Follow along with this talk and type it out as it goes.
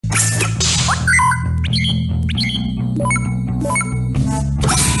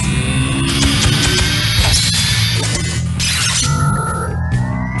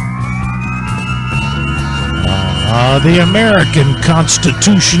the American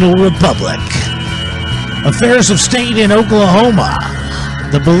Constitutional Republic. Affairs of state in Oklahoma.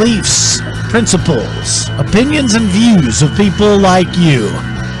 The beliefs, principles, opinions, and views of people like you.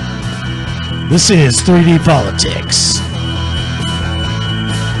 This is 3D Politics.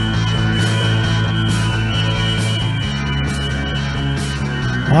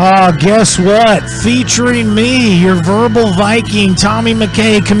 Guess what? Featuring me, your verbal Viking, Tommy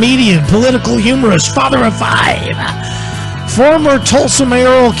McKay, comedian, political humorist, father of five, former Tulsa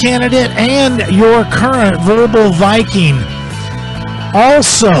mayoral candidate, and your current verbal Viking.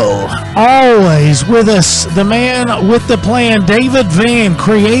 Also, always with us, the man with the plan, David Vann,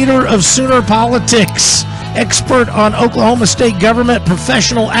 creator of Sooner Politics, expert on Oklahoma state government,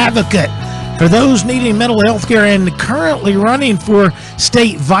 professional advocate for those needing mental health care, and currently running for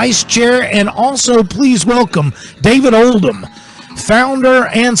state vice chair. And also, please welcome David Oldham, founder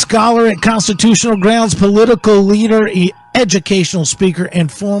and scholar at Constitutional Grounds, political leader, educational speaker,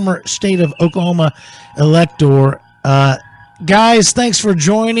 and former state of Oklahoma elector. Guys, thanks for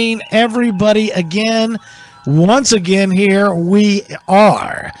joining everybody again. Once again, here we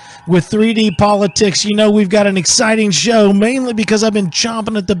are with 3D Politics. You know, we've got an exciting show, mainly because I've been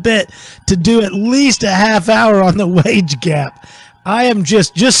chomping at the bit to do at least a half hour on the wage gap. I am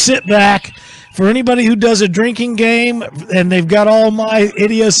just sit back. For anybody who does a drinking game and they've got all my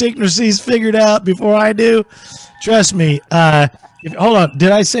idiosyncrasies figured out before I do, trust me. Hold on.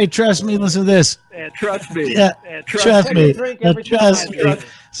 Did I say trust me? Listen to this. Trust me. Trust me. Trust me.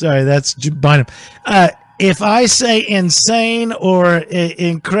 Sorry, that's Bynum. If I say insane or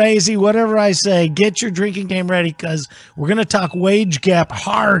in crazy, whatever I say, get your drinking game ready, because we're going to talk wage gap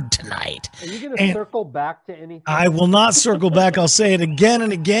hard tonight. Are you going to circle back to anything? I will not circle back. I'll say it again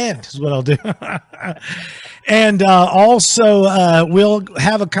and again is what I'll do. And also, we'll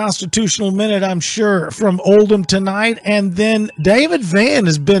have a constitutional minute, I'm sure, from Oldham tonight. And then David Vann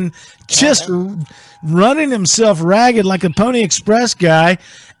has been just running himself ragged like a Pony Express guy,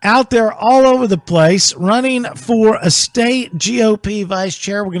 out there all over the place, running for a state GOP vice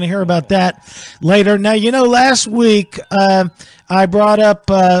chair. We're going to hear about that later. Now, you know, last week I brought up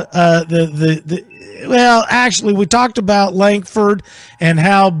well, actually, we talked about Lankford and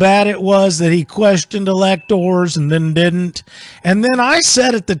how bad it was that he questioned electors and then didn't. And then I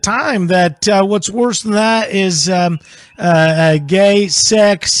said at the time that what's worse than that is gay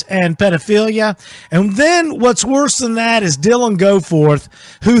sex and pedophilia. And then what's worse than that is Dylan Goforth,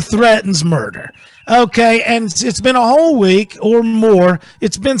 who threatens murder. Okay, and it's been a whole week or more.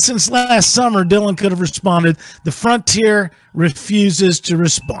 It's been since last summer. Dylan could have responded. The frontier refuses to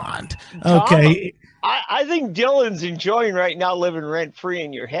respond. Okay. I think Dylan's enjoying right now living rent-free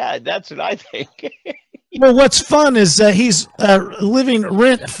in your head. That's what I think. Well, what's fun is he's living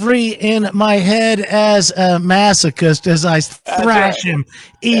rent-free in my head as a masochist as I thrash him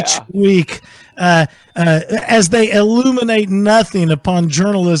each week as they illuminate nothing upon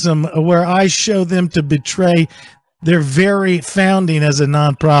journalism where I show them to betray their very founding as a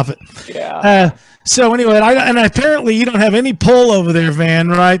nonprofit. Yeah. So anyway, and apparently you don't have any pull over there, Van,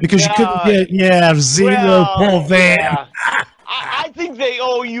 right? Because you couldn't get, zero pull, Van. Yeah. I think they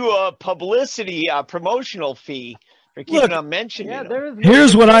owe you a publicity, promotional fee for keeping on mentioning it.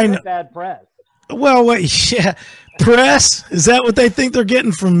 Here's what I know. Bad press. Well, wait, press? Is that what they think they're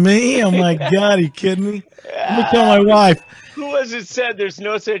getting from me? Oh, my God, are you kidding me? Let me tell my wife. Who was it said there's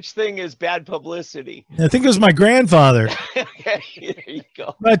no such thing as bad publicity? I think it was my grandfather. Okay, there you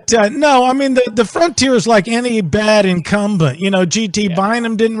go. But no, I mean, the frontier is like any bad incumbent. You know, G.T.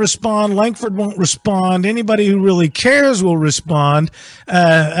 Bynum didn't respond. Lankford won't respond. Anybody who really cares will respond.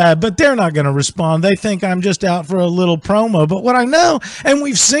 But they're not going to respond. They think I'm just out for a little promo. But what I know, and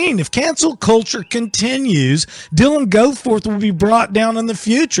we've seen, if cancel culture continues, Dylan Goforth will be brought down in the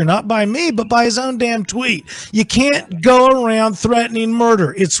future, not by me, but by his own damn tweet. You can't go around threatening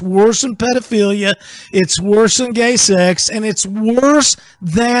murder. It's worse than pedophilia. It's worse than gay sex. And it's worse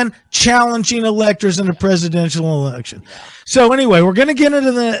than challenging electors in a presidential election. So anyway, we're going to get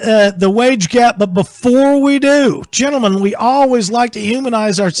into the wage gap. But before we do, gentlemen, we always like to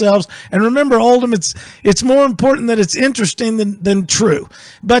humanize ourselves. And remember, Oldham, it's more important that it's interesting than true.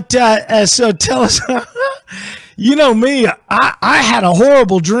 But so tell us, you know me, I had a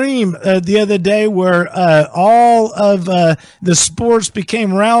horrible dream the other day where all of the sports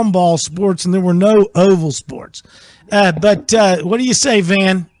became round ball sports and there were no oval sports. But what do you say,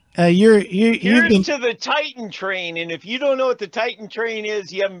 Van? Here's to the Titan train, and if you don't know what the Titan train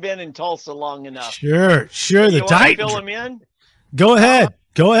is, you haven't been in Tulsa long enough. Sure. The Titan. Fill them in. Go ahead.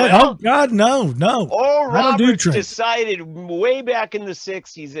 Go ahead. Well, Oh God, no. Oral I don't do Roberts trades. decided way back in the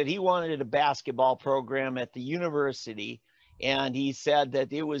 60s that he wanted a basketball program at the university. And he said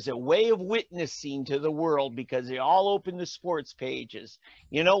that it was a way of witnessing to the world because they all opened the sports pages.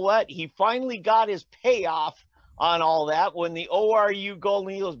 You know what? He finally got his payoff on all that when the ORU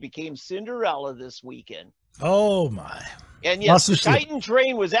Golden Eagles became Cinderella this weekend. Oh my. And yes, the Titan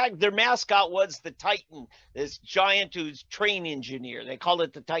train was their mascot was the Titan, this giant who's train engineer. They called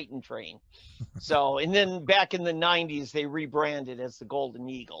it the Titan train. So, and then back in the 90s, they rebranded as the Golden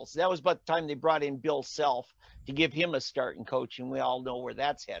Eagles. That was about the time they brought in Bill Self to give him a start in coaching. We all know where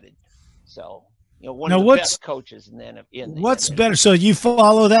that's headed. So, one of the best coaches in the What's better? So you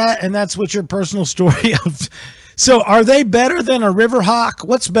follow that, and that's what your personal story of. So are they better than a River Hawk?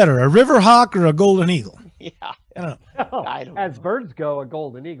 What's better, a River Hawk or a Golden Eagle? Yeah. I don't as know. Birds go, a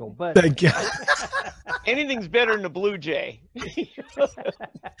Golden Eagle, but anything's better than a Blue Jay.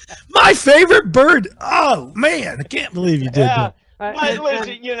 My favorite bird. Oh man, I can't believe you did that. But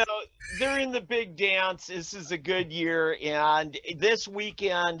listen, they're in the big dance. This is a good year, and this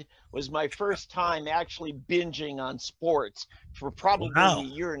weekend was my first time actually binging on sports for probably a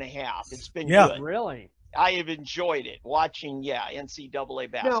year and a half. It's been good. Really? I have enjoyed it watching,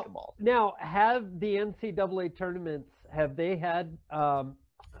 NCAA basketball. Now, have the NCAA tournaments, have they had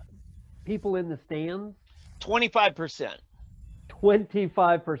people in the stands? 25%.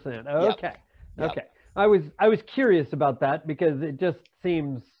 25%. Okay. Yep. Okay. I was curious about that because it just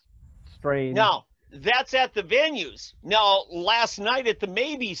seems strange. Now, that's at the venues. Now, last night at the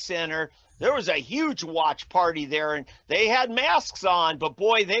Mabee Center, there was a huge watch party there, and they had masks on, but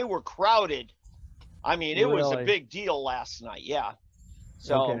boy, they were crowded. I mean, it was a big deal last night. Yeah.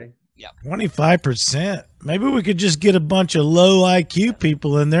 So, 25%. Maybe we could just get a bunch of low IQ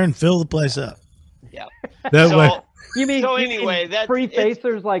people in there and fill the place up. Yeah. That way. You mean that's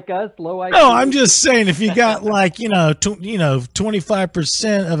free-facers like us, low IQ? No, I'm just saying if you got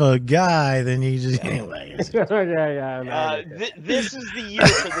 25% of a guy, then you just anyway. This is the year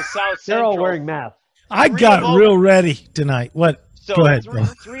for the South Central. They're all wearing masks. I got real ready tonight. What? So go ahead.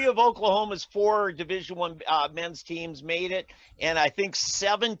 Three of Oklahoma's 4 Division I men's teams made it, and I think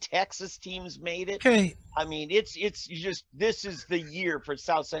 7 Texas teams made it. Okay. I mean, it's just this is the year for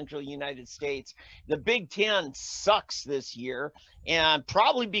South Central United States. The Big Ten sucks this year, and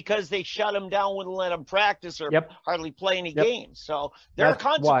probably because they shut them down, wouldn't let them practice or hardly play any games. So there are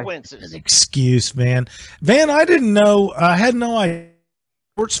consequences. An excuse, man. Van, I didn't know. I had no idea.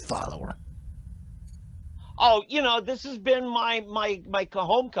 Sports follower. Oh, this has been my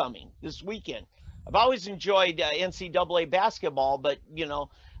homecoming this weekend. I've always enjoyed NCAA basketball, but,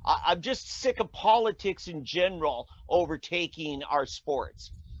 I'm just sick of politics in general overtaking our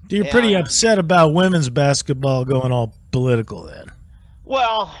sports. You're pretty upset about women's basketball going all political then.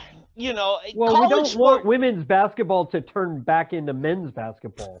 Well, we don't want women's basketball to turn back into men's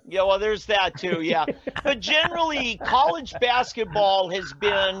basketball. Yeah, well, there's that too, yeah. But generally, college basketball has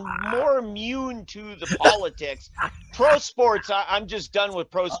been more immune to the politics. Pro sports, I'm just done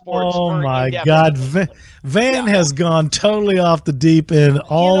with pro sports. Oh, my God. Van has gone totally off the deep end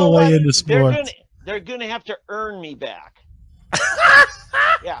all the way into sports. They're going to have to earn me back.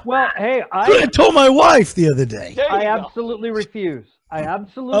 Yeah. Well, hey, I told my wife the other day. I absolutely refuse. I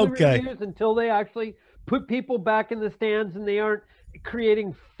absolutely refuse until they actually put people back in the stands and they aren't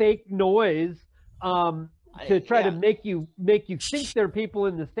creating fake noise to try to make you think there are people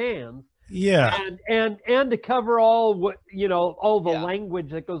in the stands. Yeah. And to cover all all the language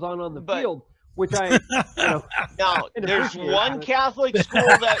that goes on the field, which I now there's one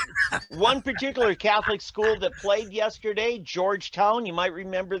particular Catholic school that played yesterday, Georgetown. You might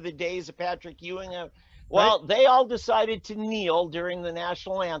remember the days of Patrick Ewing. Well, they all decided to kneel during the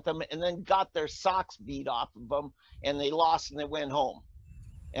national anthem and then got their socks beat off of them, and they lost and they went home.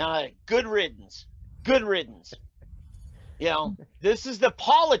 And good riddance. Good riddance. This is the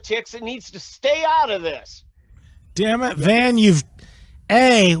politics that needs to stay out of this. Damn it, Van,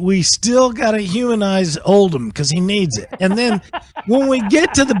 we still got to humanize Oldham because he needs it. And then when we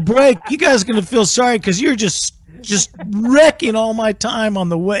get to the break, you guys are going to feel sorry because you're just wrecking all my time on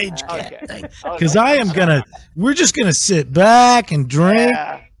the wage cap thing. Because we're just going to sit back and drink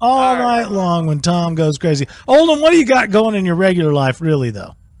all night long when Tom goes crazy. Oldham, what do you got going in your regular life, really,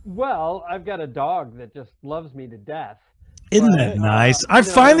 though? Well, I've got a dog that just loves me to death. Isn't that nice? I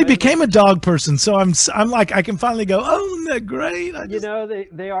finally became a dog person, so I'm like I can finally go. Oh, isn't that great?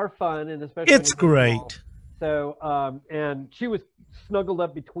 They are fun, and especially it's great. So and she was snuggled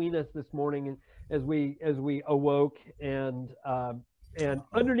up between us this morning as we awoke, and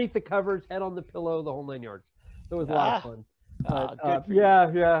underneath the covers, head on the pillow, the whole 9 yards. So it was a lot of fun.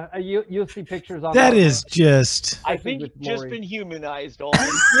 Yeah. You'll see pictures on that. Is just. I think you've just been humanized.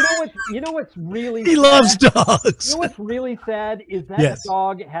 You know what's really. He loves dogs. You know what's really sad is that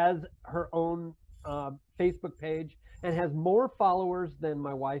dog has her own Facebook page and has more followers than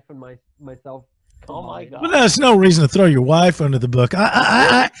my wife and myself. Oh my God! Well, that's no reason to throw your wife under the book.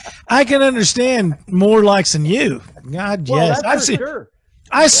 I can understand more likes than you. God, well, yes, I've seen. Sure.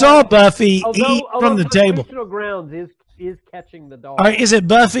 I saw Buffy eat from the table. Grounds is catching the dog. All right, is it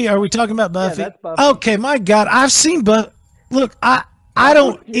Buffy? Are we talking about Buffy? Yeah, that's Buffy. Okay, my God, I've seen Buffy. Look, I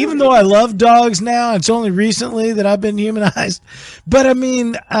don't. Even though I love dogs now, it's only recently that I've been humanized. But I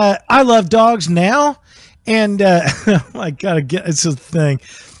mean, I love dogs now, and I gotta get it's a thing.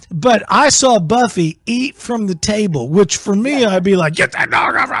 But I saw Buffy eat from the table, which for me, I'd be like, get that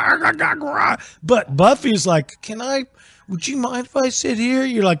dog off. But Buffy's like, would you mind if I sit here?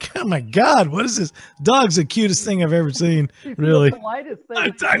 You're like, oh my God, what is this? Dog's the cutest thing I've ever seen, really. The politest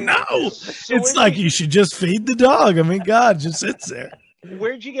thing. I know. So it's like you should just feed the dog. I mean, God, just sits there.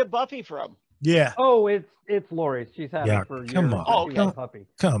 Where'd you get Buffy from? Yeah. Oh, it's Lori's. She's had it for years. Come on. Oh, okay. Puppy.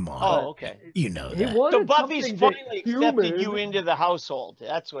 Come on. Oh, okay. You know that. So Buffy's finally accepted you into the household.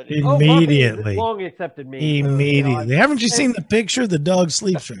 That's what it is. Immediately. Long accepted me. Immediately. Haven't you seen the picture? The dog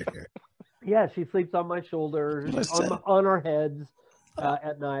sleeps right here. Yeah, she sleeps on my shoulders, on our heads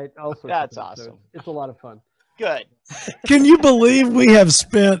at night. That's awesome. So it's a lot of fun. Good. Can you believe we have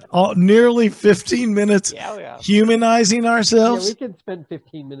spent nearly 15 minutes humanizing ourselves? Yeah, we can spend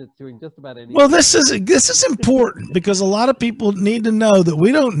 15 minutes doing just about anything. Well, this is important because a lot of people need to know that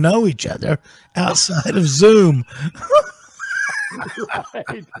we don't know each other outside of Zoom.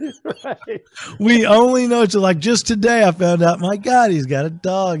 Right. We only know each other. Like just today, I found out, my God, he's got a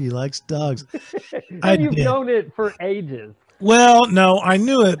dog. He likes dogs. You've known it for ages. Well, no, I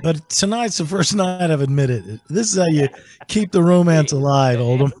knew it, but tonight's the first night I've admitted it. This is how you keep the romance alive,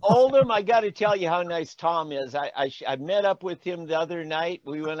 Oldham. Oldham, I got to tell you how nice Tom is. I met up with him the other night.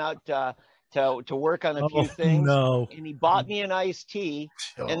 We went out to work on a few things. No. And he bought me an iced tea,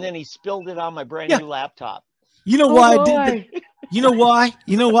 and then he spilled it on my brand new laptop. You know why I did that? You know why?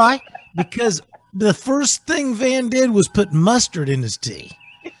 You know why? Because the first thing Van did was put mustard in his tea.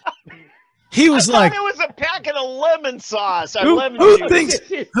 He was like, it was a packet of lemon sauce. Who thinks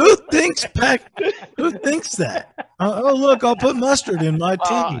that? Oh, look, I'll put mustard in my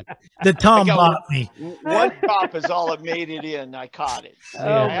tea that Tom bought me. One drop is all it made it in. I caught it. So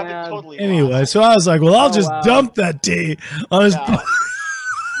I haven't totally anyway, so I was like, well, I'll just dump that tea on his. I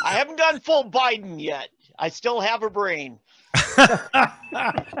haven't gone full Biden yet. I still have a brain.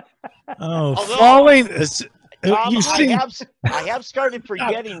 Falling. Tom, I have started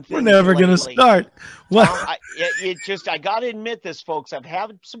forgetting things. We're never going to start. What? I got to admit this, folks. I've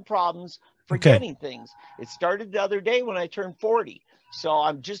had some problems forgetting things. It started the other day when I turned 40. So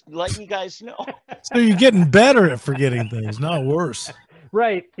I'm just letting you guys know. So you're getting better at forgetting things, not worse.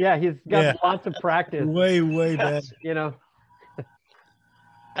 Right. Yeah. He's got lots of practice. Way better. You know.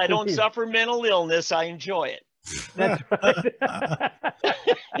 I don't suffer mental illness. I enjoy it. That's right.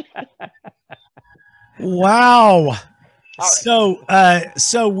 Wow. So I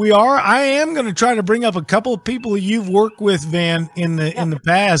am going to try to bring up a couple of people you've worked with, Van, in the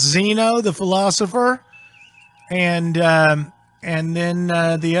past. Zeno, the philosopher, and then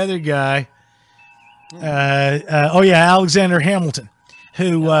the other guy. Alexander Hamilton,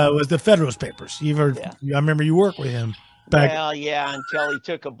 who was the Federalist Papers. You've heard? I remember you worked with him. Until he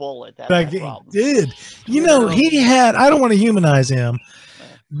took a bullet. That's the problem. Did. You know, he had, I don't want to humanize him,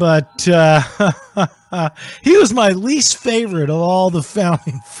 but he was my least favorite of all the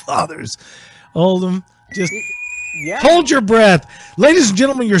founding fathers. Oldham, just hold your breath. Ladies and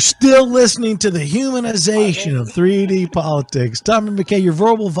gentlemen, you're still listening to the humanization of 3D politics. Tommy McKay, your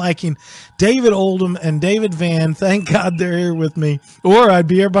verbal Viking, David Oldham, and David Van. Thank God they're here with me, or I'd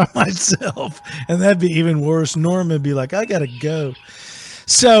be here by myself, and that'd be even worse. Norm would be like, I got to go.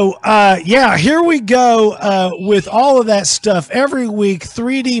 So, here we go with all of that stuff every week.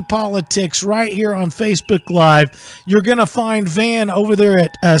 3D Politics right here on Facebook Live. You're going to find Van over there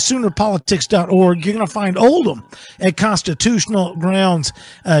at soonerpolitics.org. You're going to find Oldham at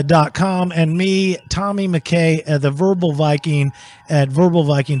constitutionalgrounds.com and me, Tommy McKay, the Verbal Viking at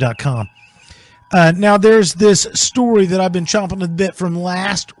verbalviking.com. Now, there's this story that I've been chomping at the bit from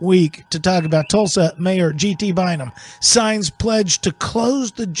last week to talk about. Tulsa Mayor G.T. Bynum signs pledge to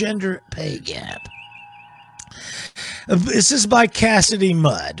close the gender pay gap. This is by Cassidy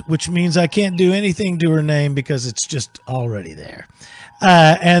Mudd, which means I can't do anything to her name because it's just already there.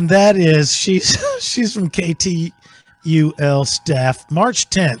 And that is, she's from KTUR UL staff, March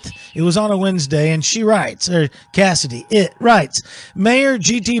 10th. It was on a Wednesday, and she writes, or Cassidy, it writes, Mayor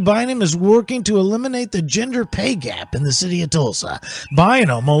G.T. Bynum is working to eliminate the gender pay gap in the city of Tulsa.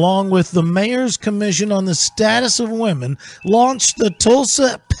 Bynum, along with the Mayor's Commission on the Status of Women, launched the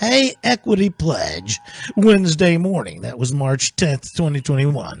Tulsa Pay Equity Pledge Wednesday morning. That was March 10th,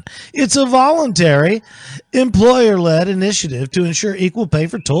 2021. It's a voluntary, employer-led initiative to ensure equal pay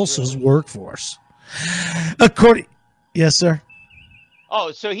for Tulsa's workforce. Yes, sir.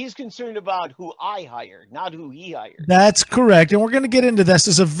 Oh, so he's concerned about who I hired, not who he hired. That's correct. And we're going to get into this.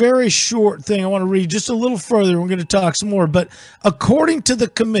 It's a very short thing. I want to read just a little further. We're going to talk some more. But according to the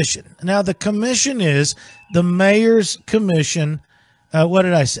commission, now the commission is the Mayor's Commission. What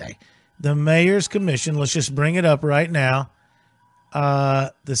did I say? The Mayor's Commission. Let's just bring it up right now.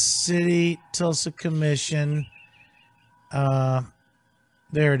 The City Tulsa Commission. There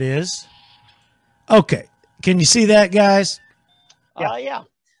it is. Okay. Can you see that, guys? Yeah.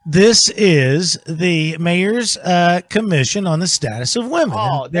 This is the Mayor's Commission on the Status of Women.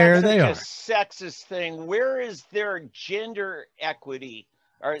 Oh, there they are. A sexist thing. Where is their gender equity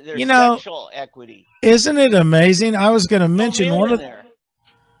or their sexual equity? Isn't it amazing? I was going to mention one of there.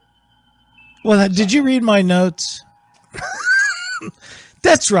 Well, did you read my notes?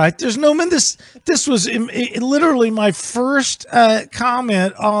 That's right. There's no men. This was literally my first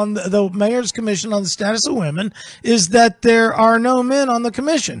comment on the Mayor's Commission on the Status of Women is that there are no men on the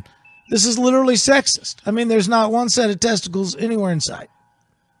commission. This is literally sexist. I mean, there's not one set of testicles anywhere in sight.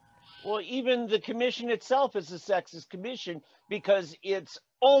 Well, even the commission itself is a sexist commission because it's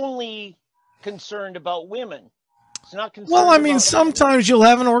only concerned about women. It's not concerned. Well, I mean, sometimes you'll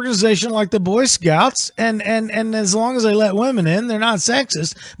have an organization like the Boy Scouts, and as long as they let women in, they're not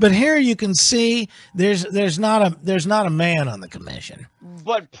sexist. But here you can see there's not a man on the commission.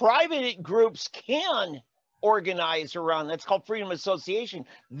 But private groups can organize around. That's called freedom of association.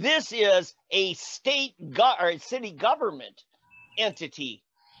 This is a state or city government entity,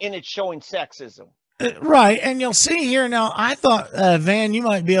 and it's showing sexism. Right, and you'll see here now. I thought, Van, you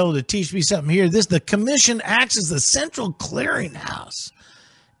might be able to teach me something here. The commission acts as the central clearinghouse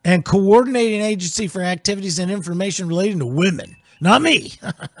and coordinating agency for activities and information relating to women. Not me,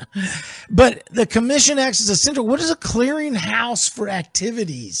 but the commission acts as a central. What is a clearinghouse for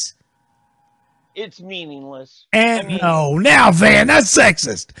activities? It's meaningless. And now, Van, that's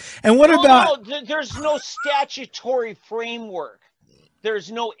sexist. And what about? No, there's no statutory framework.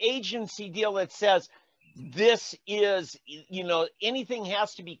 There's no agency deal that says this is, anything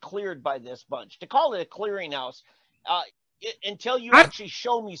has to be cleared by this bunch. To call it a clearinghouse, until you actually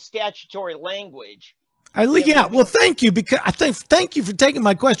show me statutory language. Well, thank you thank you for taking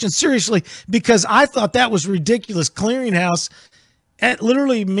my question seriously, because I thought that was ridiculous. Clearinghouse. It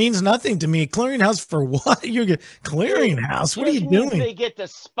literally means nothing to me. Clearinghouse for what? You're clearinghouse. What are you doing? They get to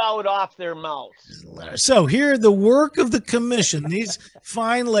spout off their mouths. So here, the work of the commission. These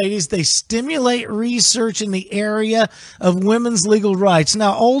fine ladies, they stimulate research in the area of women's legal rights.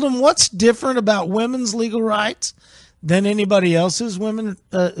 Now, Oldham, what's different about women's legal rights than anybody else's women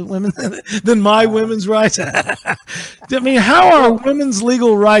than my women's rights? I mean, how are women's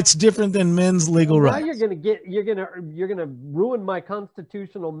legal rights different than men's legal rights? Now you're gonna ruin my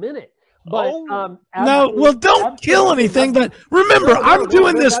constitutional minute. But don't kill anything. But remember, I'm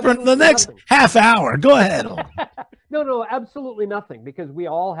doing this for the next half hour. Go ahead. No, absolutely nothing, because we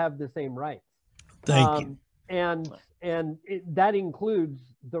all have the same rights. Thank you. And that includes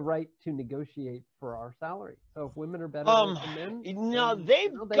the right to negotiate for our salary. So if women are better than men, no,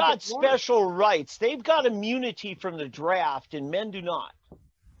 they've got special rights. They've got immunity from the draft, and men do not.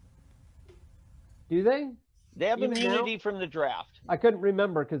 Do they? They have immunity from the draft. I couldn't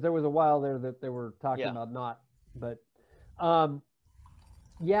remember because there was a while there that they were talking about not. But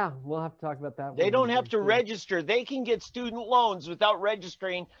yeah, we'll have to talk about that. They don't have to register. They can get student loans without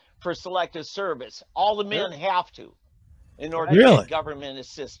registering for selective service. All the men have to in order to get government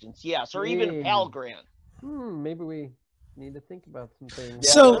assistance. Yes, or even a Pell Grant. Maybe we need to think about some things.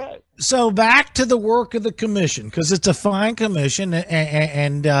 So back to the work of the commission, because it's a fine commission,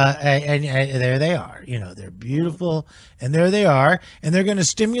 and there they are. They're beautiful, and there they are, and they're going to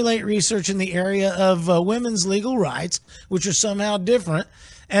stimulate research in the area of women's legal rights, which are somehow different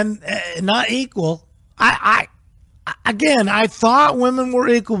and not equal. I thought women were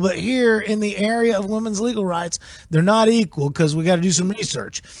equal, but here in the area of women's legal rights, they're not equal, because we got to do some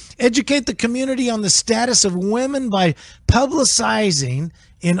research. Educate the community on the status of women by publicizing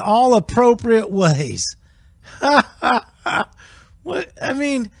in all appropriate ways. What? I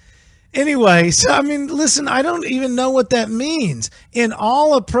mean, Anyway, so I mean, listen, I don't even know what that means. In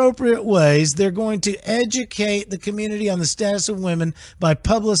all appropriate ways, they're going to educate the community on the status of women by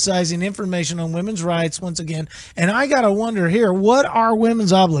publicizing information on women's rights once again. And I got to wonder here, what are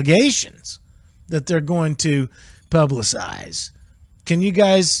women's obligations that they're going to publicize? Can you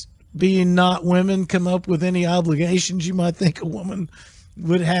guys, being not women, come up with any obligations you might think a woman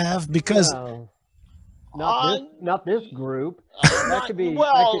would have? Because not this group. That could be.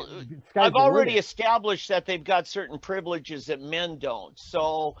 Well, I've already established that they've got certain privileges that men don't.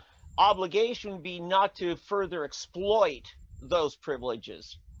 So obligation would be not to further exploit those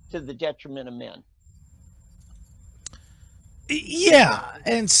privileges to the detriment of men. Yeah,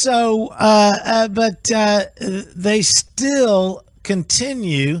 and so, but they still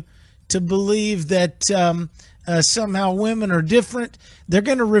continue to believe that somehow women are different. They're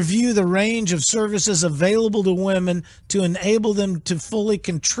going to review the range of services available to women to enable them to fully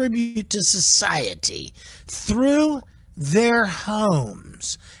contribute to society through their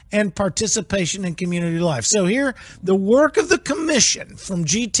homes and participation in community life. So here, the work of the commission from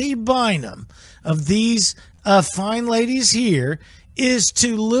G.T. Bynum, of these fine ladies here, is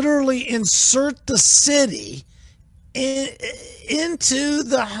to literally insert the city into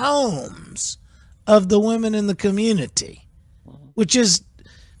the homes of the women in the community, which is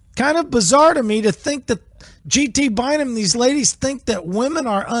kind of bizarre to me to think that G.T. Bynum, these ladies think that women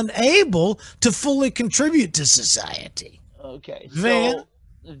are unable to fully contribute to society. Okay, Van? so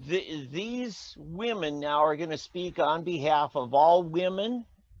these women now are going to speak on behalf of all women.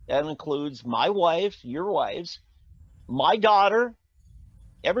 That includes my wife, your wives, my daughter,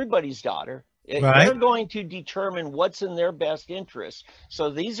 everybody's daughter. Right. They're going to determine what's in their best interest. So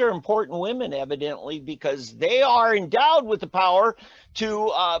these are important women, evidently, because they are endowed with the power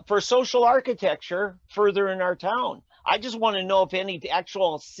to for social architecture further in our town. I just want to know if any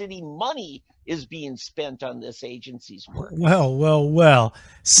actual city money is being spent on this agency's work. Well.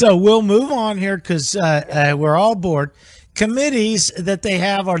 So we'll move on here because we're all bored. Committees that they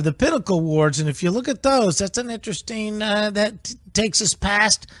have are the Pinnacle Wards, and if you look at those, that's an interesting, that takes us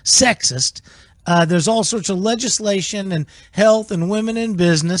past sexist. There's all sorts of legislation and health and women in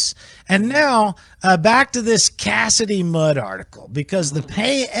business. And now back to this Cassidy Mudd article, because the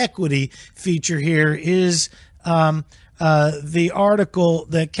pay equity feature here is the article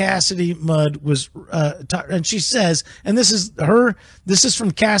that Cassidy Mudd was, and she says, and this is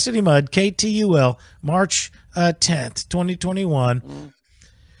from Cassidy Mudd, KTUL, March 10th, 2021,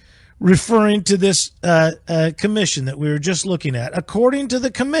 referring to this commission that we were just looking at. According to the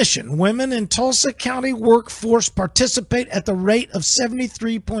commission, women in Tulsa County workforce participate at the rate of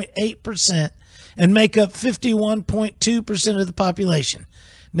 73.8% and make up 51.2% of the population.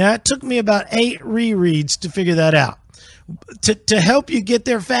 Now, it took me about 8 rereads to figure that out. To help you get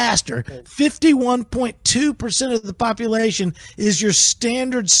there faster, 51.2% of the population is your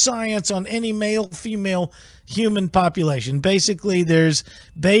standard science on any male-female human population. Basically, there's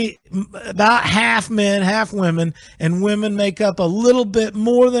about half men, half women, and women make up a little bit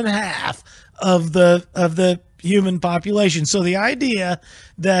more than half of the human population. So the idea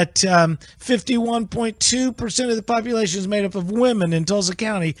that 51.2% of the population is made up of women in Tulsa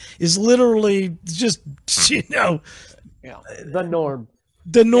County is literally just, the norm.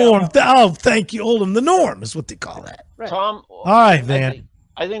 The norm. Yeah. Thank you, Oldham. The norm is what they call that. Right. Tom, all right, Van.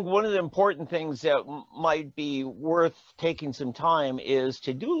 I think one of the important things that might be worth taking some time is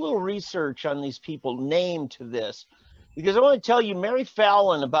to do a little research on these people named to this. Because I want to tell you, Mary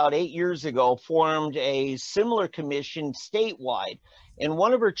Fallon, about 8 years ago, formed a similar commission statewide. And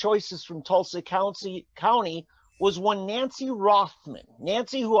one of her choices from Tulsa County was one Nancy Rothman.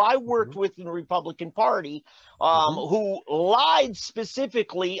 Nancy, who I worked with in the Republican Party, who lied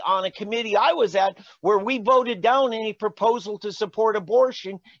specifically on a committee I was at where we voted down any proposal to support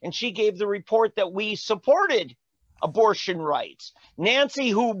abortion, and she gave the report that we supported abortion rights.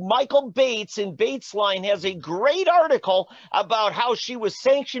 Nancy, who Michael Bates in Bates Line has a great article about how she was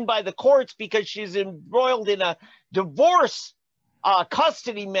sanctioned by the courts because she's embroiled in a divorce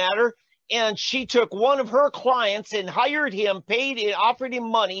custody matter. And she took one of her clients and hired him, offered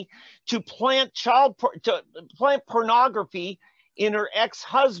him money to plant pornography in her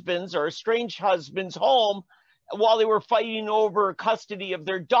ex-husband's or estranged husband's home while they were fighting over custody of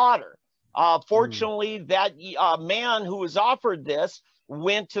their daughter. Fortunately, that man who was offered this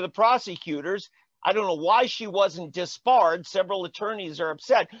went to the prosecutors. I don't know why she wasn't disbarred. Several attorneys are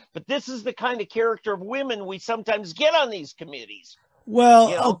upset, but this is the kind of character of women we sometimes get on these committees.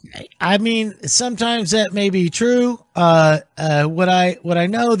 Well, okay. I mean, sometimes that may be true. What I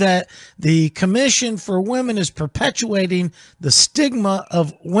know that the Commission for Women is perpetuating the stigma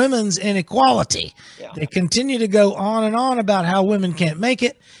of women's inequality. Yeah. They continue to go on and on about how women can't make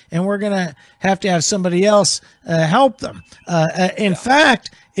it, and we're going to have somebody else help them. In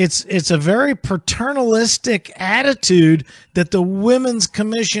fact, it's a very paternalistic attitude that the Women's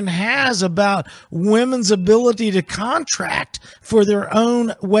Commission has about women's ability to contract for their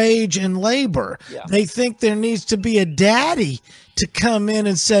own wage and labor. Yeah. They think there needs to be a daddy to come in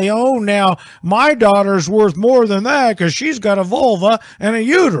and say, oh, now my daughter's worth more than that because she's got a vulva and a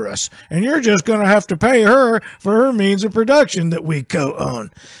uterus, and you're just going to have to pay her for her means of production that we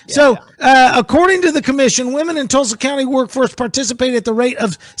co-own. Yeah. So according to the commission, women in Tulsa County workforce participate at the rate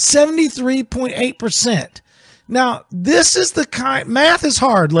of 73.8%. Now, this is the kind, math is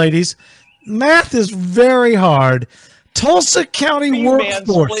hard, ladies. Math is very hard. Tulsa County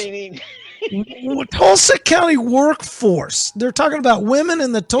workforce. Tulsa County workforce. They're talking about women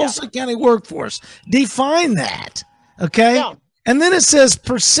in the Tulsa County workforce. Define that, okay? Yeah. And then it says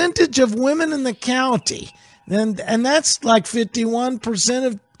percentage of women in the county. And that's like 51%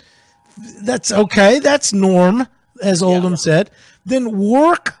 of, that's okay. That's norm, as Oldham said. Then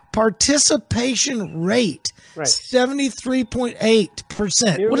work participation rate, right.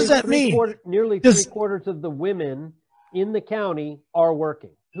 73.8%. What does that mean? Nearly three-quarters of the women in the county are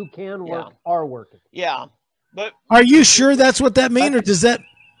working. Who can work are working. Yeah, but are you sure that's what that means, or does that?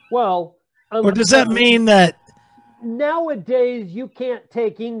 Well, or does that mean that nowadays you can't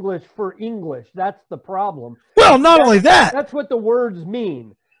take English for English? That's the problem. Well, not only that. That's what the words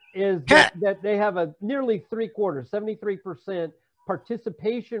mean. Is that they have a nearly three-quarters, 73%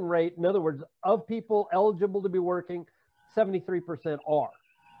 participation rate. In other words, of people eligible to be working, 73% are.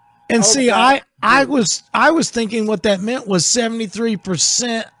 And see, I was thinking what that meant was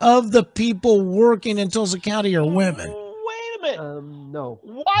 73% of the people working in Tulsa County are women. Wait a minute. No.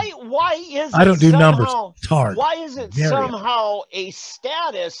 Why is I don't do numbers. It's hard. Why is it somehow a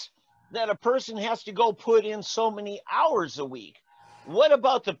status that a person has to go put in so many hours a week? What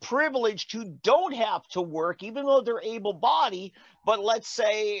about the privileged who don't have to work, even though they're able-bodied? But let's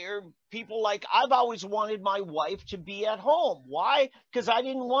say people like, I've always wanted my wife to be at home. Why? Because I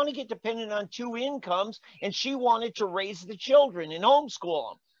didn't want to get dependent on two incomes, and she wanted to raise the children and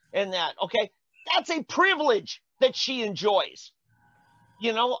homeschool them and that. Okay, that's a privilege that she enjoys.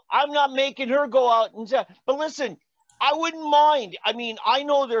 You know, I'm not making her go out and say, but listen, I wouldn't mind. I mean, I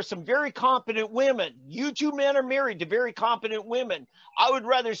know there's some very competent women. You two men are married to very competent women. I would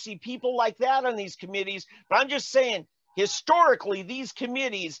rather see people like that on these committees. But I'm just saying, historically, these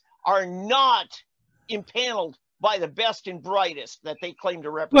committees are not impaneled by the best and brightest that they claim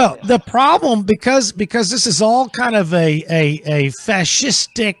to represent. Well, the problem, because this is all kind of a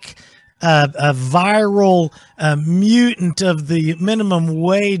fascistic, a viral mutant of the minimum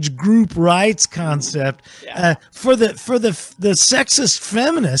wage group rights concept. For the sexist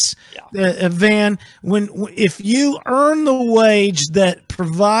feminists, Van, if you earn the wage that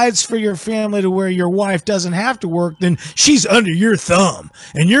provides for your family to where your wife doesn't have to work, then she's under your thumb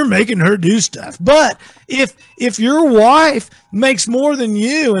and you're making her do stuff. But if your wife makes more than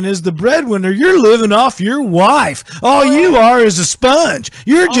you and is the breadwinner, you're living off your wife. All you are is a sponge.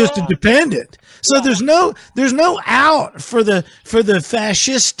 You're just a dependent. So there's no out for the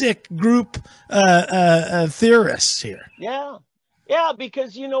fascistic group theorists here. Yeah,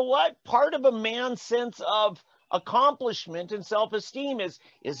 because you know what? Part of a man's sense of accomplishment and self-esteem is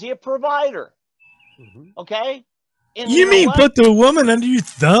he a provider? Mm-hmm. Okay. And you mean put the woman under your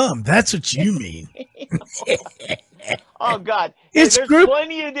thumb? That's what you mean. Oh God! There's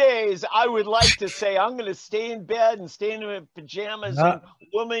plenty of days I would like to say I'm going to stay in bed and stay in my pajamas. And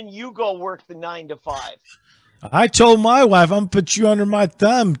woman, you go work the 9 to 5. I told my wife I'm gonna put you under my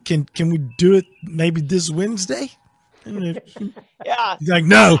thumb. Can we do it maybe this Wednesday? Yeah. He's like,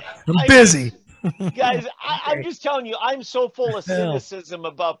 no, I'm busy. Guys, I'm just telling you, I'm so full of cynicism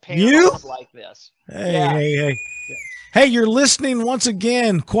about panels like this. Hey, you're listening once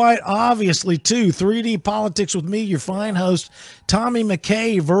again, quite obviously, to 3D Politics with me, your fine host, Tommy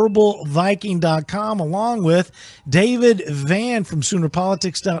McKay, verbalviking.com, along with David Van from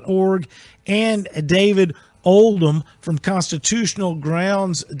SoonerPolitics.org and David Oldham from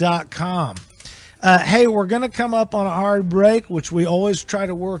ConstitutionalGrounds.com. Hey, we're going to come up on a hard break, which we always try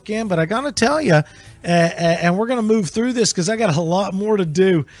to work in, but I got to tell you, and we're going to move through this because I got a lot more to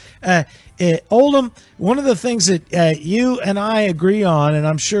do. Oldham, one of the things that you and I agree on, and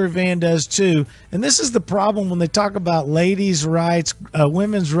I'm sure Van does too, and this is the problem when they talk about ladies' rights,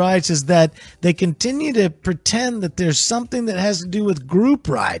 women's rights, is that they continue to pretend that there's something that has to do with group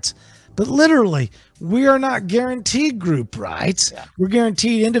rights. But literally, we are not guaranteed group rights. Yeah. We're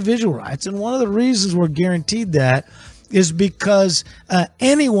guaranteed individual rights. And one of the reasons we're guaranteed that is because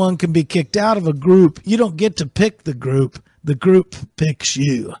anyone can be kicked out of a group. You don't get to pick the group. The group picks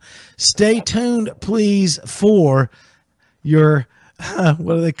you. Stay tuned, please, for your,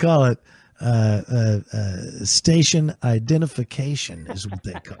 what do they call it? Station identification is what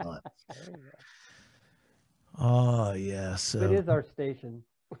they call it. Oh, yeah. So it is our station.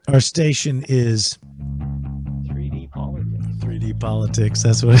 Our station is 3D Politics. 3D Politics.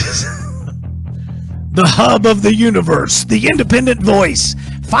 That's what it is. The hub of the universe, the independent voice,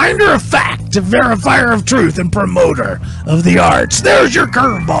 finder of fact, verifier of truth, and promoter of the arts. There's your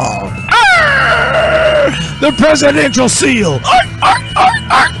curveball. The presidential seal.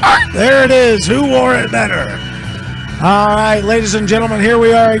 There it is. Who wore it better? All right, ladies and gentlemen, here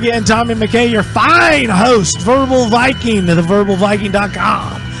we are again. Tommy McKay, your fine host, Verbal Viking, to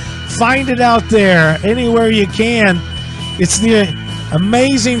theverbalviking.com. Find it out there anywhere you can. It's the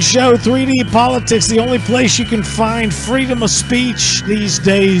amazing show, 3D Politics, the only place you can find freedom of speech these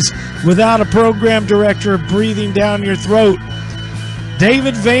days without a program director breathing down your throat.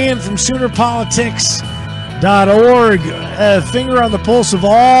 David Van from SoonerPolitics.org, finger on the pulse of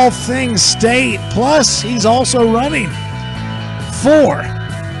all things state. Plus, he's also running for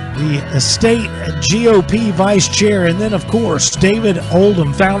the state GOP vice chair. And then, of course, David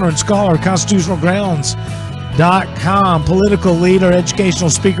Oldham, founder and scholar of ConstitutionalGrounds.com, political leader,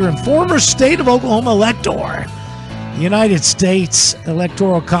 educational speaker, and former state of Oklahoma elector, United States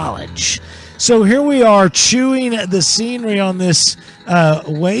Electoral College. So here we are chewing the scenery on this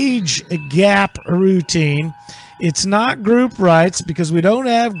wage gap routine. It's not group rights because we don't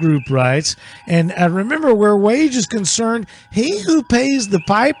have group rights. And remember, where wage is concerned, he who pays the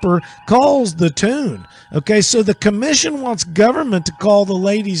piper calls the tune. Okay, so the commission wants government to call the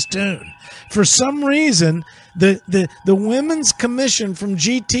ladies' tune. For some reason, the Women's Commission from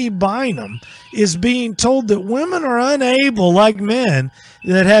G.T. Bynum is being told that women are unable, like men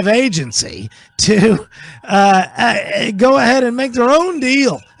that have agency, to go ahead and make their own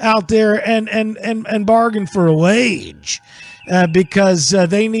deal out there and bargain for a wage because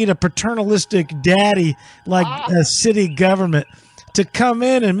they need a paternalistic daddy like a city government to come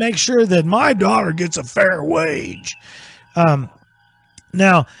in and make sure that my daughter gets a fair wage.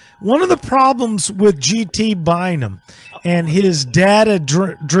 Now, one of the problems with G.T. Bynum and his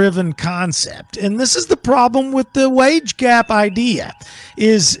data-driven concept, and this is the problem with the wage gap idea,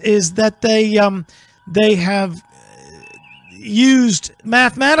 is that they have used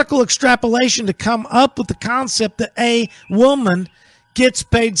mathematical extrapolation to come up with the concept that a woman gets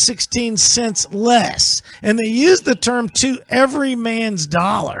paid 16 cents less. And they use the term to every man's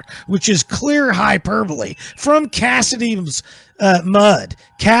dollar, which is clear hyperbole from Cassidy Mudd,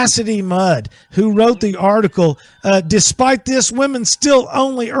 who wrote the article, despite this, women still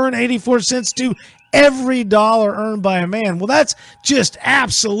only earn 84 cents to every dollar earned by a man. Well, that's just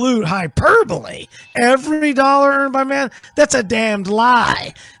absolute hyperbole. Every dollar earned by a man, that's a damned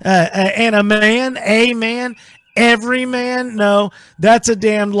lie. And a man, every man, no, that's a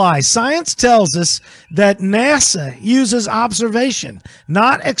damned lie. Science tells us that NASA uses observation,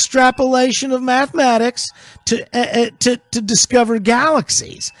 not extrapolation of mathematics, to discover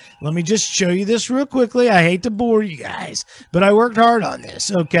galaxies. Let me just show you this real quickly. I hate to bore you guys, but I worked hard on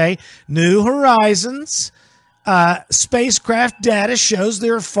this, okay? New Horizons spacecraft data shows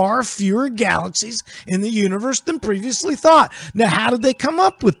there are far fewer galaxies in the universe than previously thought. Now, how did they come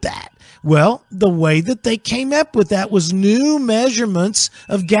up with that? Well, the way that they came up with that was new measurements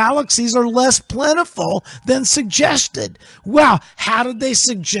of galaxies are less plentiful than suggested. Wow, how did they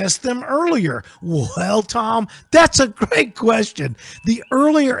suggest them earlier? Well, Tom, that's a great question. The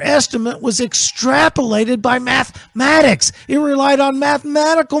earlier estimate was extrapolated by mathematics. It relied on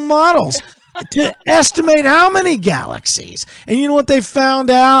mathematical models to estimate how many galaxies. And you know what they found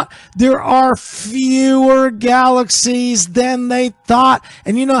out? There are fewer galaxies than they thought.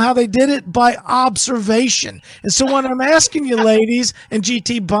 And you know how they did it? By observation. And so when I'm asking you, ladies, and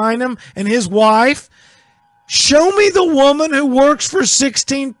G.T. Bynum and his wife, show me the woman who works for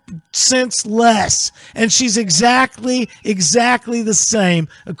 16 cents less. And she's exactly the same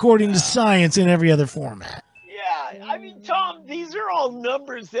according to science in every other format. Yeah, I mean, Tom, these are all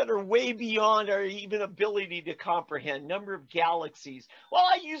numbers that are way beyond our even ability to comprehend. Number of galaxies. Well,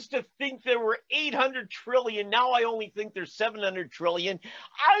 I used to think there were 800 trillion. Now I only think there's 700 trillion.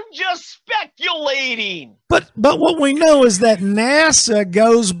 I'm just speculating. But what we know is that NASA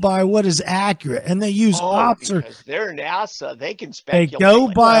goes by what is accurate, and they use because they're NASA. They can speculate. They go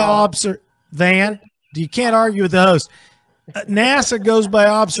by Van, you can't argue with the host. NASA goes by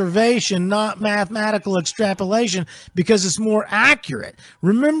observation, not mathematical extrapolation, because it's more accurate.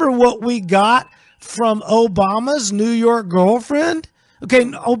 Remember what we got from Obama's New York girlfriend? Okay,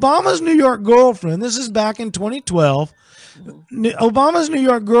 Obama's New York girlfriend, this is back in 2012. Obama's New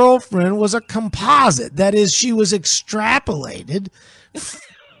York girlfriend was a composite. That is, she was extrapolated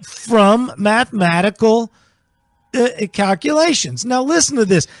from mathematical calculations. Now listen to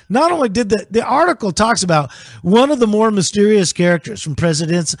this. Not only did the article talks about one of the more mysterious characters from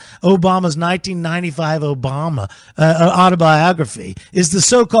President Obama's 1995 Obama autobiography is the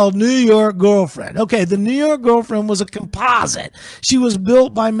so-called New York girlfriend. Okay, the New York girlfriend was a composite. She was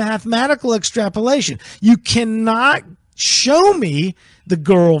built by mathematical extrapolation. You cannot show me the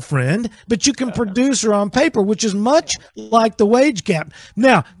girlfriend, but you can produce her on paper, which is much like the wage gap.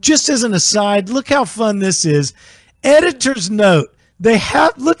 Now, just as an aside, look how fun this is. Editor's note. They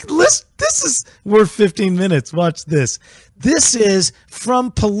have, this is worth 15 minutes. Watch this. This is from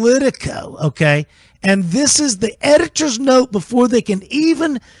Politico, okay? And this is the editor's note before they can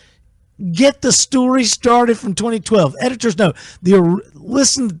even get the story started from 2012. Editor's note.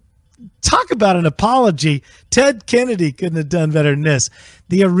 Listen, talk about an apology. Ted Kennedy couldn't have done better than this.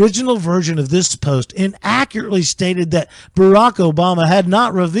 The original version of this post inaccurately stated that Barack Obama had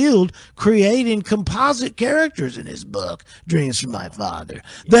not revealed creating composite characters in his book, Dreams from My Father.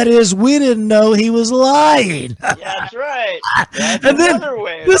 That is, we didn't know he was lying. That's right. That's and then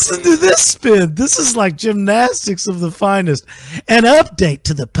listen to this spin. This is like gymnastics of the finest. An update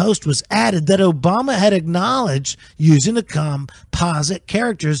to the post was added that Obama had acknowledged using the composite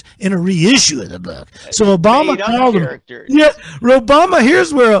characters in a reissue of the book. So Obama called them. Yeah, Obama, here's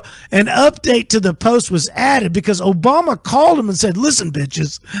where an update to the post was added because Obama called him and said, listen,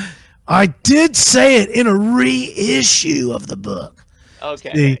 bitches, I did say it in a reissue of the book.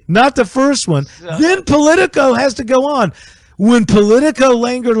 Okay. Not the first one. Then Politico has to go on. When Politico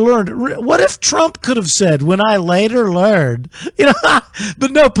later learned, what if Trump could have said, when I later learned, but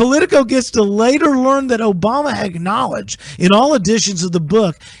no, Politico gets to later learn that Obama had acknowledged in all editions of the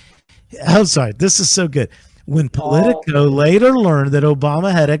book. I'm sorry, this is so good. When Politico later learned that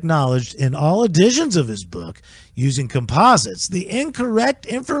Obama had acknowledged in all editions of his book using composites, the incorrect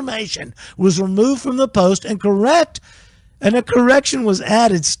information was removed from the post and a correction was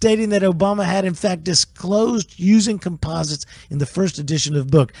added stating that Obama had in fact disclosed using composites in the first edition of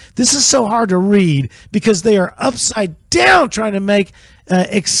the book. This is so hard to read because they are upside down trying to make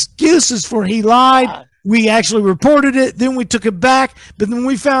excuses for he lied. We actually reported it, then we took it back, but then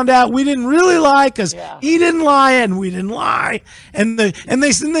we found out we didn't really lie because he didn't lie and we didn't lie. And they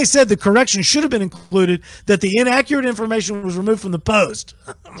said the correction should have been included, that the inaccurate information was removed from the post.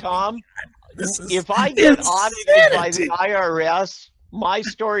 Tom, if I get audited by the IRS, my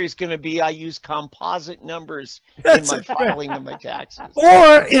story is going to be I use composite numbers in my filing of my taxes.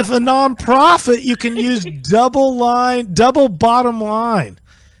 Or if a nonprofit, you can use double bottom line.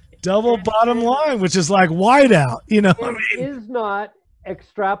 Double bottom line, which is like whiteout, It is not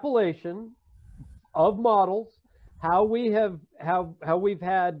extrapolation of models. How we've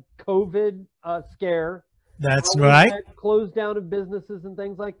had COVID scare. That's right. Closed down of businesses and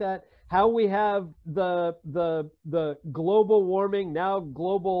things like that. How we have the global warming, now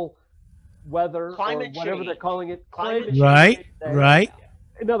global weather, climate or whatever change. They're calling it. Climate change. Right.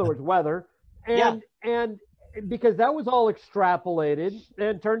 In other words, weather. And because that was all extrapolated,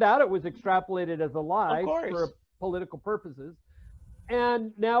 and turned out it was extrapolated as a lie for political purposes.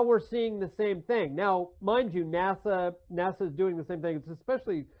 And now we're seeing the same thing. Now, mind you, NASA is doing the same thing. It's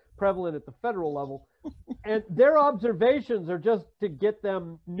especially prevalent at the federal level. And their observations are just to get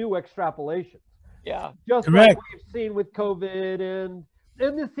them new extrapolations. Yeah. Just correct. Like we've seen with COVID, and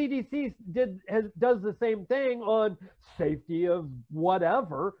the CDC does the same thing on safety of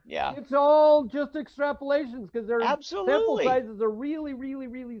whatever. Yeah. It's all just extrapolations because their sample Absolutely. sizes are really, really,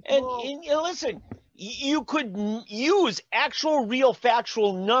 really small. And listen, you could use actual real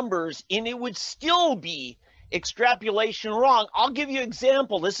factual numbers and it would still be extrapolation wrong. I'll give you an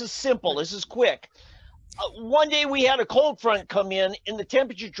example. This is simple. This is quick. One day we had a cold front come in and the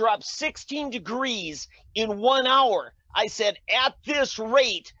temperature dropped 16 degrees in 1 hour. I said, at this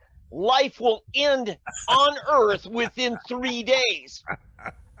rate, life will end on Earth within 3 days.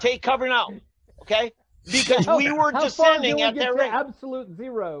 Take cover now, okay? because we were descending at that rate. Absolute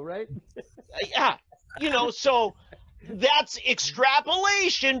zero, right? Yeah, so that's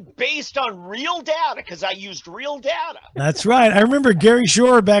extrapolation based on real data, because I used real data. That's right. I remember Gary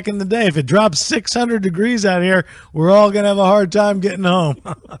Shore back in the day. If it drops 600 degrees out here, we're all going to have a hard time getting home.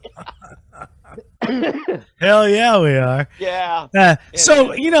 Hell yeah, we are. Yeah.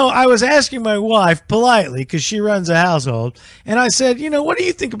 So, I was asking my wife politely, because she runs a household, and I said, what do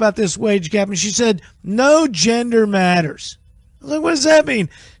you think about this wage gap? And she said, no gender matters. I was like, what does that mean?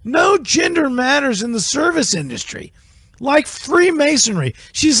 No gender matters in the service industry. Like Freemasonry.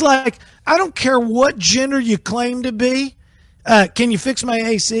 She's like, I don't care what gender you claim to be. Can you fix my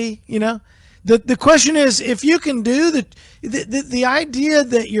AC? The question is, if you can do the idea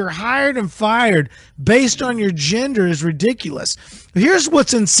that you're hired and fired based on your gender is ridiculous. Here's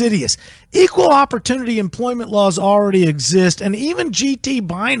what's insidious. Equal opportunity employment laws already exist, and even G.T.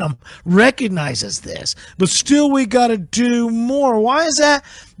 Bynum recognizes this. But still, we got to do more. Why is that?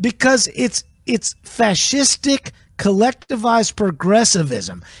 Because it's fascistic, collectivized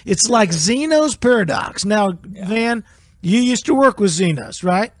progressivism. It's like Zeno's paradox. Now, Van, you used to work with Zeno's,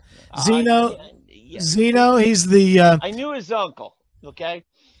 right? Zeno, he's the. I knew his uncle. Okay.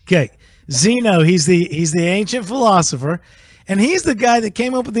 Zeno, he's the ancient philosopher, and he's the guy that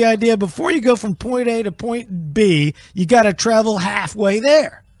came up with the idea: before you go from point A to point B, you got to travel halfway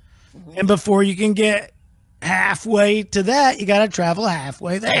there, and before you can get halfway to that, you got to travel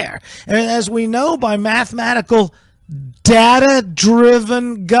halfway there. And as we know, by mathematical,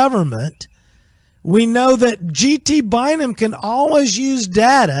 data-driven government, we know that G.T. Bynum can always use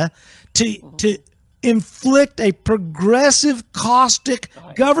data to inflict a progressive, caustic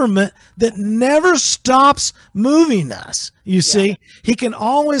government that never stops moving us. You see, he can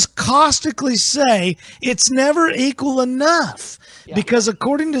always caustically say it's never equal enough. Yeah. Because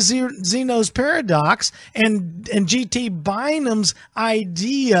according to Zeno's paradox and G.T. Bynum's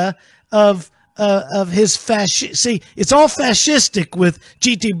idea of his see, it's all fascistic with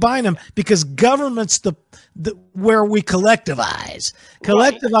G.T. Bynum, because government's the where we collectivize.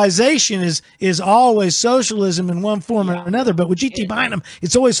 Collectivization is always socialism in one form or another, but with G.T. Bynum,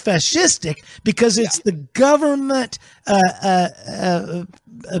 it's always fascistic because it's the government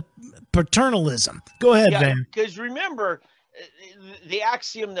paternalism. Go ahead, Van. Because remember, the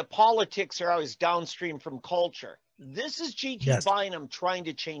axiom that politics are always downstream from culture. This is G.T. Bynum trying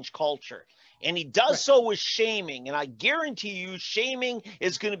to change culture. And he does so with shaming. And I guarantee you, shaming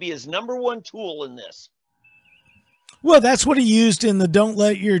is going to be his number one tool in this. Well, that's what he used in the "Don't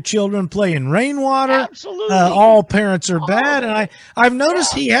Let Your Children Play in Rainwater." Absolutely. All parents are bad. And I've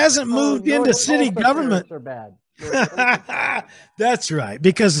noticed he hasn't moved into city government. Are bad. That's right,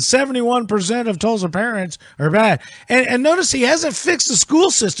 because 71% of Tulsa parents are bad. And notice he hasn't fixed the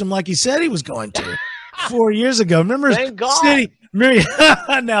school system like he said he was going to 4 years ago. Remember, thank God.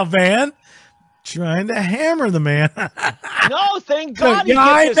 Now, Van, trying to hammer the man. No, thank God. Yeah,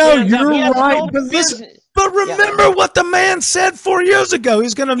 I know, you're right. But remember what the man said 4 years ago.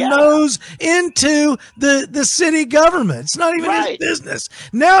 He's going to nose into the city government. It's not even his business.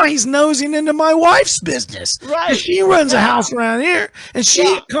 Now he's nosing into my wife's business. Right. She runs a house around here, and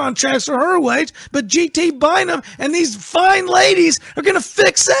she contracts for her wage. But G.T. Bynum and these fine ladies are going to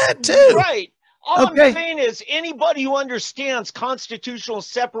fix that too. Right. All I'm saying is anybody who understands constitutional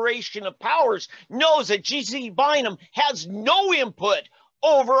separation of powers knows that G.T. Bynum has no input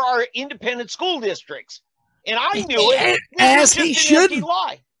over our independent school districts. And I knew it. As he should.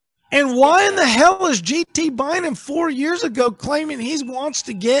 And why in the hell is G.T. Bynum 4 years ago claiming he's going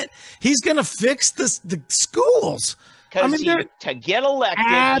to fix the schools? Because to get elected,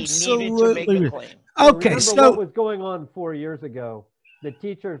 he needed to make a claim. Okay, so what was going on 4 years ago? The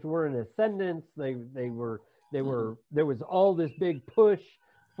teachers were in ascendance. There was all this big push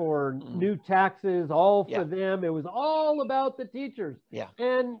for new taxes, all for them. It was all about the teachers. Yeah.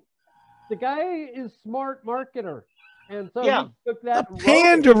 And the guy is smart marketer. And so he took that. A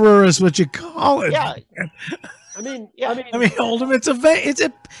panderer is what you call it. Yeah. I mean, Oldham, he's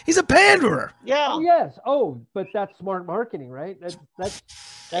a panderer. Yeah. Oh, yes. Oh, but that's smart marketing, right? That's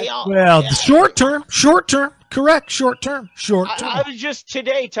short term, correct. Short term. I was just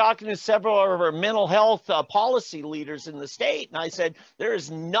today talking to several of our mental health policy leaders in the state, and I said there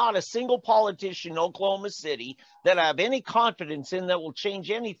is not a single politician in Oklahoma City that I have any confidence in that will change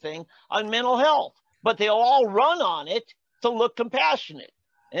anything on mental health. But they'll all run on it to look compassionate,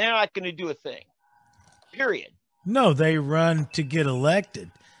 and they're not going to do a thing. Period. No, they run to get elected.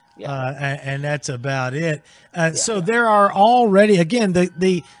 And that's about it. So there are already, again,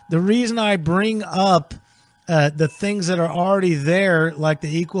 the reason I bring up the things that are already there, like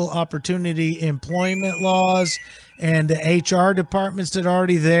the equal opportunity employment laws and the HR departments that are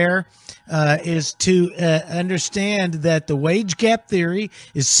already there, is to understand that the wage gap theory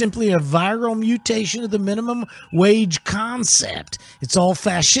is simply a viral mutation of the minimum wage concept. It's all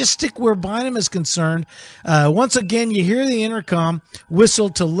fascistic where Bynum is concerned. Once again, you hear the intercom whistle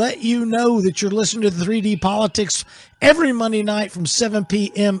to let you know that you're listening to the 3D Politics every Monday night from 7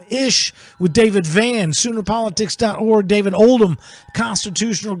 p.m.-ish with David Van, Soonerpolitics.org, David Oldham,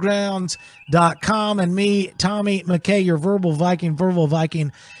 ConstitutionalGrounds.com, and me, Tommy McKay, your Verbal Viking,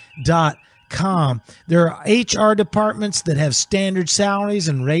 verbalviking.com. There are HR departments that have standard salaries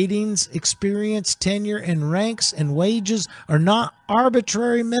and ratings, experience, tenure, and ranks, and wages are not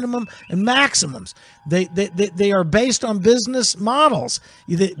arbitrary minimum and maximums. They are based on business models.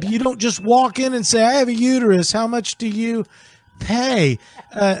 You don't just walk in and say, I have a uterus, how much do you pay?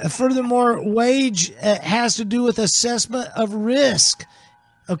 Furthermore, wage has to do with assessment of risk.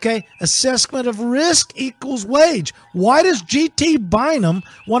 Okay, assessment of risk equals wage. Why does G.T. Bynum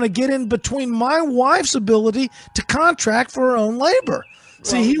want to get in between my wife's ability to contract for her own labor?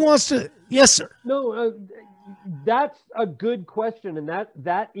 See, he wants to. Yes, sir. No, that's a good question, and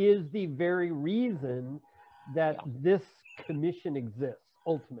that is the very reason that this commission exists.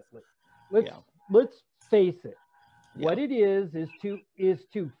 Ultimately, let's face it. Yeah. What it is to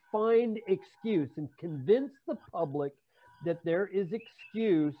find excuse and convince the public that there is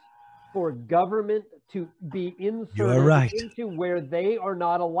excuse for government to be inserted into where they are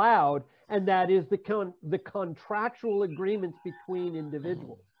not allowed, and that is the contractual agreements between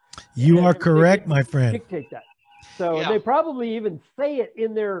individuals. You are correct, my friend. Dictate that. So they probably even say it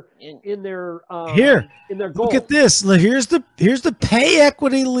in their goals. Look at this. Here's the pay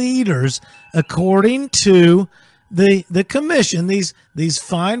equity leaders according to the commission. These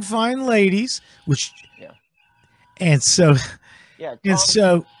fine ladies, which. And so,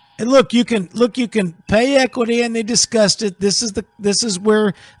 and look, you can pay equity, and they discussed it. This is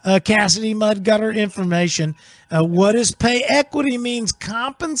where Cassidy Mudd got her information. What is pay equity means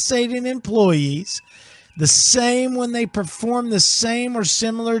compensating employees the same when they perform the same or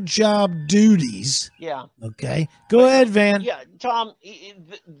similar job duties. Yeah. Okay. Go ahead, Van. Yeah, Tom.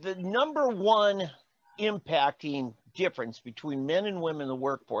 The number one impacting difference between men and women in the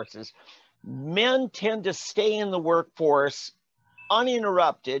workforce is men tend to stay in the workforce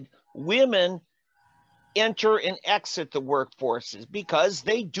uninterrupted. Women enter and exit the workforces because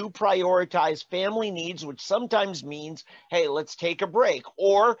they do prioritize family needs, which sometimes means, hey, let's take a break.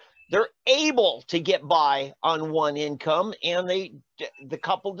 Or they're able to get by on one income, and the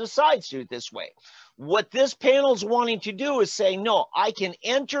couple decides to do it this way. What this panel's wanting to do is say, no, I can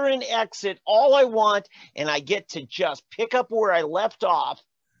enter and exit all I want, and I get to just pick up where I left off.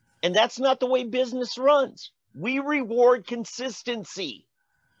 And that's not the way business runs. We reward consistency.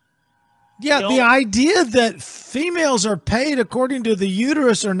 Yeah, the idea that females are paid according to the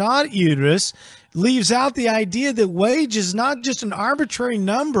uterus or not uterus leaves out the idea that wage is not just an arbitrary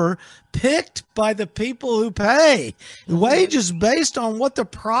number picked by the people who pay. Wage is based on what the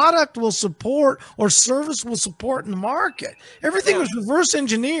product will support or service will support in the market. Everything was reverse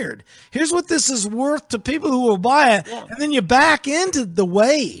engineered. Here's what this is worth to people who will buy it, and then you back into the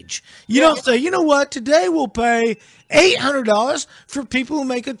wage. You don't say, you know what, today we'll pay $800 for people who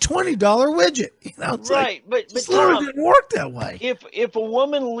make a $20 widget. You know, it's but it didn't work that way. If a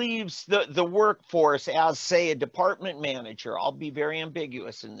woman leaves the workforce as, say, a department manager, I'll be very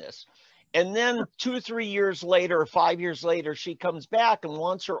ambiguous in this, and then 2 or 3 years later or 5 years later, she comes back and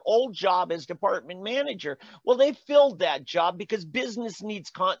wants her old job as department manager. Well, they filled that job because business needs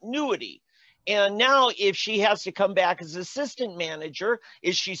continuity. And now if she has to come back as assistant manager,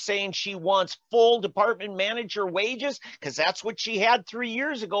 is she saying she wants full department manager wages? Because that's what she had 3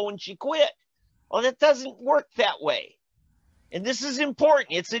 years ago when she quit. Well, that doesn't work that way. And this is important.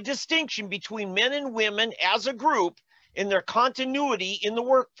 It's a distinction between men and women as a group in their continuity in the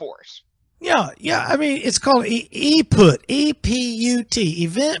workforce. Yeah. I mean, it's called EPUT, E-P-U-T,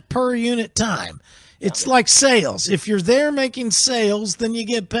 event per unit time. It's like sales. If you're there making sales, then you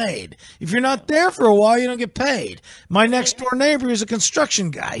get paid. If you're not there for a while, you don't get paid. My next door neighbor is a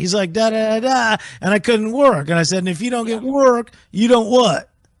construction guy. He's like, da-da-da-da, and I couldn't work. And I said, and if you don't get work, you don't what?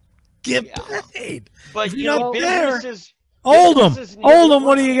 Get paid. But if you're not there, Oldham,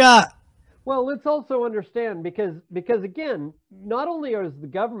 what do you got? Well, let's also understand, because again, not only is the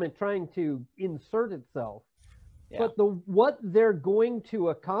government trying to insert itself, but what they're going to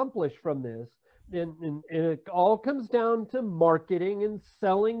accomplish from this, and it all comes down to marketing and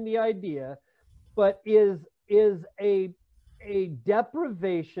selling the idea, but is a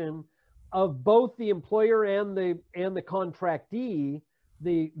deprivation of both the employer and the contractee,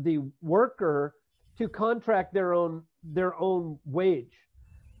 the worker, to contract their own wage,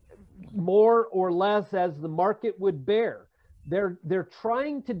 more or less as the market would bear. They're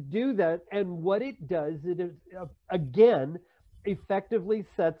trying to do that, and what it does, it is again effectively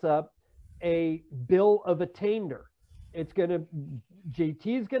sets up a bill of attainder. JT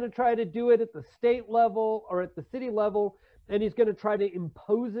is going to try to do it at the state level or at the city level, and he's going to try to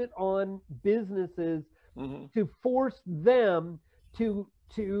impose it on businesses to force them to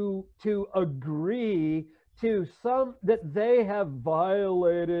agree to that they have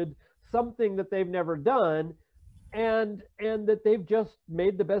violated something that they've never done, and that they've just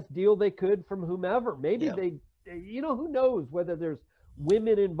made the best deal they could from whomever. Maybe they, who knows whether there's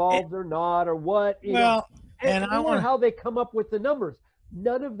women involved or not, or what. And I wonder how they come up with the numbers.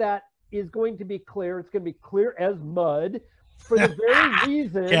 None of that is going to be clear. It's going to be clear as mud for the very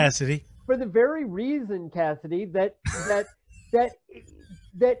reason, Cassidy. For the very reason, Cassidy, that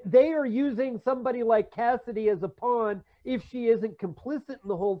they are using somebody like Cassidy as a pawn, if she isn't complicit in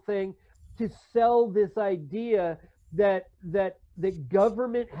the whole thing, to sell this idea that the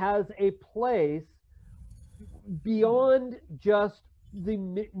government has a place beyond just the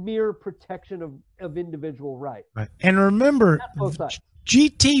mere protection of individual rights. Right. And remember,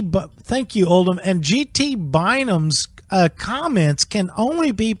 thank you, Oldham, and GT Bynum's comments can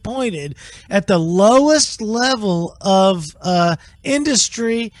only be pointed at the lowest level of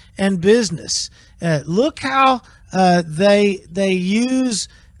industry and business. Look how they use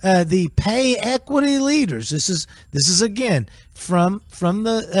the pay equity leaders. This is again from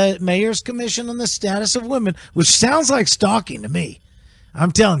the Mayor's Commission on the Status of Women, which sounds like stalking to me.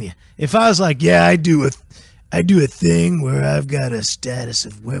 I'm telling you, if I was like, yeah, I do a thing where I've got a status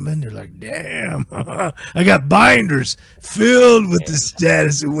of women, they're like, damn, I got binders filled with the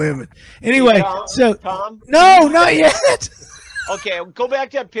status of women. Anyway, Tom? No, not yet. Okay, go back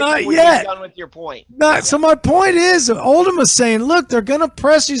to that picture Not when yet. you're done with your point. So my point is, Oldham is saying, look, they're going to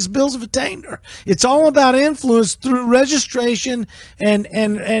press these bills of attainder. It's all about influence through registration and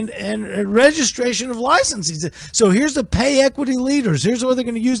registration of licenses. So here's the pay equity leaders. Here's where they're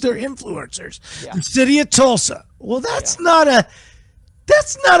going to use their influencers. Yeah. The city of Tulsa. Well, that's not a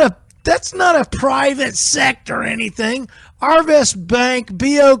private sector or anything. Arvest Bank,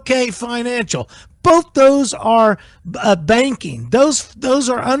 BOK Financial. Both those are banking. Those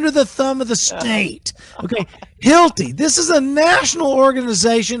are under the thumb of the state. Okay, Hilti. This is a national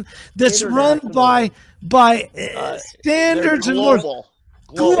organization that's run by standards and global.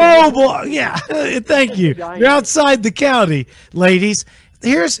 Yeah, thank you. They're outside the county, ladies.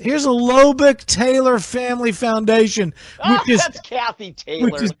 Here's a Lubbock Taylor Family Foundation, which is that's Kathy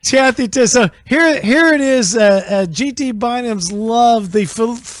Taylor. Which is Kathy Taylor. So here it is. GT Bynum's love, the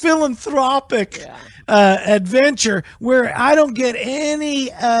philanthropic adventure, where I don't get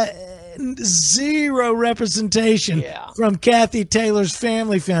any zero representation from Kathy Taylor's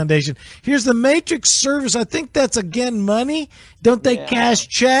Family Foundation. Here's the Matrix Service. I think that's again money. Don't they cash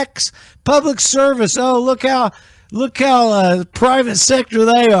checks? Public service. Oh, look how private sector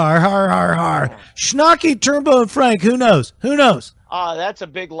they are. Har, har, har. Schnocky, Turnbow, and Frank. Who knows? That's a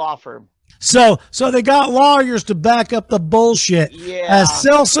big law firm. So they got lawyers to back up the bullshit. Yeah.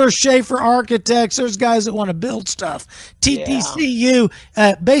 Seltzer, Schaefer Architects. There's guys that want to build stuff. TTCU.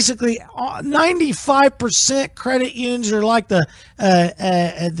 Basically, 95% credit unions are like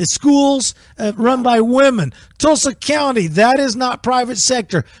the schools run by women. Tulsa County. That is not private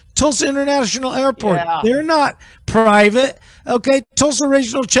sector. Tulsa International Airport. Yeah. They're not private. Okay. Tulsa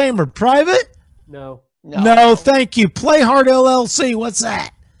Regional Chamber. Private? No, thank you. Playhard LLC. What's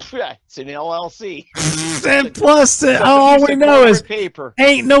that? It's an LLC. And plus, all we know is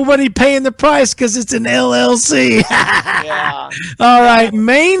ain't nobody paying the price because it's an LLC. All right.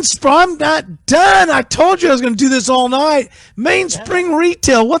 I'm not done. I told you I was going to do this all night. Mainspring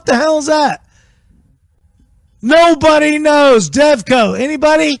Retail. What the hell is that? Nobody knows. Devco.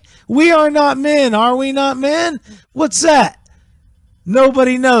 Anybody? We Are Not Men. Are we not men? What's that?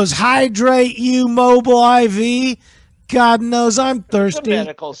 Nobody knows. Hydrate You Mobile IV. God knows I'm thirsty.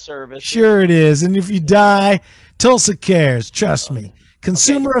 Medical service. Sure it is. And if you die, Tulsa cares. Trust me.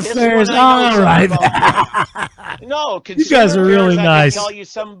 Consumer Affairs. All right. No, you guys are really nice. I can tell you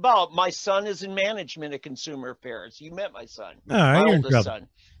something about. My son is in management at Consumer Affairs. You met my son. All right, my oldest son.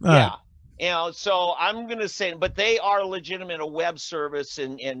 Right. So I'm going to say, but they are legitimate, a web service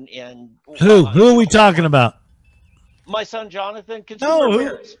and who are we talking about? My son Jonathan, Consumer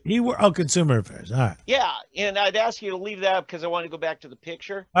Affairs. Consumer Affairs. All right. Yeah, and I'd ask you to leave that up because I want to go back to the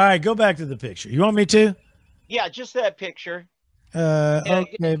picture. All right, go back to the picture. You want me to? Yeah, just that picture.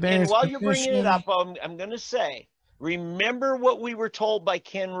 And while you're bringing it up, I'm going to say, remember what we were told by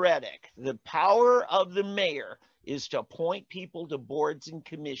Ken Reddick. The power of the mayor is to appoint people to boards and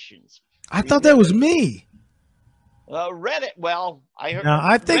commissions. I thought that was me. Reddick, well, I heard. No,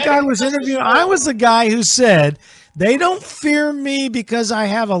 I think I was interviewing. I was the guy who said they don't fear me because I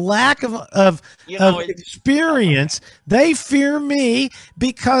have a lack of experience. They fear me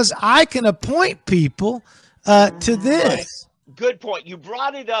because I can appoint people to this. Right. Good point. You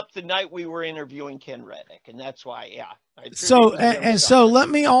brought it up the night we were interviewing Ken Reddick, and that's why, So let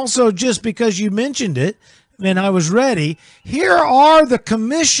me also, just because you mentioned it, and I was ready, here are the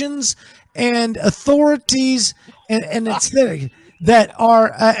commissions and authorities and that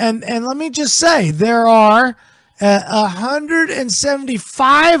are, and let me just say, there are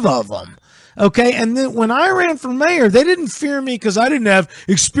 175 of them. Okay, and then when I ran for mayor, they didn't fear me because I didn't have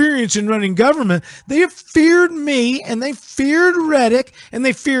experience in running government. They feared me, and they feared Reddick, and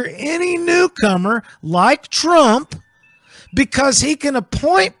they fear any newcomer like Trump because he can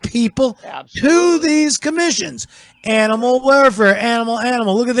appoint people to these commissions. Animal welfare,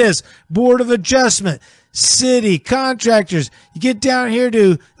 animal. Look at this. Board of Adjustment. City contractors. You get down here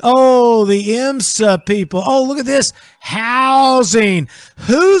to, the IMSA people. Oh, look at this. Housing.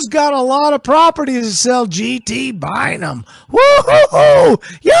 Who's got a lot of properties to sell? GT Bynum. Woo-hoo-hoo!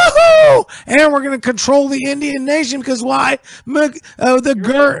 Yahoo! And we're going to control the Indian nation because why? The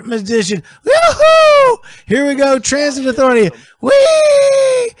GERT edition. Yahoo! Here we go. Transit Authority.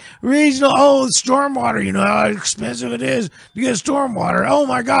 Whee! Regional, stormwater. You know how expensive it is to get stormwater. Oh,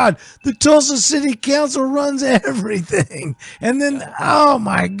 my God. The Tulsa City Council runs everything. And then, oh,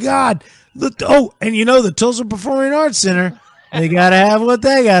 my God. And you know the Tulsa Performing Arts Center, they got to have what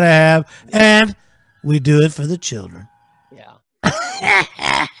they got to have. And we do it for the children. Yeah.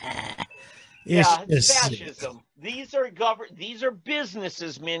 It's fascism. These are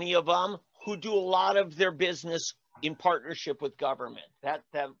businesses, many of them, who do a lot of their business in partnership with government. That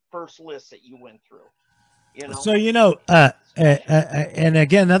first list that you went through. So, and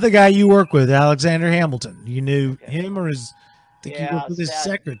again, another guy you work with, Alexander Hamilton. You knew him, or I think he worked with his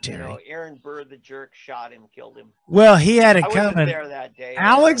secretary. Aaron Burr, the jerk, shot him, killed him. Well, he had it coming. I wasn't there that day.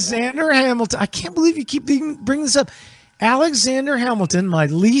 Alexander Hamilton. I can't believe you keep bringing this up. Alexander Hamilton, my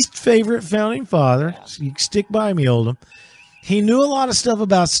least favorite founding father. Yeah. You stick by me, Oldham. He knew a lot of stuff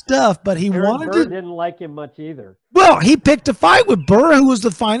about stuff, but Aaron Burr didn't like him much either. Well, he picked a fight with Burr, who was the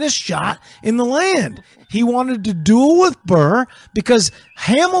finest shot in the land. He wanted to duel with Burr because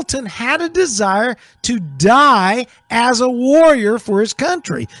Hamilton had a desire to die as a warrior for his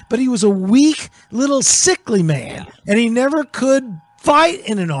country, but he was a weak, little sickly man, and he never could fight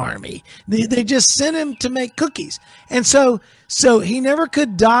in an army. They just sent him to make cookies. And so he never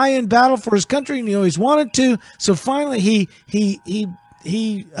could die in battle for his country, and he always wanted to. So finally he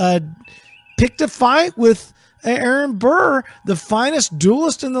picked a fight with Aaron Burr, the finest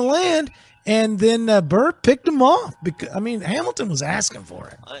duelist in the land, and then Burr picked him off. Because, Hamilton was asking for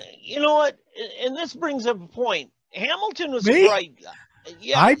it. You know what? And this brings up a point. Hamilton was a bright guy.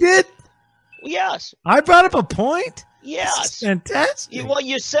 Yes. I did? Yes. I brought up a point? Yes. Fantastic. Well,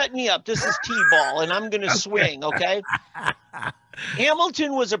 you set me up. This is T-ball, and I'm going to swing, okay?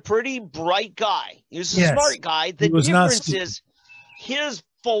 Hamilton was a pretty bright guy. He was a smart guy. The difference is his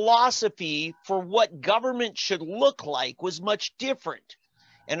philosophy for what government should look like was much different.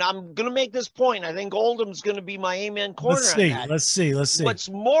 And I'm going to make this point. I think Oldham's going to be my amen corner on that. Let's see. What's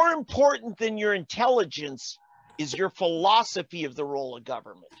more important than your intelligence is your philosophy of the role of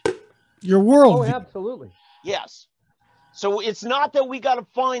government. Your world. Oh, absolutely. Yes. So it's not that we got to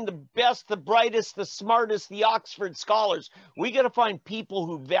find the best, the brightest, the smartest, the Oxford scholars. We got to find people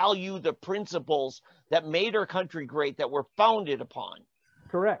who value the principles that made our country great, that were founded upon.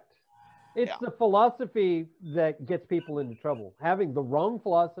 Correct. It's the philosophy that gets people into trouble. Having the wrong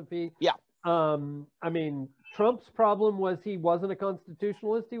philosophy. Yeah. Trump's problem was he wasn't a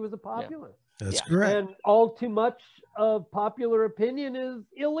constitutionalist. He was a populist. Yeah. That's correct. And all too much of popular opinion is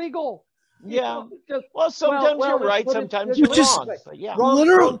illegal. Yeah. Sometimes you're right. Sometimes you're wrong.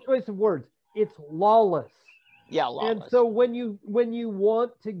 Wrong choice of words. It's lawless. Yeah, lawless. And so when you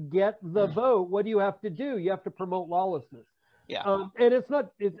want to get the vote, what do you have to do? You have to promote lawlessness. Yeah.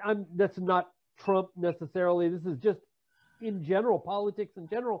 And that's not Trump necessarily. This is just in general, politics in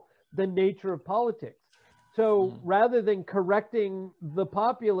general, the nature of politics. So rather than correcting the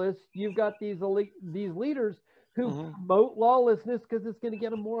populace, you've got these leaders who promote lawlessness because it's going to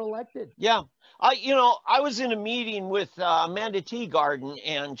get them more elected. Yeah. I was in a meeting with Amanda Teagarden,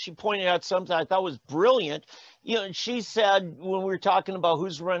 and she pointed out something I thought was brilliant. She said, when we were talking about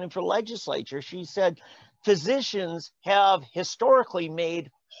who's running for legislature, she said, physicians have historically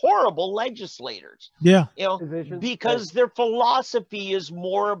made horrible legislators. Yeah. Because their philosophy is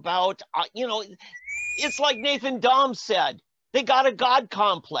more about, it's like Nathan Dahm said, they got a God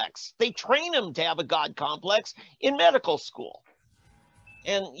complex. They train them to have a God complex in medical school.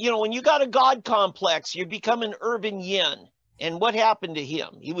 And, when you got a God complex, you become an Irvin Yin. And what happened to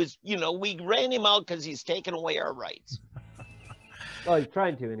him? He was, we ran him out because he's taken away our rights. Oh, he's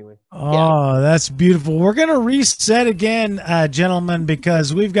trying to anyway. Oh, That's beautiful. We're going to reset again, gentlemen,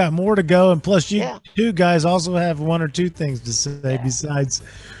 because we've got more to go. And plus, you two guys also have one or two things to say besides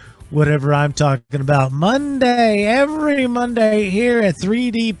whatever I'm talking about. Every Monday here at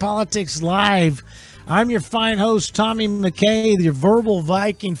 3D Politics Live. I'm your fine host, Tommy McKay, your Verbal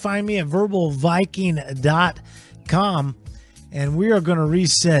Viking. Find me at verbalviking.com. And we are going to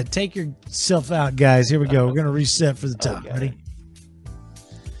reset. Take yourself out, guys. Here we go. We're going to reset for the top. Okay. Ready?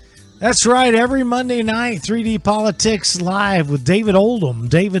 That's right. Every Monday night, 3D Politics Live with David Oldham,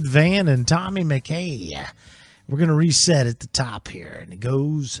 David Van, and Tommy McKay. We're going to reset at the top here. And it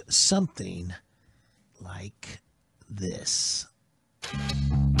goes something like this.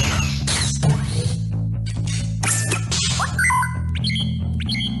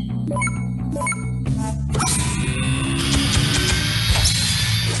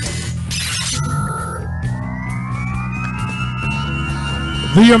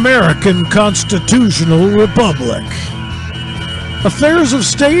 The American Constitutional Republic. Affairs of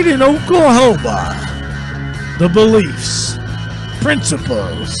State in Oklahoma. The beliefs,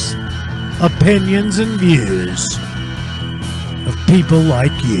 principles, opinions, and views of people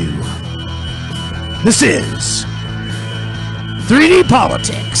like you. This is 3D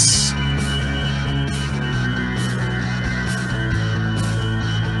Politics.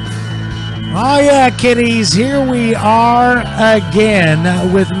 Oh, yeah, kiddies. Here we are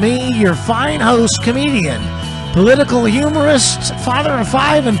again with me, your fine host, comedian, political humorist, father of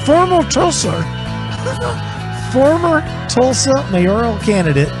five, and former Tulsa mayoral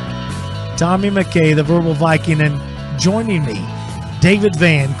candidate, Tommy McKay, the Verbal Viking, and joining me, David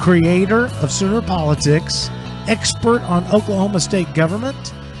Van, creator of Sooner Politics, expert on Oklahoma state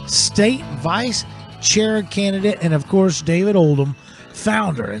government, state vice chair candidate, and, of course, David Oldham,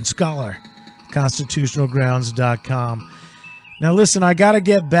 founder and scholar. Constitutionalgrounds.com. Now, listen, I got to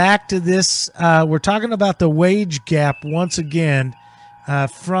get back to this. We're talking about the wage gap once again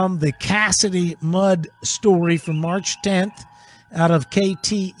from the Cassidy Mudd story from March 10th out of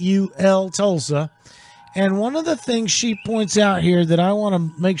KTUL Tulsa. And one of the things she points out here that I want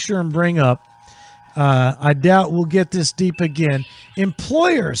to make sure and bring up, I doubt we'll get this deep again.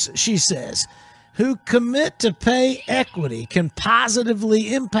 Employers, she says, who commit to pay equity can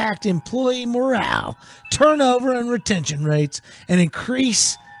positively impact employee morale, turnover and retention rates, and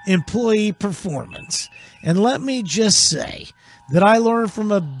increase employee performance. And let me just say that I learned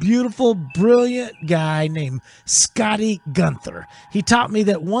from a beautiful, brilliant guy named Scotty Gunther. He taught me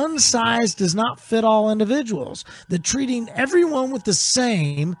that one size does not fit all individuals, that treating everyone the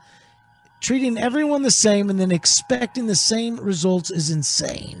same and then expecting the same results is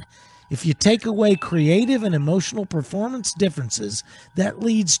insane. If you take away creative and emotional performance differences, that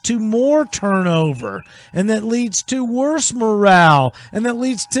leads to more turnover, and that leads to worse morale, and that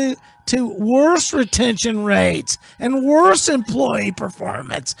leads to worse retention rates and worse employee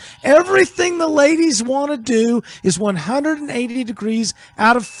performance. Everything the ladies want to do is 180 degrees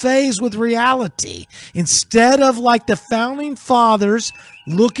out of phase with reality. Instead of, like the founding fathers,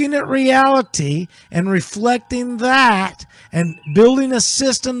 looking at reality and reflecting that and building a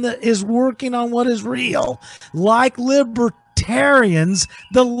system that is working on what is real, like libertarians,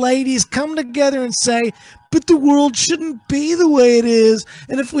 the ladies come together and say, but the world shouldn't be the way it is.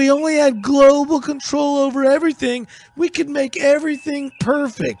 And if we only had global control over everything, we could make everything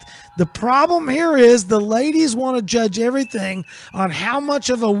perfect. The problem here is the ladies want to judge everything on how much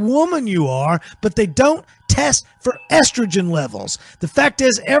of a woman you are, but they don't test for estrogen levels. The fact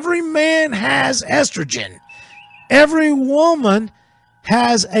is, every man has estrogen. Every woman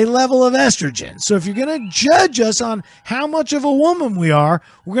has a level of estrogen. So if you're going to judge us on how much of a woman we are,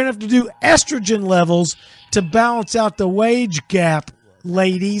 we're going to have to do estrogen levels to balance out the wage gap,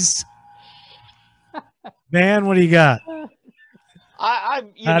 ladies. Man, what do you got? How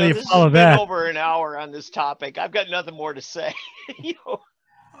do you follow that? Been over an hour on this topic. I've got nothing more to say.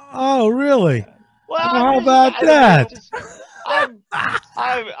 Oh, really? Well, how about that?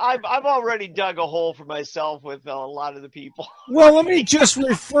 I've already dug a hole for myself with a lot of the people. Well, let me just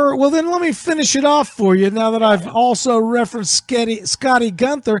refer. Well, then let me finish it off for you. Now that I've also referenced Scotty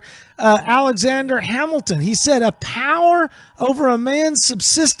Gunther, Alexander Hamilton. He said, "A power over a man's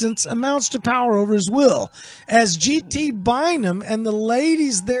subsistence amounts to power over his will." As G.T. Bynum and the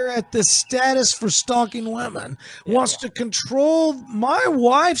ladies there at the Status for Stalking Women wants to control my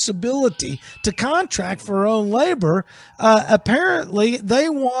wife's ability to contract for her own labor, apparently they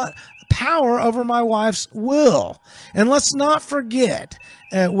want power over my wife's will. And let's not forget,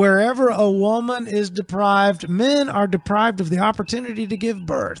 wherever a woman is deprived, men are deprived of the opportunity to give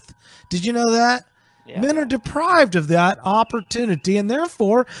birth. Did you know that? Yeah. Men are deprived of that opportunity, and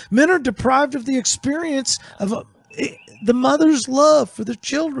therefore men are deprived of the experience of the mother's love for their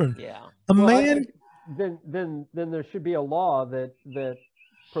children. Yeah. Then there should be a law that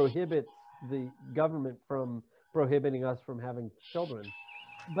prohibits the government from prohibiting us from having children.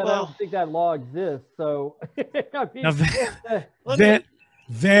 But I don't think that law exists. So, I mean, now,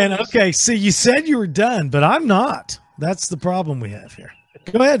 Van, okay. So you said you were done, but I'm not. That's the problem we have here.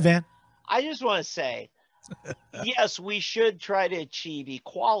 Go ahead, Van. I just want to say, yes, we should try to achieve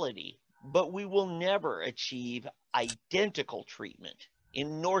equality, but we will never achieve identical treatment,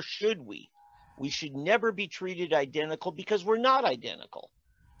 and nor should we. We should never be treated identical because we're not identical.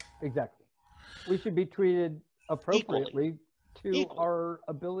 Exactly. We should be treated appropriately to our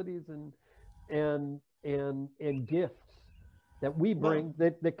abilities and gifts that we bring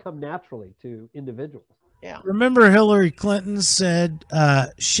that come naturally to individuals. Yeah. Remember, Hillary Clinton said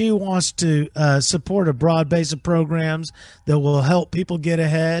she wants to support a broad base of programs that will help people get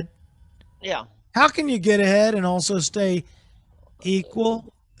ahead. Yeah. How can you get ahead and also stay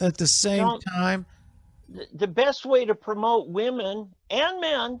equal at the same time? The best way to promote women and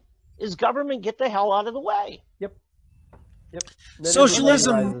men is government get the hell out of the way. Yep.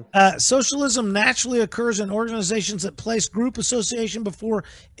 Socialism naturally occurs in organizations that place group association before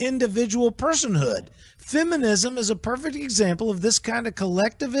individual personhood. Feminism is a perfect example of this kind of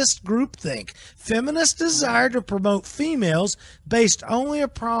collectivist groupthink. Feminists desire to promote females based only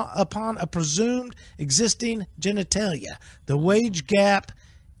upon a presumed existing genitalia. The wage gap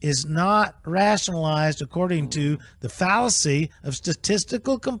is not rationalized according to the fallacy of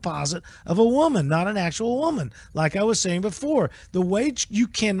statistical composite of a woman, not an actual woman. Like I was saying before, the wage, you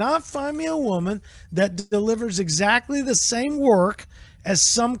cannot find me a woman that delivers exactly the same work as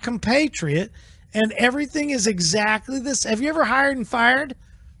some compatriot, and everything is exactly this. Have you ever hired and fired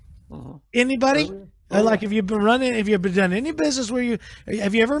anybody? Like if you've done any business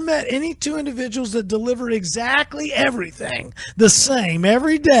have you ever met any two individuals that deliver exactly everything the same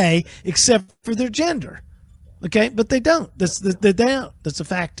every day except for their gender? Okay, but they don't. That's the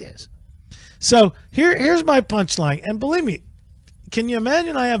fact is. So here's my punchline, and believe me, can you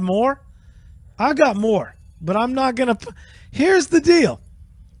imagine I have more? I got more, but I'm not gonna. Here's the deal.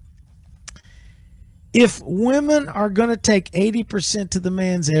 If women are going to take 80% to the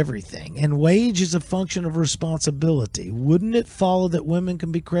man's everything, and wage is a function of responsibility, wouldn't it follow that women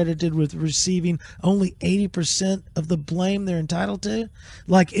can be credited with receiving only 80% of the blame they're entitled to?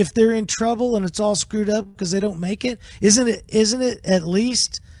 Like if they're in trouble and it's all screwed up because they don't make it, isn't it at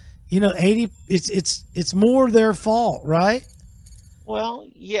least, 80? It's more their fault, right? Well,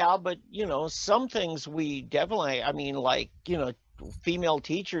 yeah, but some things we definitely. I mean, like female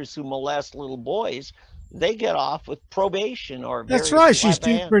teachers who molest little boys, they get off with probation or that's right. She's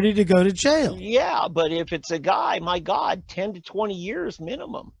too pretty to go to jail. Yeah, but if it's a guy, my God, 10 to 20 years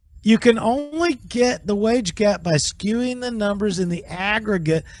minimum. You can only get the wage gap by skewing the numbers in the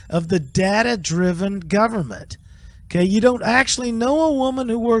aggregate of the data-driven government. Okay, you don't actually know a woman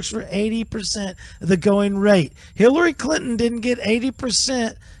who works for 80% of the going rate. Hillary Clinton didn't get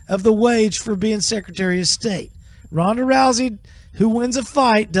 80% of the wage for being Secretary of State. Ronda Rousey, who wins a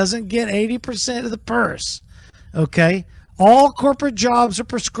fight, doesn't get 80% of the purse. Okay? All corporate jobs are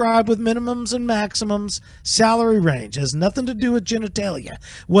prescribed with minimums and maximums. Salary range has nothing to do with genitalia.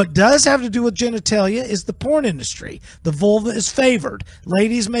 What does have to do with genitalia is the porn industry. The vulva is favored.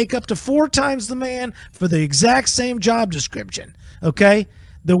 Ladies make up to 4 times the man for the exact same job description. Okay?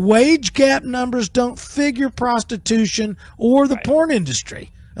 The wage gap numbers don't figure prostitution or the porn industry.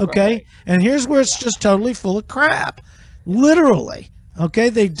 Okay? Right. And here's where it's just totally full of crap. Literally, okay?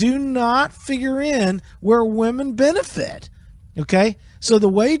 They do not figure in where women benefit, okay? So the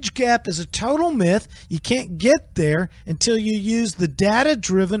wage gap is a total myth. You can't get there until you use the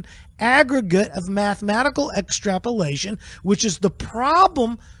data-driven aggregate of mathematical extrapolation, which is the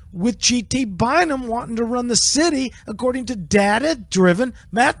problem with G.T. Bynum wanting to run the city according to data-driven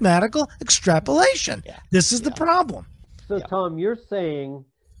mathematical extrapolation. Yeah. This is the problem. So Tom, you're saying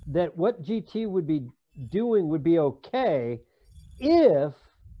that what GT would be doing would be okay if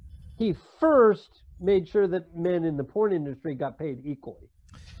he first made sure that men in the porn industry got paid equally.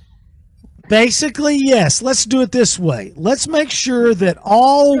 Basically, yes. Let's do it this way. Let's make sure that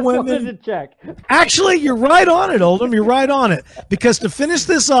all women. To check. Actually, you're right on it, Oldham. You're right on it. Because to finish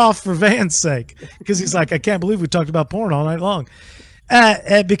this off for Van's sake, because he's like, I can't believe we talked about porn all night long.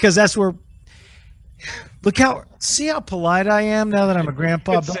 Because that's where. See how polite I am now that I'm a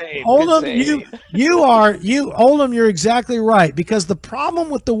grandpa. Oldham, Oldham, you're exactly right. Because the problem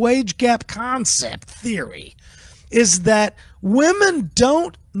with the wage gap concept theory is that women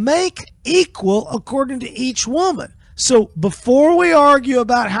don't make equal according to each woman. So before we argue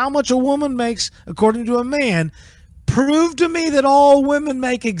about how much a woman makes according to a man, prove to me that all women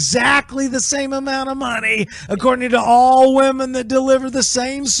make exactly the same amount of money according to all women that deliver the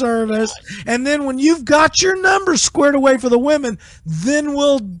same service. And then when you've got your numbers squared away for the women, then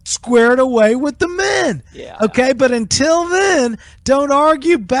we'll square it away with the men. Yeah. Okay, but until then, don't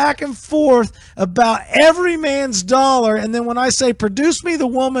argue back and forth about every man's dollar. And then when I say, produce me the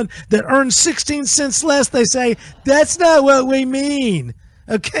woman that earns 16 cents less, they say, that's not what we mean.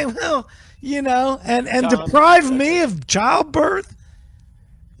 Okay, well, you know, and Tom, deprive me of childbirth.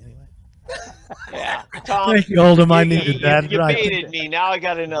 Anyway. Yeah, Tom. Thank you, Oldham. I needed that. You baited me. Now I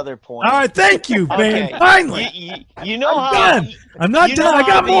got another point. All right, thank you, Ben. Okay. Finally. You know I'm how done. I'm not done. I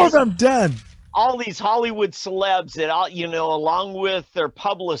got more, but I'm done. All these Hollywood celebs that, you know, along with their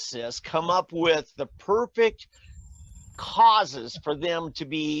publicists, come up with the perfect causes for them to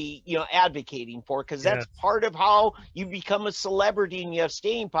be, you know, advocating for, because that's part of how you become a celebrity and you have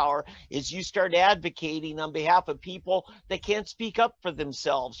staying power, is you start advocating on behalf of people that can't speak up for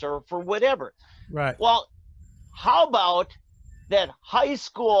themselves or for whatever. Right. Well, how about that high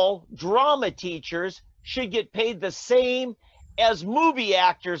school drama teachers should get paid the same as movie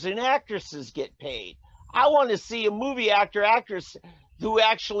actors and actresses get paid? I want to see a movie actress who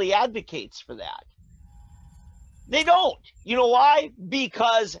actually advocates for that. They don't. You know why?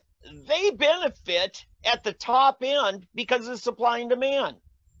 Because they benefit at the top end because of supply and demand.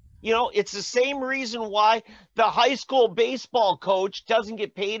 You know, it's the same reason why the high school baseball coach doesn't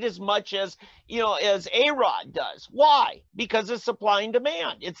get paid as much as, you know, as A-Rod does. Why? Because of supply and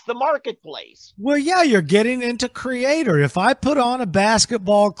demand. It's the marketplace. Well, yeah, you're getting into creator. If I put on a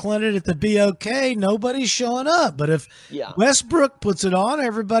basketball clinic at the BOK, nobody's showing up. But if Westbrook puts it on,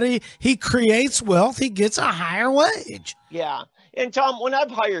 everybody, he creates wealth, he gets a higher wage. Yeah. And Tom, when I've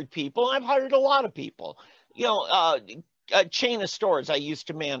hired people, I've hired a lot of people, you know, a chain of stores I used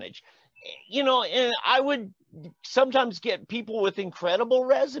to manage, you know, and I would sometimes get people with incredible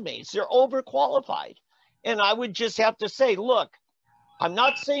resumes. They're overqualified. And I would just have to say, look, I'm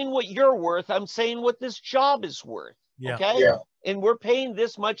not saying what you're worth. I'm saying what this job is worth. Yeah. Okay. Yeah. And we're paying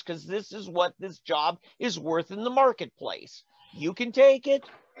this much because this is what this job is worth in the marketplace. You can take it,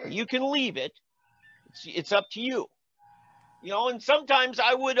 you can leave it. It's up to you. You know, and sometimes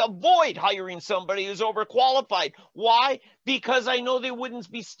I would avoid hiring somebody who's overqualified. Why? Because I know they wouldn't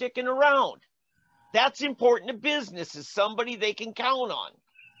be sticking around. That's important to business, is somebody they can count on.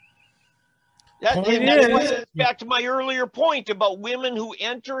 That's why back to my earlier point about women who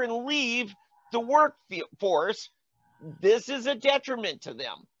enter and leave the workforce. This is a detriment to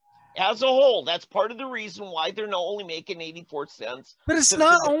them. As a whole, that's part of the reason why they're not only making 84 cents. But it's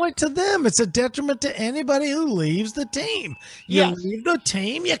not only to them. It's a detriment to anybody who leaves the team. You leave the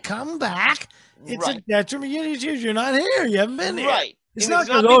team, you come back. It's a detriment. You're not here. You haven't been here. Right. It's not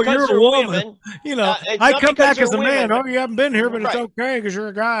because, oh, you're a woman. Women. You know, I come back as a man. Oh, you haven't been here, but it's okay because you're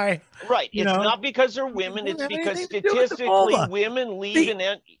a guy. Right. It's not because they're women. It's because statistically women leave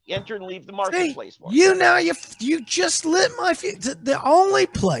and enter and leave the marketplace. You just lit my feet. The only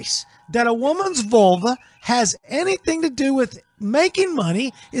place that a woman's vulva has anything to do with making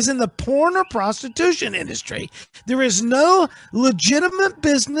money is in the porn or prostitution industry. There is no legitimate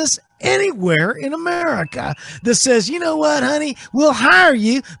business anywhere in America that says, you know what, honey, we'll hire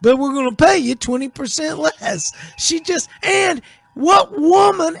you, but we're going to pay you 20% less. And what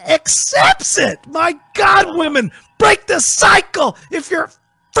woman accepts it? My God, women, break the cycle. If you're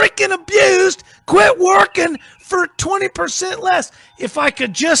freaking abused, quit working for 20% less. If I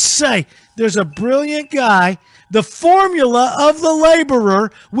could just say, there's a brilliant guy, the formula of the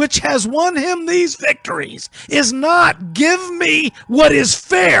laborer, which has won him these victories, is not give me what is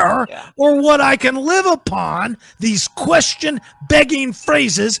fair or what I can live upon, these question-begging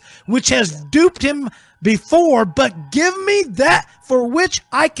phrases, which has duped him before, but give me that for which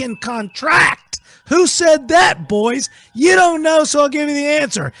I can contract Who said that, boys? You don't know, so I'll give you the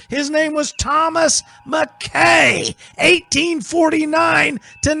answer. His name was Thomas McKay, 1849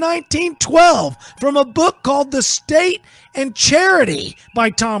 to 1912, from a book called The State and Charity by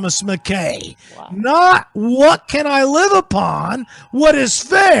Thomas McKay. Wow. Not what can I live upon, what is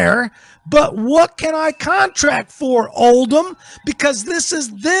fair, but what can I contract for, Oldham? Because this is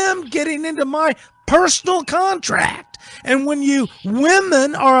them getting into my personal contract. And when you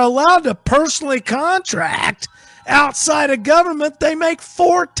women are allowed to personally contract outside of government, they make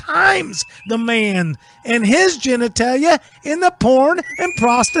 4 times the man and his genitalia in the porn and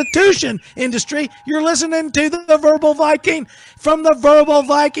prostitution industry. You're listening to the Verbal Viking from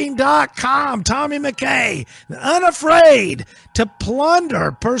theverbalviking.com. Tommy McKay, unafraid to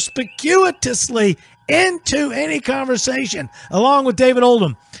plunder perspicuously into any conversation, along with David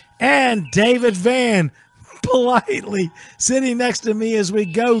Oldham and David Van, politely sitting next to me as we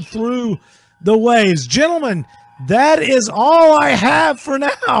go through the waves. Gentlemen, that is all I have for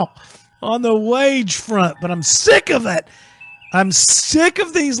now on the wage front, but I'm sick of it. I'm sick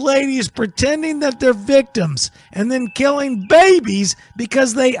of these ladies pretending that they're victims and then killing babies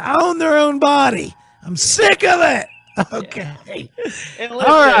because they own their own body. I'm sick of it. Okay. And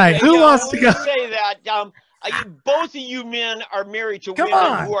listen, all right. Who wants to go? Say that. Both of you men are married to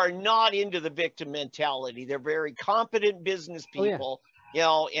women who are not into the victim mentality. They're very competent business people,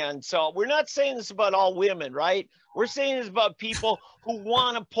 and so we're not saying this about all women, right? We're saying this about people who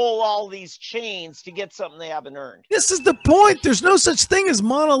want to pull all these chains to get something they haven't earned. This is the point. There's no such thing as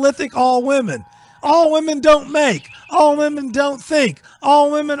monolithic all women. All women don't make. All women don't think.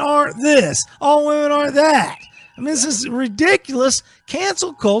 All women aren't this. All women aren't that. I mean, this is ridiculous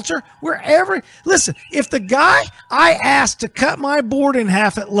cancel culture wherever. Listen, if the guy I asked to cut my board in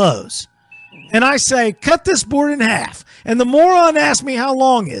half at Lowe's, and I say, cut this board in half, and the moron asks me, how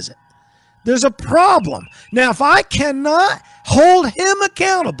long is it? There's a problem. Now, if I cannot hold him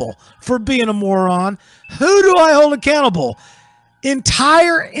accountable for being a moron, who do I hold accountable?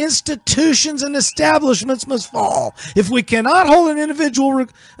 Entire institutions and establishments must fall. If we cannot hold an individual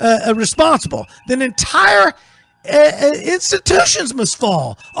responsible, then entire institutions must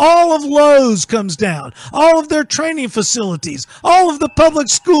fall. All of Lowe's comes down. All of their training facilities, all of the public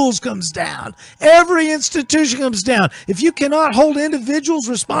schools comes down. Every institution comes down. If you cannot hold individuals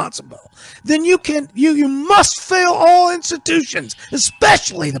responsible, then you must fail all institutions,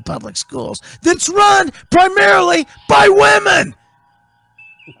 especially the public schools that's run primarily by women.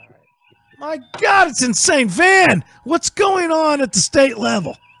 My God, it's insane. Van, what's going on at the state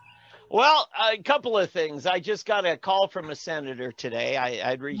level? Well, a couple of things. I just got a call from a senator today.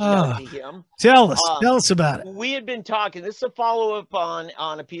 I'd reached out to him. Tell us about it. We had been talking. This is a follow-up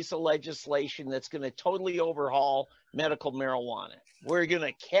on a piece of legislation that's going to totally overhaul medical marijuana. We're going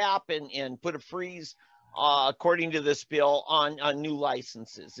to cap and put a freeze, according to this bill, on new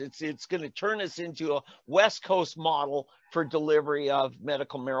licenses. It's going to turn us into a West Coast model for delivery of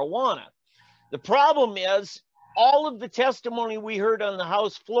medical marijuana. The problem is, all of the testimony we heard on the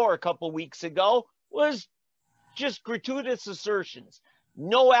House floor a couple weeks ago was just gratuitous assertions.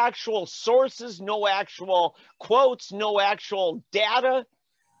 No actual sources, no actual quotes, no actual data.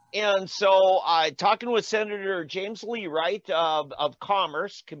 And so talking with Senator James Lee Wright of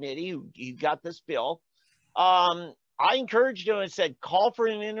Commerce Committee, who got this bill, I encouraged him and said, call for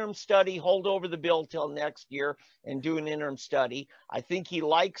an interim study, hold over the bill till next year and do an interim study. I think he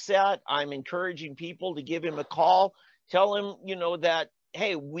likes that. I'm encouraging people to give him a call, tell him, that,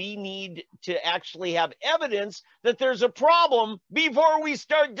 hey, we need to actually have evidence that there's a problem before we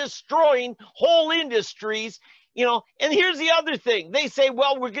start destroying whole industries. And here's the other thing. They say,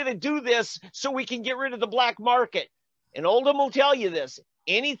 well, we're going to do this so we can get rid of the black market. And Oldham will tell you this.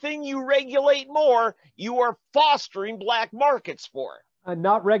 Anything you regulate more, you are fostering black markets for.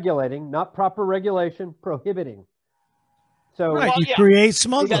 Not regulating, not proper regulation, prohibiting. So right, you create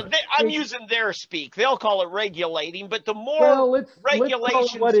smuggling. Yeah, I'm using their speak. They'll call it regulating, but the more let's call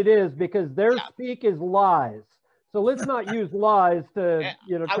it what it is, because their speak is lies. So let's not use lies to,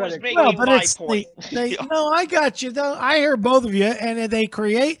 I was making my point. No, I got you. Though I hear both of you, and they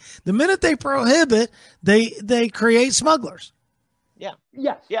create, the minute they prohibit, they create smugglers. Yeah.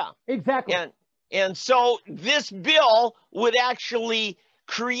 Yes. Yeah. Exactly. And so this bill would actually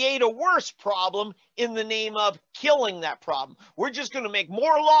create a worse problem in the name of killing that problem. We're just going to make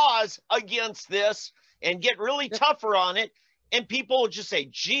more laws against this and get really tougher on it. And people will just say,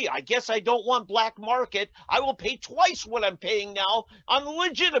 gee, I guess I don't want black market. I will pay twice what I'm paying now on the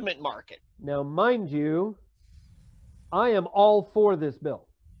legitimate market. Now, mind you, I am all for this bill.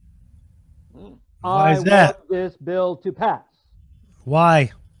 Why is that? Want this bill to pass. Why?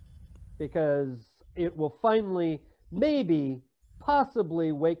 Because it will finally, maybe,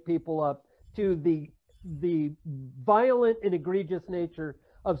 possibly wake people up to the violent and egregious nature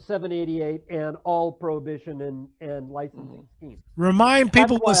of 788 and all prohibition and licensing schemes. Remind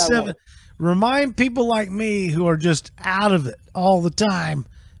people like me who are just out of it all the time.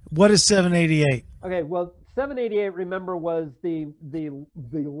 What is 788? Okay, well, 788, remember, was the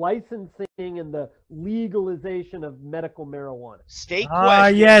licensing and the legalization of medical marijuana. State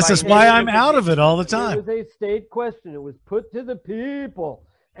question. Yes, that's why I'm out of it all the time. It was a state question. It was put to the people.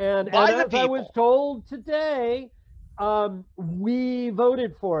 And as I was told today, we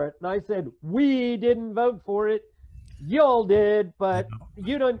voted for it. And I said, we didn't vote for it. Y'all did, but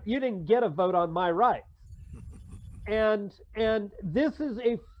you didn't get a vote on my rights. And this is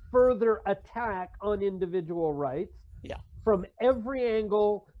a further attack on individual rights. Yeah. From every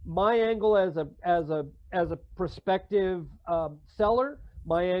angle, my angle as a prospective seller,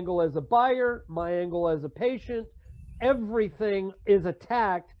 my angle as a buyer, my angle as a patient, everything is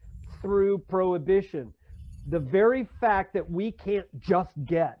attacked through prohibition. The very fact that we can't just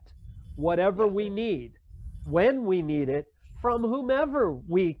get whatever we need when we need it from whomever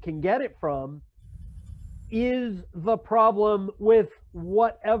we can get it from is the problem with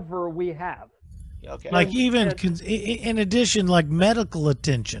whatever we have. Okay. Like even in addition, like medical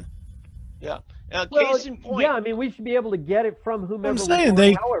attention. Yeah. Case in point. Yeah, I mean, we should be able to get it from whomever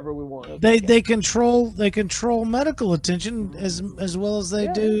however we want. They control medical attention as well as they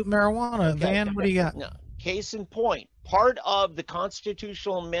do marijuana. Okay. Van, what do you got? No. Case in point. Part of the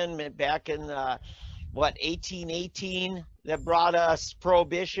constitutional amendment back in 1818 that brought us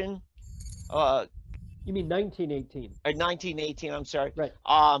prohibition. You mean 1918? Or 1918, I'm sorry. Right.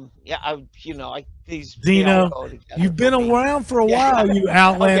 These Dino, you've been around for a while, you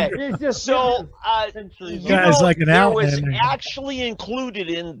outlander. Okay. So, you guys like an outlander. There was actually included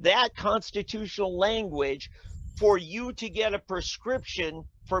in that constitutional language for you to get a prescription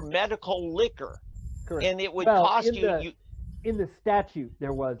for medical liquor. Correct. And it would cost you. In the statute,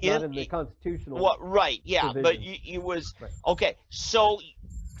 there was, not in the constitutional. Right, yeah. Provision. But you was, right. Okay, so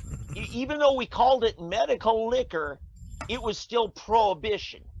even though we called it medical liquor, it was still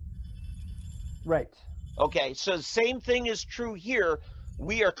prohibition. Right. Okay, so the same thing is true here.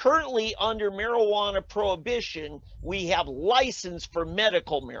 We are currently under marijuana prohibition. We have license for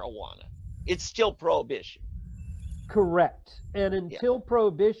medical marijuana. It's still prohibition. Correct. And until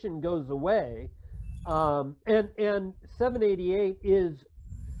prohibition goes away, and 788 is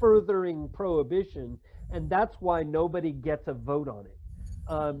furthering prohibition, and that's why nobody gets a vote on it.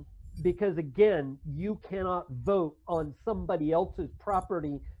 Because again, you cannot vote on somebody else's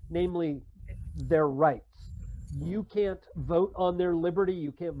property, namely their rights. You can't vote on their liberty.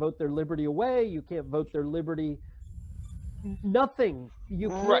 You can't vote their liberty away. You can't vote their liberty. Nothing. You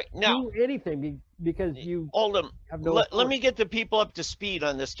can't do anything because you have no. Let me get the people up to speed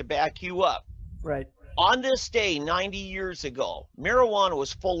on this to back you up. Right. On this day, 90 years ago, marijuana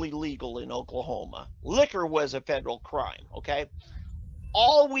was fully legal in Oklahoma. Liquor was a federal crime, okay?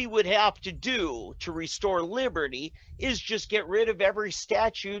 All we would have to do to restore liberty is just get rid of every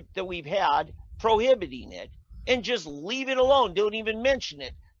statute that we've had prohibiting it and just leave it alone. Don't even mention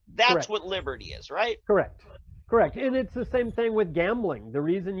it. That's Correct. What liberty is, right? Correct. And it's the same thing with gambling. The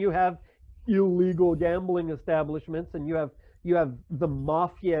reason you have illegal gambling establishments and you have the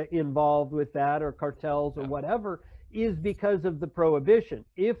mafia involved with that or cartels or whatever is because of the prohibition.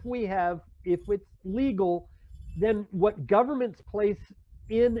 If it's legal, then what governments place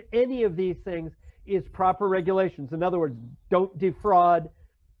in any of these things is proper regulations. In other words, don't defraud,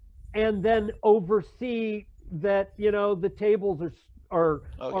 and then oversee that the tables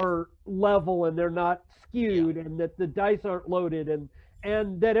are level and they're not skewed, and that the dice aren't loaded,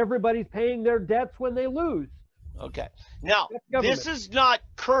 and that everybody's paying their debts when they lose. Okay. Now, this is not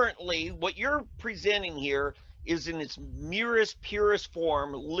currently what you're presenting here is in its purest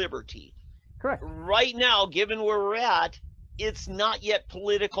form liberty. Correct. Right now, given where we're at, it's not yet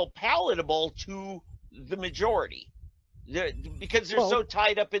political palatable to the majority. Because they're so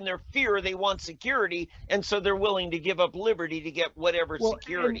tied up in their fear, they want security, and so they're willing to give up liberty to get whatever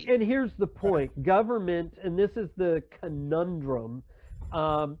security. And here's the point. Government, and this is the conundrum,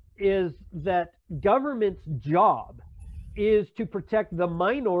 is that government's job is to protect the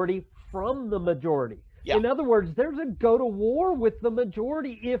minority from the majority. Yeah. In other words, there's a go to war with the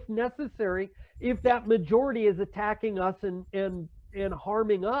majority if necessary, if that majority is attacking us and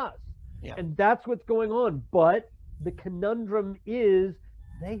harming us. Yeah. And that's what's going on. But the conundrum is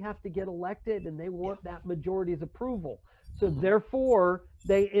they have to get elected and they want that majority's approval. So therefore,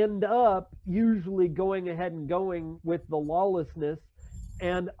 they end up usually going ahead and going with the lawlessness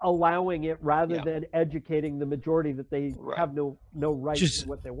and allowing it rather than educating the majority that they have no right to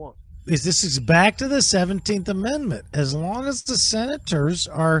what they want. This is back to the 17th Amendment. As long as the senators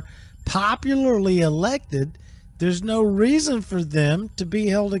are popularly elected, there's no reason for them to be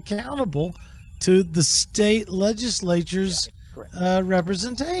held accountable to the state legislature's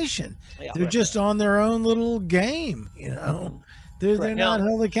representation. They're just on their own little game, you know. They're not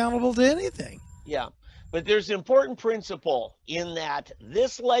held accountable to anything. Yeah. But there's an important principle in that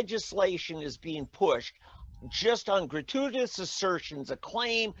this legislation is being pushed just on gratuitous assertions, a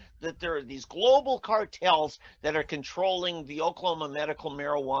claim that there are these global cartels that are controlling the Oklahoma medical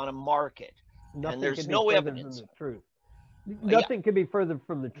marijuana market. Nothing and there's no evidence. From the truth. Nothing can be further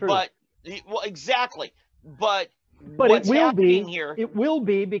from the truth. But well, exactly. But it will be here. It will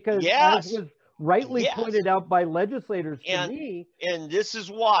be because as was rightly pointed out by legislators to me. And this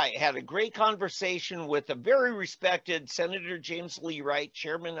is why I had a great conversation with a very respected Senator James Leawright,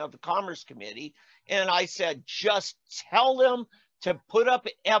 chairman of the Commerce Committee. And I said, just tell them to put up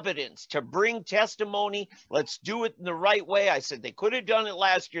evidence, to bring testimony. Let's do it in the right way. I said they could have done it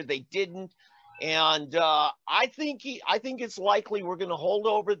last year. They didn't. And I think it's likely we're going to hold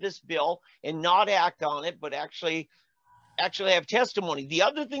over this bill and not act on it, but actually have testimony. The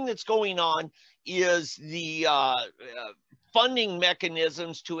other thing that's going on is the funding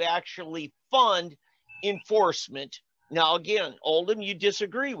mechanisms to actually fund enforcement. Now, again, Oldham, you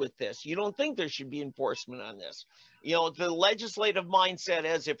disagree with this. You don't think there should be enforcement on this. You know, the legislative mindset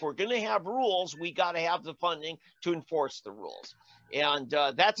is if we're going to have rules, we got to have the funding to enforce the rules. And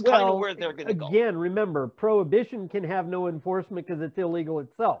that's kind of where they're going to go. Again, remember, prohibition can have no enforcement because it's illegal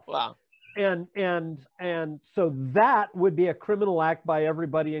itself. Wow. And so that would be a criminal act by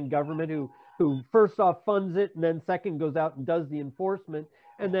everybody in government who first off funds it and then second goes out and does the enforcement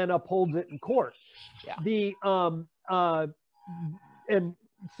and then upholds it in court. Yeah. And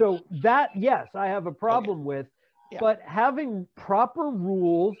so that, yes, I have a problem with, but having proper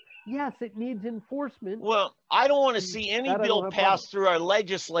rules, yes, it needs enforcement. Well, I don't want to see any bill pass through our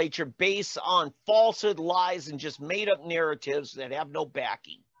legislature based on falsehood, lies, and just made up narratives that have no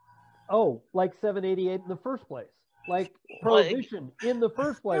backing. Oh, like 788 in the first place, like prohibition in the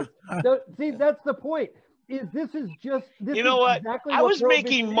first place. See, that's the point. This is you know what? Exactly I was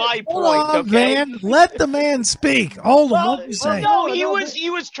making my point. Hold on, man. Let the man speak. Hold on. What you say? No, he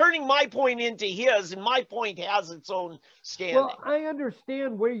was turning my point into his, and my point has its own standing. Well, I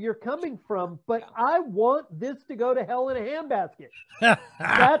understand where you're coming from, but I want this to go to hell in a handbasket.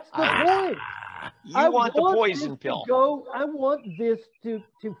 That's the point. You want the poison pill. I want this to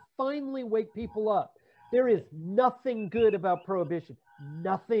finally wake people up. There is nothing good about prohibition.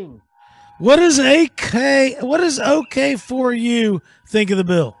 Nothing. What does OK for you think of the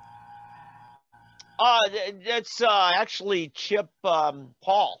bill? That's actually Chip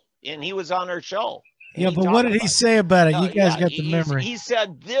Paul, and he was on our show. Yeah, but what did he say about it? You guys got the memory. He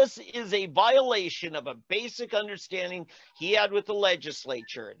said this is a violation of a basic understanding he had with the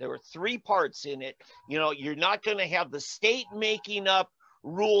legislature. There were 3 parts in it. You know, you're not going to have the state making up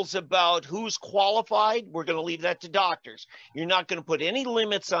rules about who's qualified. We're going to leave that to doctors. You're not going to put any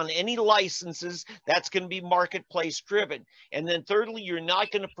limits on any licenses. That's going to be marketplace driven. And then thirdly, you're not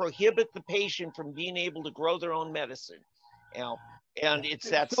going to prohibit the patient from being able to grow their own medicine. You know, and it's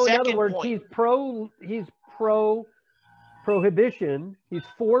that so second in other words, point. He's pro prohibition. He's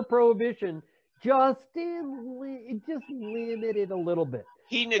for prohibition. Just limit it a little bit.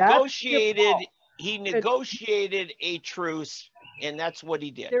 He negotiated a truce. And that's what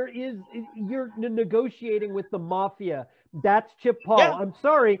he did. You're negotiating with the mafia. That's Chip Paul. Yeah. I'm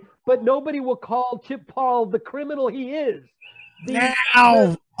sorry, but nobody will call Chip Paul the criminal he is.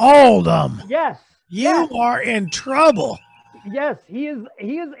 Now, Oldham. Yes. You are in trouble. Yes, he is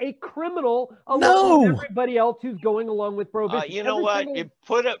a criminal along with everybody else who's going along with prohibition. You know what?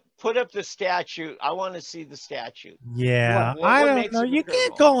 Put up the statute. I want to see the statute. Yeah. I don't know. You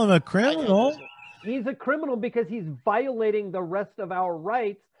can't call him a criminal. He's a criminal because he's violating the rest of our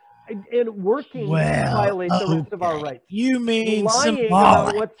rights and working to violate the rest of our rights. You mean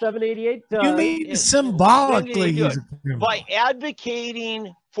symbolic? What 788 does? You mean symbolically? By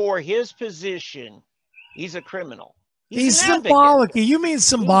advocating for his position, he's a criminal. He's symbolically. You mean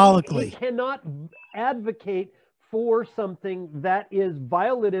symbolically? He cannot advocate for something that is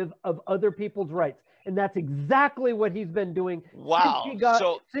violative of other people's rights. And that's exactly what he's been doing. Wow.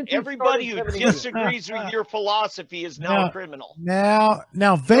 So everybody who disagrees with your philosophy is now a criminal. Now,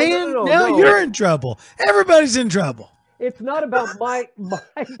 Van, you're in trouble. Everybody's in trouble. It's not about my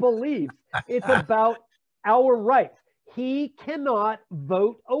beliefs. It's about our rights. He cannot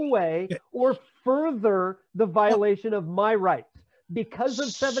vote away or further the violation of my rights. because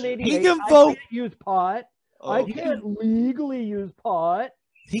of 788, he can vote. I can't use pot. Okay. I can't legally use pot.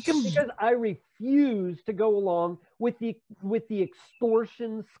 He can, because I refuse to go along with the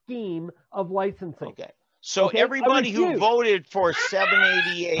extortion scheme of licensing. Okay. So everybody who voted for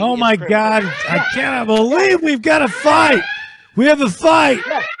 788. Oh my God! I cannot believe we've got a fight. We have a fight.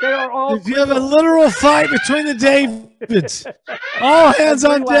 Yes, they are all. You have a literal fight between the Davids. All hands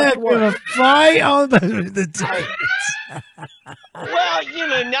on deck. We have a fight on the Davids. Well,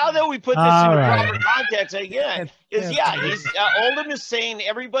 now that we put this in proper context, again, Oldham is saying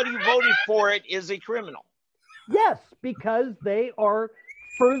everybody who voted for it is a criminal. Yes, because they are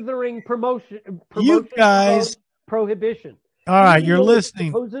furthering promotion you guys prohibition. All right, you're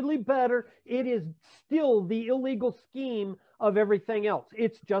listening. Supposedly better. It is still the illegal scheme of everything else.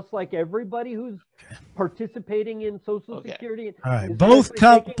 It's just like everybody who's participating in Social Security. All right, both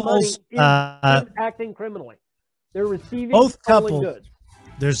couples is acting criminally. They're receiving both couples. Goods.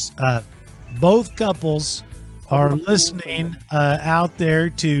 There's both couples are listening out there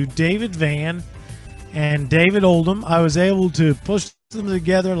to David Van and David Oldham. I was able to push them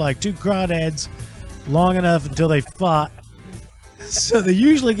together like two crawdads long enough until they fought. So they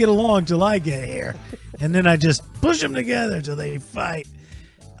usually get along till I get here, and then I just push them together till they fight.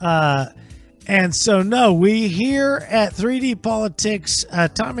 And so, no, we here at 3D Politics,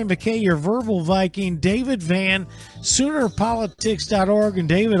 Tommy McKay, your verbal Viking, David Van, SoonerPolitics.org, and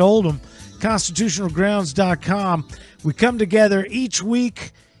David Oldham, ConstitutionalGrounds.com. We come together each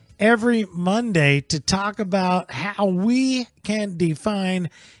week, every Monday, to talk about how we can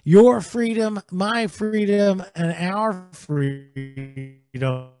define your freedom, my freedom, and our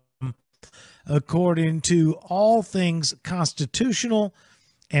freedom according to all things constitutional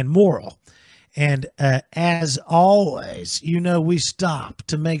and moral. And as always, we stop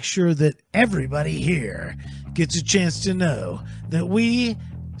to make sure that everybody here gets a chance to know that we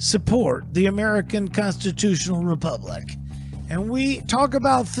support the American Constitutional Republic. And we talk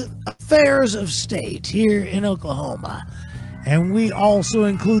about affairs of state here in Oklahoma. And we also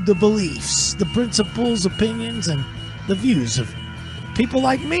include the beliefs, the principles, opinions, and the views of people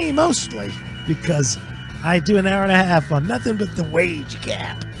like me mostly, because I do an hour and a half on nothing but the wage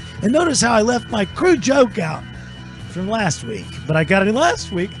cap. And notice how I left my crew joke out from last week. But I got it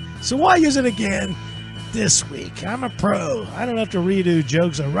last week, so why use it again this week? I'm a pro. I don't have to redo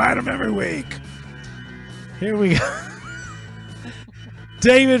jokes. I write them every week. Here we go.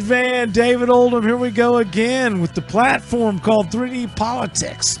 David Van, David Oldham, here we go again with the platform called 3D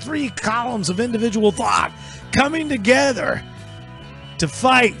Politics. 3 columns of individual thought coming together to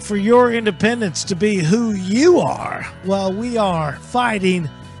fight for your independence, to be who you are, while we are fighting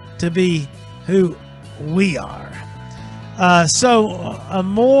to be who we are. So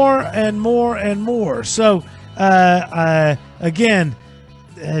more and more and more. So again,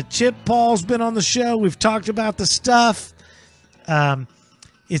 Chip Paul's been on the show. We've talked about the stuff.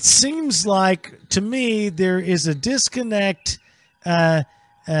 It seems like, to me, there is a disconnect.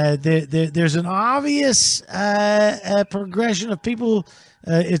 There's an obvious progression of people.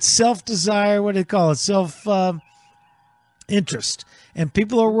 It's self-desire. What do they call it? Self-interest. And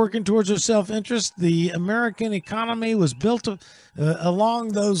people are working towards their self-interest. The American economy was built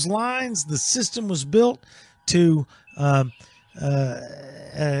along those lines. The system was built to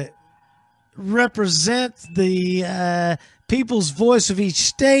represent the people's voice of each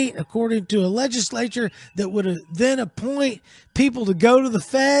state, according to a legislature that would then appoint people to go to the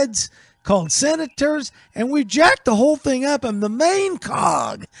feds called senators, and we jacked the whole thing up. And the main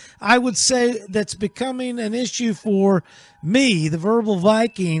cog, I would say, that's becoming an issue for me, the verbal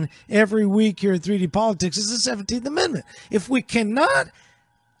Viking, every week here at 3D Politics is the 17th Amendment. If we cannot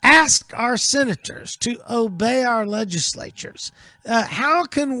ask our senators to obey our legislatures, how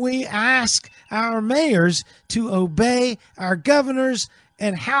can we ask our mayors to obey our governors,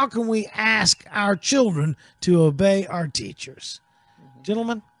 and how can we ask our children to obey our teachers?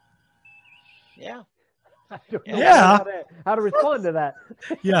 Gentlemen? Yeah. I don't know how to respond to that.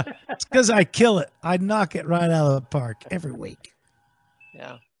 Yeah, it's because I kill it. I knock it right out of the park every week.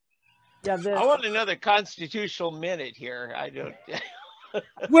 Yeah. Yeah. I want another constitutional minute here. I don't.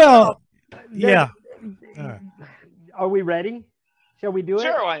 Well, yeah. Are we ready? Shall we do it?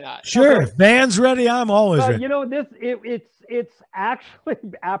 Sure, why not? Sure. Okay. Van's ready. I'm always ready. It's actually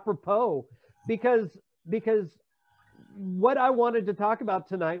apropos because what I wanted to talk about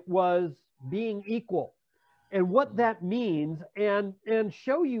tonight was being equal and what that means, and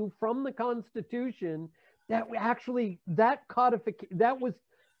show you from the Constitution that that codification, that was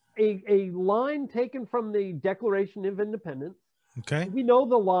a line taken from the Declaration of Independence. Okay. We know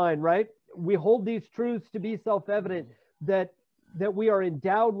the line, right? We hold these truths to be self-evident, that that we are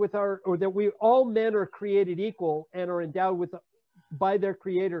endowed with or that we all men are created equal and are endowed with by their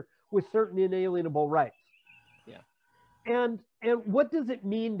creator with certain inalienable rights. Yeah. And what does it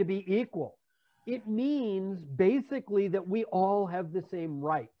mean to be equal? It means basically that we all have the same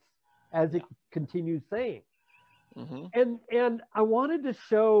rights, as it continues saying. And I wanted to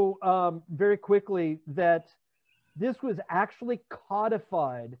show very quickly that this was actually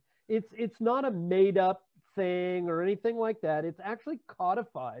codified. It's not a made up thing or anything like that. It's actually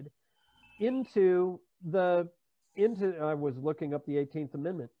codified into I was looking up the 18th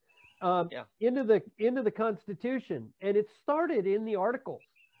Amendment, into the Constitution, and it started in the Articles.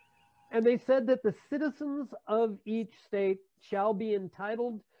 And they said that the citizens of each state shall be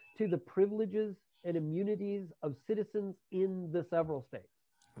entitled to the privileges and immunities of citizens in the several states.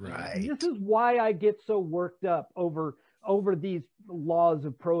 Right. And this is why I get so worked up over these laws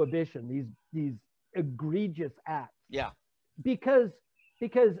of prohibition, these egregious acts. Yeah. Because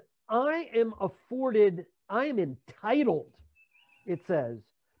I am entitled, it says,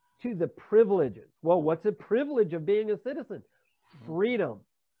 to the privileges. Well, what's a privilege of being a citizen? Freedom.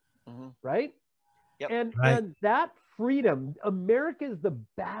 Right? Yep. And that freedom, America is the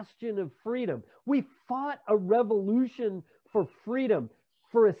bastion of freedom. We fought a revolution for freedom,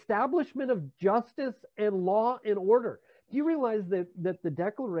 for establishment of justice and law and order. Do you realize that the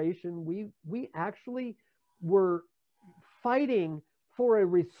Declaration, we actually were fighting for a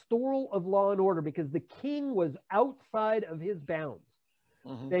restoral of law and order because the king was outside of his bounds.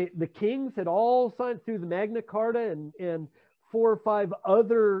 The kings had all signed through the Magna Carta and 4 or 5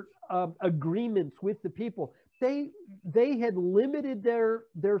 other agreements with the people. They had limited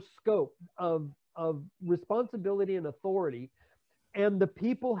their scope of responsibility and authority, and the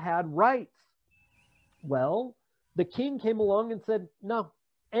people had rights. Well, the king came along and said no,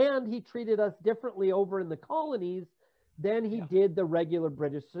 and he treated us differently over in the colonies than he did the regular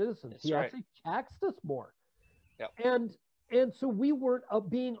British citizens. He actually taxed us more. And so we weren't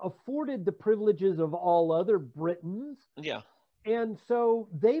being afforded the privileges of all other Britons. Yeah. And so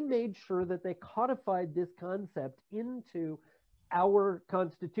they made sure that they codified this concept into our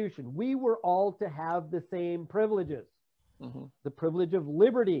Constitution. We were all to have the same privileges. The privilege of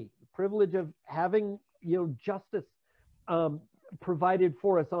liberty, the privilege of having justice provided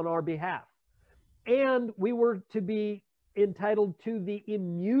for us on our behalf. And we were to be entitled to the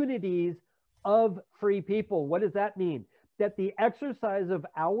immunities of free people. What does that mean? That the exercise of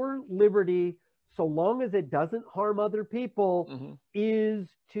our liberty, so long as it doesn't harm other people, is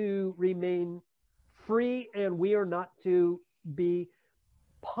to remain free, and we are not to be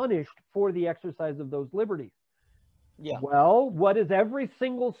punished for the exercise of those liberties. Yeah. Well, what does every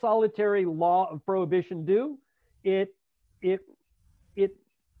single solitary law of prohibition do? It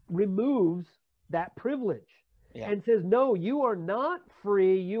removes that privilege and says, no, you are not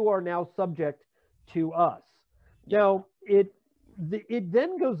free. You are now subject to us. Now, it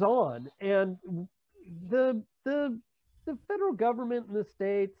then goes on, and the federal government and the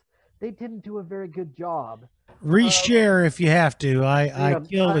states, they didn't do a very good job. Reshare if you have to. I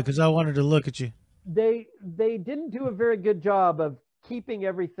killed it because I wanted to look at you. They didn't do a very good job of keeping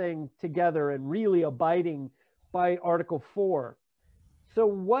everything together and really abiding by Article 4. So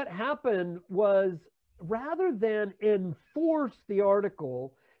what happened was, rather than enforce the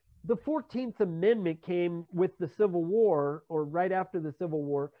article, the 14th Amendment came with the Civil War, or right after the Civil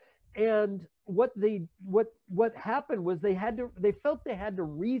War, and what happened was they felt they had to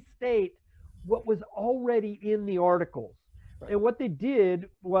restate what was already in the articles. And what they did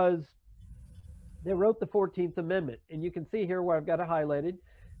was they wrote the 14th Amendment, and you can see here where I've got it highlighted.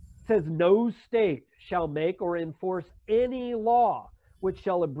 It says, no state shall make or enforce any law which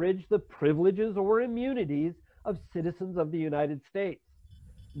shall abridge the privileges or immunities of citizens of the United States,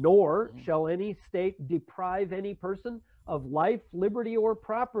 nor shall any state deprive any person of life, liberty, or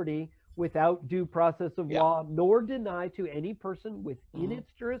property without due process of law, nor deny to any person within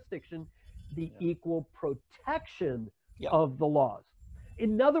its jurisdiction the equal protection of the laws.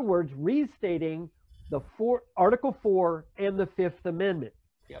 In other words, restating Article 4 and the 5th Amendment.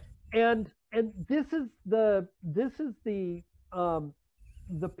 And this is the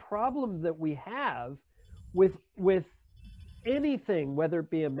problem that we have with anything, whether it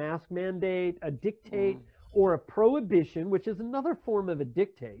be a mask mandate, a dictate, or a prohibition, which is another form of a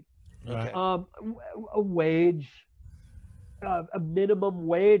dictate. A minimum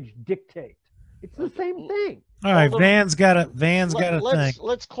wage dictate. It's the same thing. All right, Van's got a thing.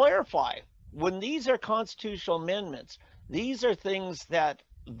 Let's clarify. When these are constitutional amendments, these are things that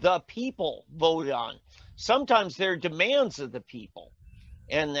the people vote on. Sometimes they're demands of the people.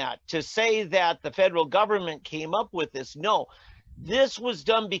 And that to say that the federal government came up with this, no, This was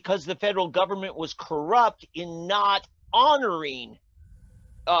done because the federal government was corrupt in not honoring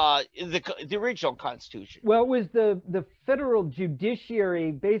the original Constitution. Well, it was the federal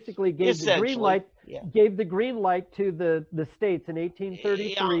judiciary basically gave the green light to the states in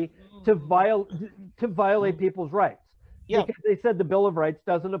 1833 to violate people's rights. Yeah. Because they said the Bill of Rights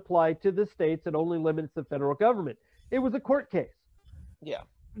doesn't apply to the states; it only limits the federal government. It was a court case. Yeah.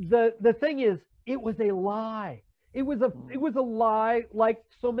 The thing is, it was a lie. It was a lie, like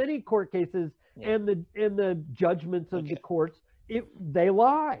so many court cases and the judgments of the courts. They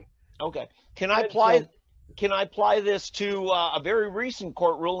lie. Okay. Can I apply this to a very recent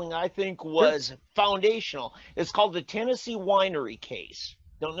court ruling I think was foundational? It's called the Tennessee Winery case.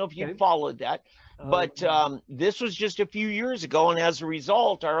 Don't know if you followed that, but this was just a few years ago, and as a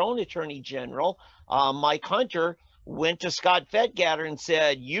result, our own Attorney General, Mike Hunter, went to Scott Fetgatter and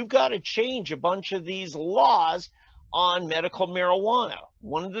said, "You've got to change a bunch of these laws on medical marijuana."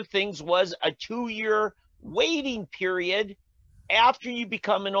 One of the things was a 2-year waiting period after you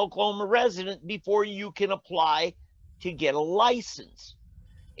become an Oklahoma resident before you can apply to get a license.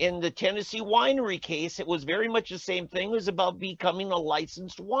 In the Tennessee Winery case, it was very much the same thing. It was about becoming a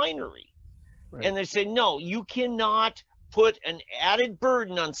licensed winery. Right. And they said, no, you cannot put an added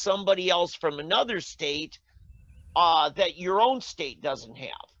burden on somebody else from another state that your own state doesn't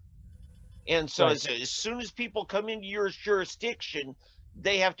have. And so as soon as people come into your jurisdiction,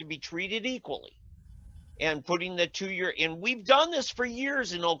 they have to be treated equally. And putting the 2-year, and we've done this for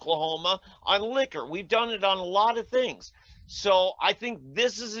years in Oklahoma on liquor. We've done it on a lot of things. So I think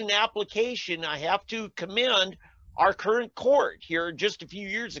this is an application. I have to commend our current court here just a few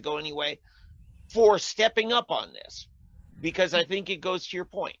years ago anyway for stepping up on this, because I think it goes to your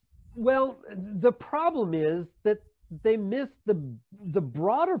point. Well, the problem is that they missed the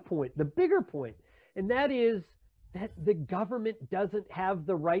broader point, the bigger point, and that is that the government doesn't have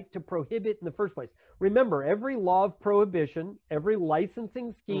the right to prohibit in the first place. Remember, every law of prohibition, every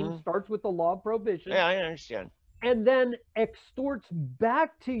licensing scheme starts with the law of prohibition. Yeah, I understand. And then extorts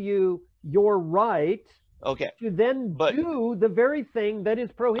back to you your right to then do the very thing that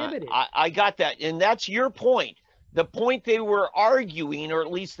is prohibited. I got that. And that's your point. The point they were arguing, or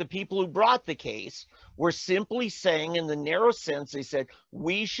at least the people who brought the case, were simply saying, in the narrow sense, they said,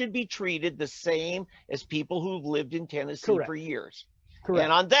 we should be treated the same as people who've lived in Tennessee for years. Correct.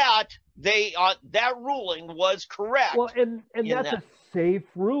 And on that, that ruling was correct. Well, and that's a safe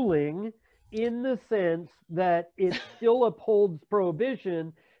ruling in the sense that it still upholds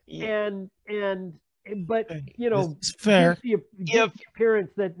prohibition, but you know, it's fair. If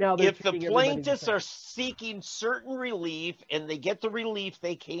appearance that now if the plaintiffs are seeking certain relief and they get the relief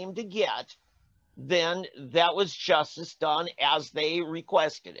they came to get, then that was justice done as they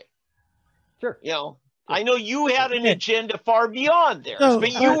requested it. Sure. You know, I know you had an agenda far beyond theirs,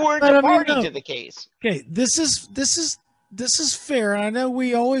 but you weren't a party to the case. Okay, this is fair. I know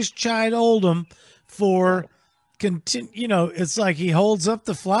we always chide Oldham for you know, it's like he holds up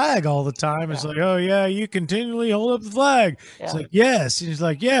the flag all the time. It's like, oh yeah, you continually hold up the flag. It's like, yes. And he's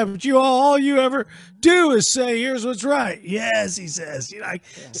like, yeah, but all you ever do is say, here's what's right. Yes, he says. You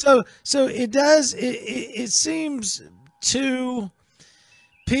know, so it does. It seems to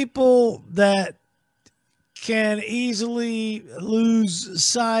people that can easily lose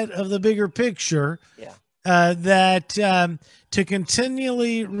sight of the bigger picture. That to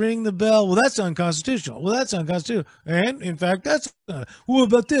continually ring the bell, well, that's unconstitutional. Well, that's unconstitutional. And in fact, that's what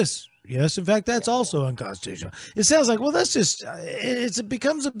about this? Yes, in fact, that's also unconstitutional. It sounds like, well, that's just it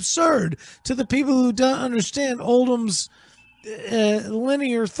becomes absurd to the people who don't understand Oldham's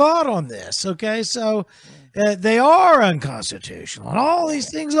linear thought on this. Okay, so they are unconstitutional, and all these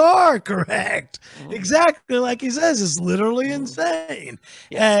things are correct. Exactly like he says, it's literally insane.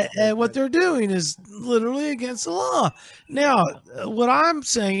 What they're doing is literally against the law. Now, what I'm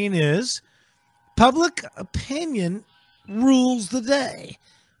saying is public opinion rules the day,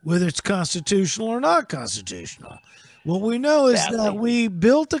 whether it's constitutional or not constitutional. What we know is that we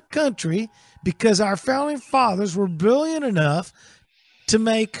built a country because our founding fathers were brilliant enough to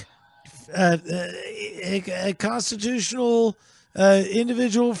make a constitutional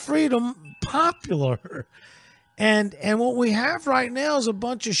individual freedom popular. And what we have right now is a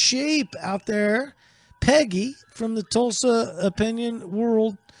bunch of sheep out there. Peggy from the Tulsa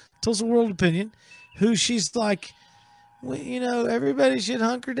World Opinion, who she's like, well, you know, everybody should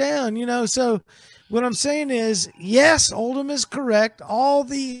hunker down, you know. So what I'm saying is, yes, Oldham is correct. All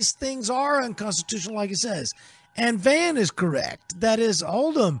these things are unconstitutional, like it says. And Van is correct. That is,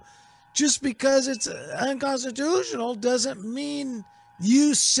 Oldham, just because it's unconstitutional doesn't mean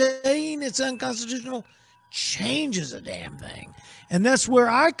you saying it's unconstitutional changes a damn thing. And that's where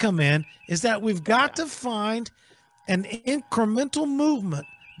I come in, is that we've got to find an incremental movement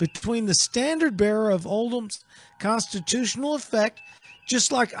between the standard bearer of Oldham's constitutional effect.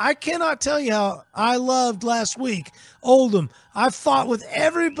 Just like I cannot tell you how I loved last week, Oldham. I fought with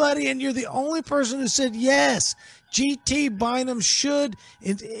everybody, and you're the only person who said yes. G.T. Bynum should,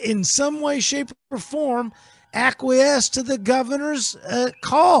 in some way, shape, or form, acquiesce to the governor's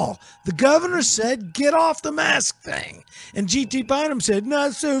call. The governor said, get off the mask thing. And G.T. Bynum said,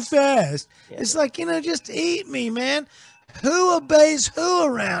 not so fast. Yeah. It's like, just eat me, man. Who obeys who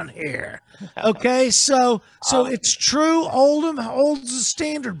around here? Okay, so it's true. Oldham holds the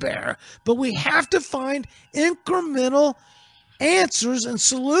standard bearer, but we have to find incremental answers and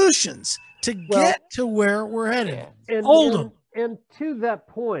solutions to get to where we're headed. And, Oldham. And to that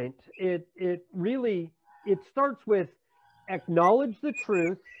point, it really starts with acknowledge the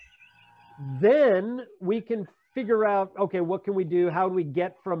truth. Then we can figure out, okay, what can we do? How do we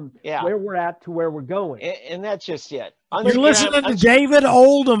get from where we're at to where we're going? And that's just it. You're listening to David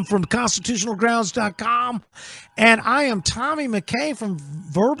Oldham from constitutionalgrounds.com, and I am Tommy McKay from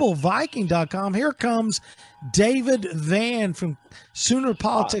verbalviking.com. Here comes David Van from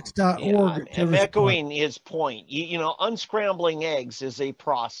Soonerpolitics.org. I'm echoing his point. Unscrambling eggs is a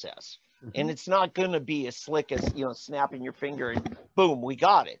process. And it's not going to be as slick as, snapping your finger and boom, we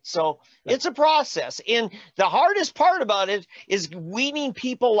got it. So it's a process. And the hardest part about it is weaning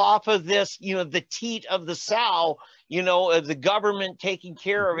people off of this, the teat of the sow, the government taking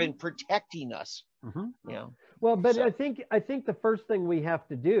care of and protecting us. Well, but I think the first thing we have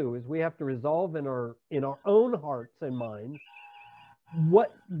to do is we have to resolve in our own hearts and minds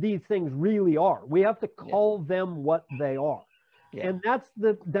what these things really are. We have to call them what they are. Yeah. And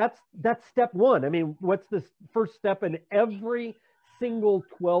that's step one. I mean, what's the first step in every single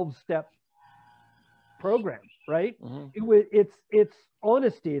 12-step program, right? It's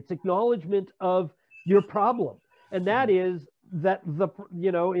honesty. It's acknowledgement of your problem. And that is that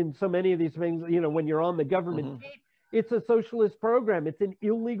in so many of these things, when you're on the government feet, it's a socialist program. It's an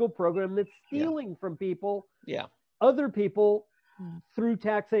illegal program that's stealing from people, other people through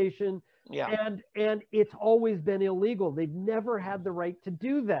taxation. And it's always been illegal. They've never had the right to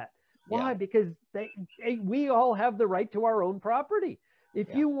do that. Why? Because we all have the right to our own property. If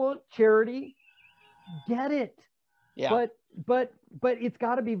you want charity, get it. But it's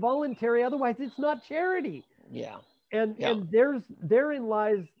got to be voluntary. Otherwise, it's not charity. And therein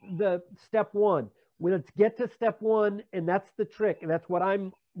lies the step one. Let's get to step one, and that's the trick. And that's why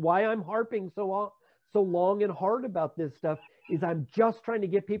I'm harping so long and hard about this stuff. Is I'm just trying to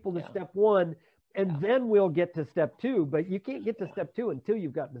get people to step one, and then we'll get to step two. But you can't get to step two until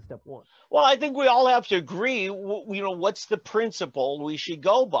you've gotten to step one. Well, I think we all have to agree, what's the principle we should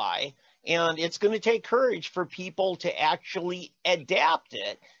go by. And it's going to take courage for people to actually adapt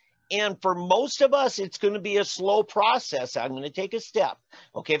it. And for most of us, it's going to be a slow process. I'm going to take a step.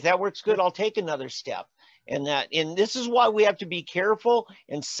 Okay, if that works good, I'll take another step. And this is why we have to be careful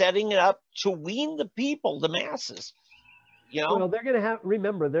in setting it up to wean the people, the masses. Well, they're going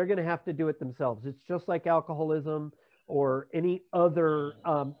to have to do it themselves. It's just like alcoholism or any other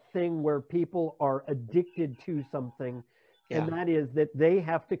thing where people are addicted to something. And that is that they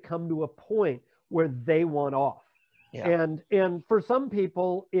have to come to a point where they want off. And for some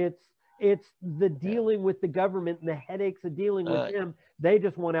people, it's the dealing with the government and the headaches of dealing with them. They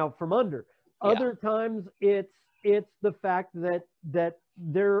just want out from under. Other times it's the fact that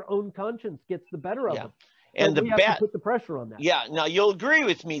their own conscience gets the better of them. And we have to put the pressure on that. Now you'll agree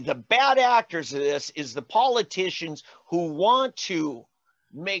with me. The bad actors of this is the politicians who want to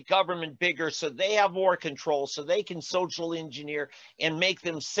make government bigger so they have more control, so they can social engineer and make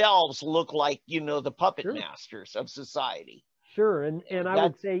themselves look like, the puppet masters of society. Sure. And I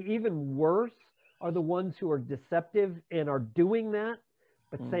would say even worse are the ones who are deceptive and are doing that,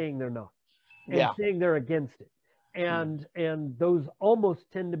 but saying they're not. And saying they're against it. And those almost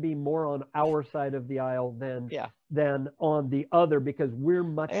tend to be more on our side of the aisle than on the other, because we're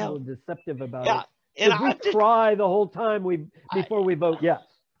much more deceptive about it. And we try the whole time before we vote yes.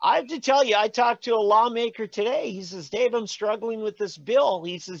 I have to tell you, I talked to a lawmaker today. He says, Dave, I'm struggling with this bill.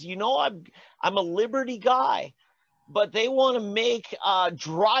 He says, I'm a liberty guy, but they want to make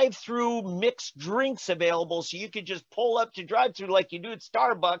drive-through mixed drinks available so you could just pull up to drive-through like you do at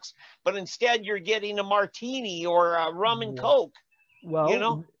Starbucks, but instead you're getting a martini or a rum and Coke.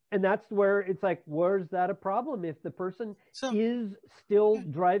 Well, And that's where it's like, where's that a problem if the person is still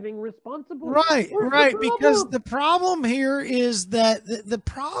driving responsibly? Right. Because the problem here is that the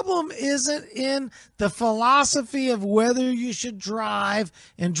problem isn't in the philosophy of whether you should drive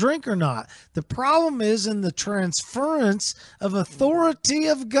and drink or not. The problem is in the transference of authority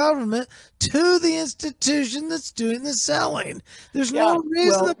of government to the institution that's doing the selling. There's no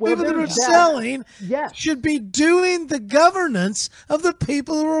reason the people that are selling should be doing the governance of the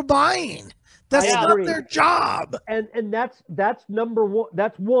people who are buying. That's not their job. And that's number one.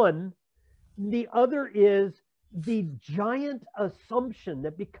 That's one. The other is the giant assumption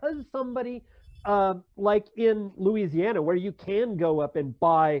that because somebody, like in Louisiana, where you can go up and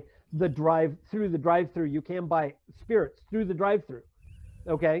buy the drive-through, you can buy spirits through the drive-through.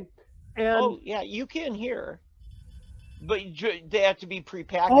 Okay. And you can here, but they have to be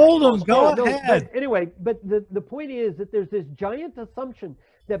prepackaged. Hold them, go ahead. But the point is that there's this giant assumption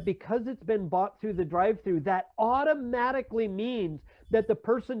that because it's been bought through the drive-through, that automatically means that the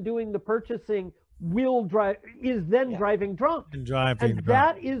person doing the purchasing is driving drunk.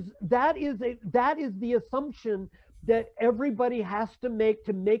 That is the assumption that everybody has to make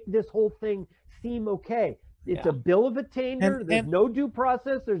this whole thing seem okay. It's a bill of attainder. There's no due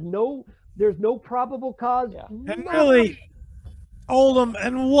process. There's no probable cause. Yeah. And really, Oldham,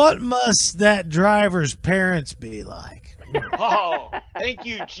 and what must that driver's parents be like? Oh, thank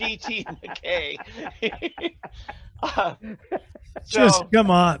you, GT McKay. Just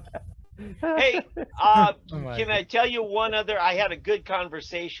come on. Hey, can I tell you one other? I had a good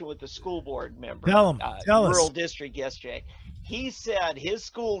conversation with the school board member. Tell rural us. District yesterday. He said his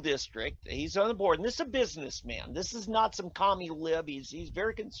school district, he's on the board, and this is a businessman. This is not some commie lib. He's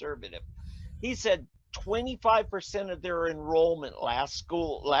very conservative. He said 25% of their enrollment last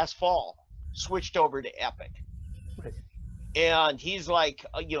fall switched over to Epic. Right. And he's like,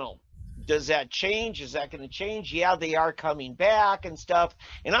 does that change? Is that going to change? Yeah, they are coming back and stuff.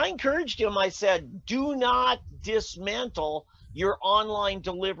 And I encouraged him. I said, do not dismantle your online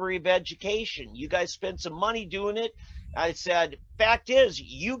delivery of education. You guys spent some money doing it. I said, fact is,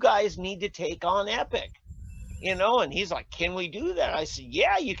 you guys need to take on Epic, and he's like, can we do that? I said,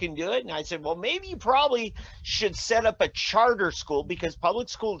 yeah, you can do it. And I said, well, maybe you probably should set up a charter school, because public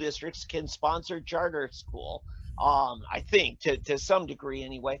school districts can sponsor charter school. I think to some degree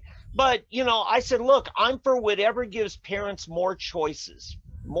anyway. But, I said, look, I'm for whatever gives parents more choices,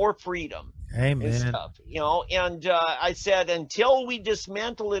 more freedom. Amen. And stuff, and I said, until we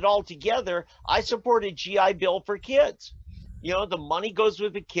dismantle it all together, I support a GI Bill for kids. The money goes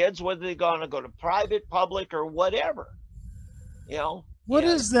with the kids, whether they're going to go to private, public, or whatever. What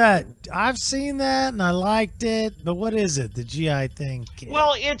is that? I've seen that and I liked it, but what is it? The GI thing?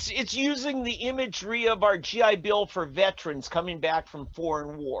 Well, it's using the imagery of our GI Bill for veterans coming back from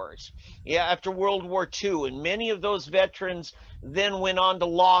foreign wars. Yeah, after World War II, and many of those veterans then went on to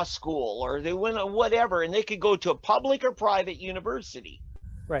law school, or they went on whatever, and they could go to a public or private university.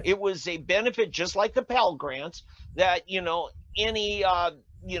 Right. It was a benefit, just like the Pell Grants, that any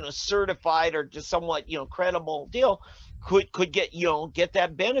certified or just somewhat credible deal could get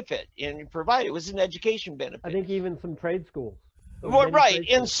that benefit and provide. It was an education benefit. I think even some trade schools. Well, right.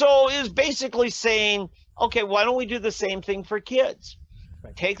 And so is basically saying, okay, why don't we do the same thing for kids?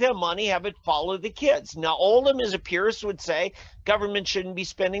 Right. Take that money, have it follow the kids. Now, Oldham, as a purist, would say government shouldn't be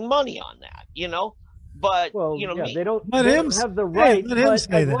spending money on that, But, they don't have the right, but as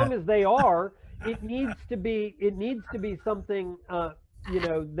long as they are, it needs to be something,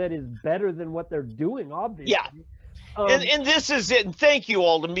 that is better than what they're doing, obviously. Yeah. And this is it. And thank you,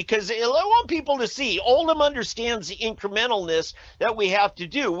 Oldham, because I want people to see Oldham understands the incrementalness that we have to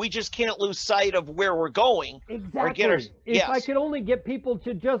do. We just can't lose sight of where we're going. Exactly. If I could only get people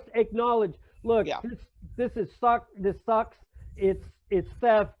to just acknowledge, look, this sucks. It's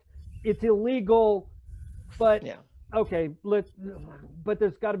theft. It's illegal. But okay, but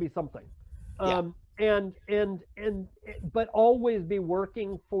there's got to be something. But always be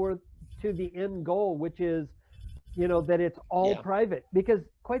working to the end goal, which is, that it's all private, because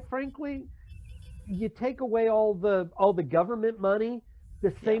quite frankly, you take away all the government money,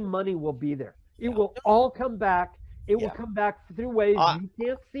 the same money will be there. It will all come back. It will come back through ways you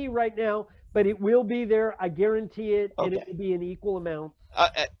can't see right now, but it will be there. I guarantee it. And it will be an equal amount.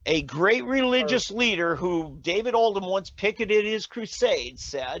 A great religious leader who David Oldham once picketed his crusade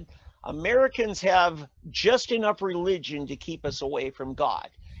said, Americans have just enough religion to keep us away from God.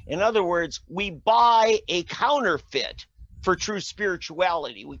 In other words, we buy a counterfeit for true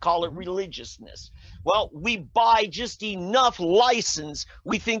spirituality. We call it religiousness. Well, we buy just enough license.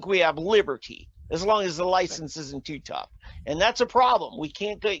 We think we have liberty. as long as the license isn't too tough. And that's a problem. We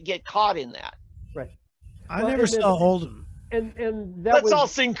can't get caught in that. Right. I never saw Oldham. And let's all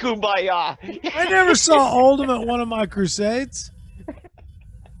sing Kumbaya. I never saw Oldham at one of my crusades.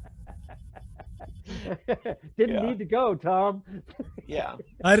 Didn't need to go, Tom. Yeah.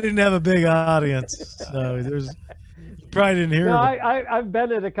 I didn't have a big audience, so probably didn't hear. No, I've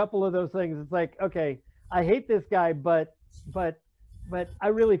been at a couple of those things. It's like, okay, I hate this guy, but I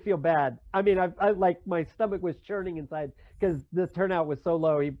really feel bad. I mean, I like my stomach was churning inside because the turnout was so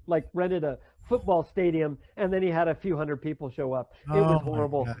low. He like rented a football stadium and then he had a few hundred people show up. It was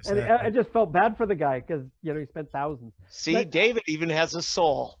horrible. Gosh, and I just felt bad for the guy because, you know, he spent thousands. See, but David even has a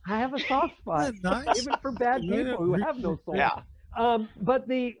soul. I have a soft spot. Nice. Even for bad people who have no soul. Yeah. But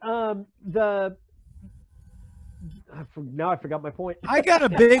now I forgot my point. I got a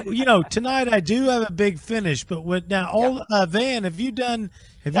big, you know, tonight I do have a big finish, but Van, have you done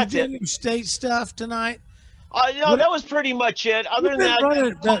your state stuff tonight? No, that was pretty much it. Other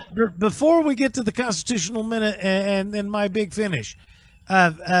than that, before we get to the Constitutional Minute and then my big finish,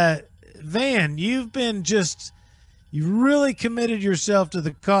 Van, you really committed yourself to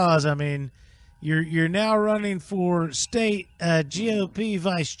the cause. I mean, you're now running for state GOP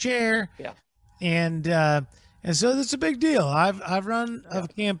vice chair, and so that's a big deal. I've run a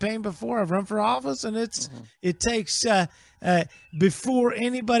campaign before. I've run for office, and it takes before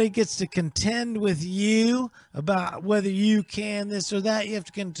anybody gets to contend with you about whether you can this or that, you have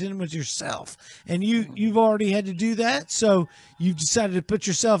to contend with yourself. And you've already had to do that, so you've decided to put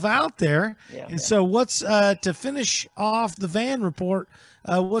yourself out there. So what's to finish off the Van report,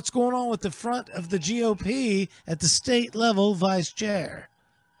 what's going on with the front of the GOP at the state level vice chair?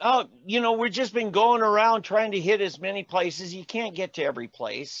 Oh, you know, we've just been going around trying to hit as many places. You can't get to every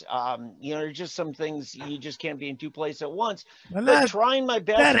place. You know, there's just some things you just can't be in two places at once. But trying my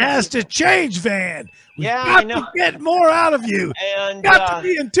best. That has to change, Van. I know. To get more out of you. And got to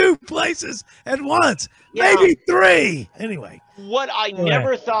be in two places at once, maybe three. Anyway. What I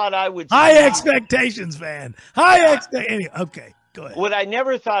never thought I would. High expectations, Van. High expectations. Okay. Go ahead. What I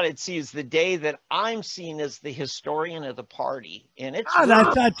never thought I'd see is the day that I'm seen as the historian of the party. And it's I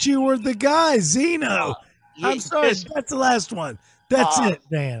thought you were the guy, Zeno. I'm sorry, that's the last one. That's it,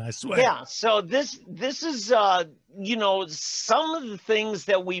 man, I swear. Yeah, so this is, you know, some of the things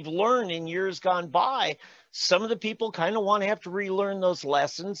that we've learned in years gone by. Some of the people kind of want to have to relearn those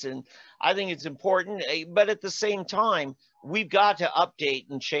lessons, and I think it's important. But at the same time, we've got to update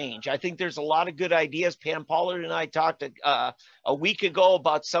and change. I think there's a lot of good ideas. Pam Pollard and I talked a week ago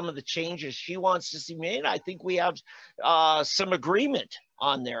about some of the changes she wants to see made. I think we have some agreement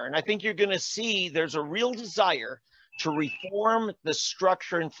on there. And I think you're going to see there's a real desire to reform the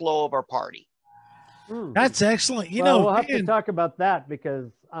structure and flow of our party. That's excellent. You know, we'll have to talk about that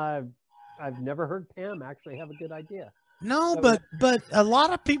because I've never heard Pam actually have a good idea. No, but a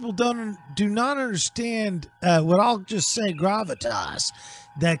lot of people do not understand what I'll just say gravitas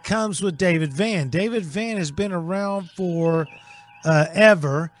that comes with David Van. David Van has been around for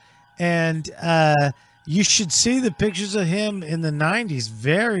ever, and you should see the pictures of him in the 90s.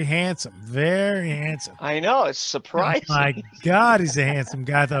 Very handsome, very handsome. I know, it's surprising. Oh my God, he's a handsome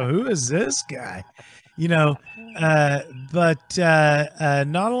guy. I thought, who is this guy? You know, but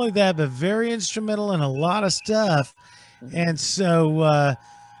not only that, but very instrumental in a lot of stuff. And so,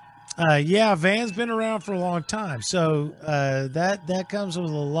 Van's been around for a long time. So that comes with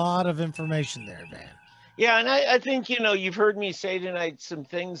a lot of information there, Van. Yeah, and I think, you know, you've heard me say tonight some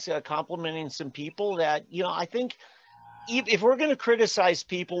things complimenting some people that, you know, I think if we're going to criticize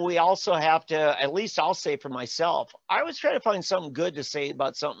people, we also have to, at least I'll say for myself, I always try to find something good to say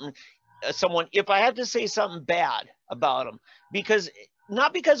about someone, if I have to say something bad about them,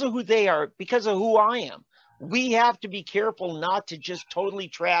 not because of who they are, because of who I am. We have to be careful not to just totally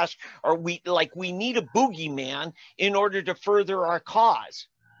trash, or we need a boogeyman in order to further our cause.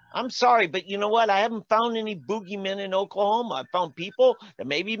 I'm sorry, but you know what? I haven't found any boogeymen in Oklahoma. I've found people that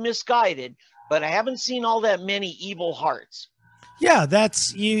may be misguided, but I haven't seen all that many evil hearts. Yeah,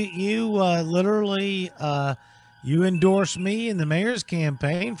 that's you literally you endorse me in the mayor's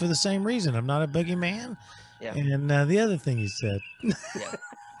campaign for the same reason. I'm not a boogeyman. Yeah. And the other thing you said. Yeah.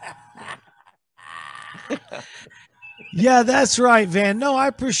 Yeah, that's right, Van. No, I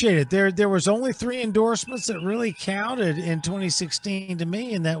appreciate it. There was only 3 endorsements that really counted in 2016 to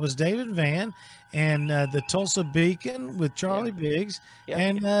me, and that was David Van and the Tulsa Beacon with Charlie Biggs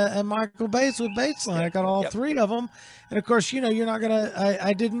and Michael Bates with Batesline. I got all 3 of them. And, of course, you know, you're not going to –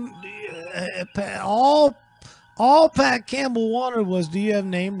 I didn't all Pat Campbell wanted was, do you have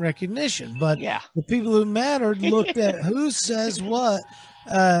name recognition? But the people who mattered looked at who says what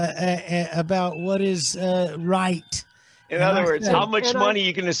about what is right. In other words, how much money are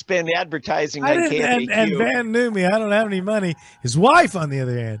you going to spend advertising on KFAQ? And Van knew me. I don't have any money. His wife, on the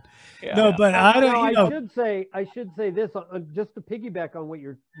other hand. Yeah. No, but I don't. I should say this just to piggyback on what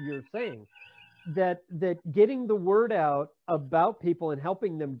you're saying, that getting the word out about people and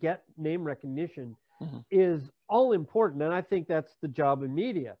helping them get name recognition is all important, and I think that's the job of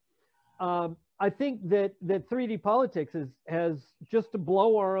media. I think that 3D Politics has just to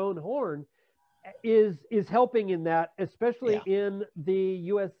blow our own horn is helping in that, especially in the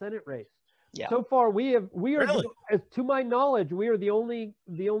U.S. Senate race. Yeah. So far, we are, really? To my knowledge, we are the only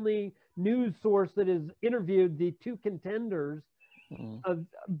news source that has interviewed the two contenders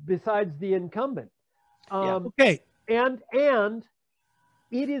besides the incumbent. Okay. And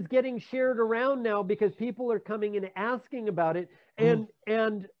it is getting shared around now because people are coming and asking about it, and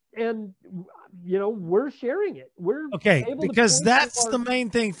you know, we're sharing it. We're because that's the main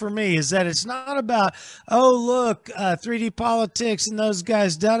thing for me, is that it's not about, oh, look, 3D Politics and those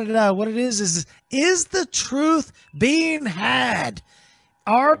guys, da-da-da. What it is the truth being had?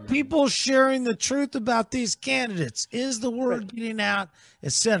 Are people sharing the truth about these candidates? Is the word getting out,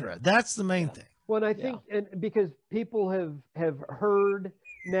 etc.? That's the main thing. Well, I think, and because people have heard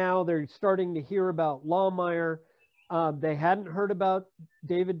now, they're starting to hear about Lohmeyer. They hadn't heard about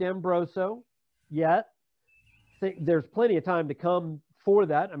David D'Ambroso yet. There's plenty of time to come for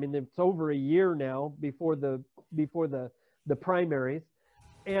that. I mean, it's over a year now before the primaries,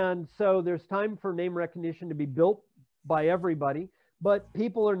 and so there's time for name recognition to be built by everybody. But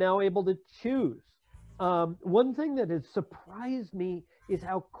people are now able to choose. One thing that has surprised me is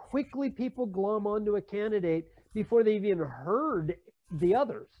how quickly people glom onto a candidate before they've even heard the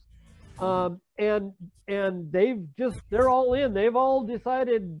others. And they're all in. They've all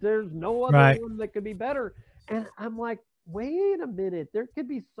decided there's no other one that could be better. And I'm like, wait a minute, there could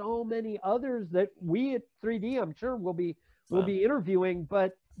be so many others that we at 3D, I'm sure will be interviewing,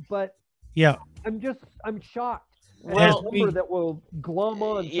 but yeah, I'm shocked. Well, that will glom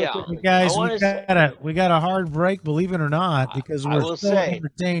on. Guys, we got a hard break, believe it or not, because we're so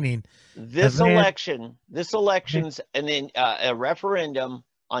entertaining. This election's a referendum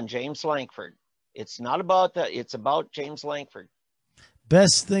on James Lankford. It's not about that. It's about James Lankford.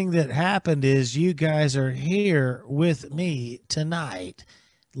 Best thing that happened is you guys are here with me tonight,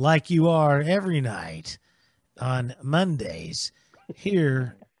 like you are every night on Mondays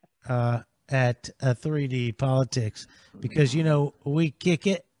here at 3D Politics, because, you know, we kick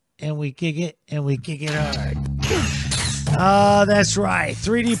it and we kick it and we kick it hard. That's right.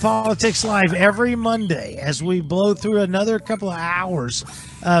 3D Politics Live every Monday as we blow through another couple of hours.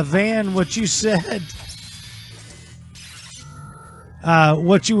 Van, what you said,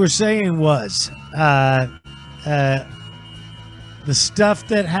 what you were saying was the stuff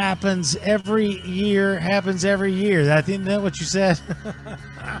that happens every year happens every year. I think that's what you said.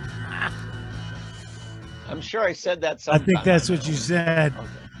 I'm sure I said that sometime. I think that's what you said. Okay.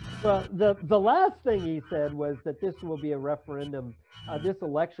 Well, the last thing he said was that this will be a referendum. This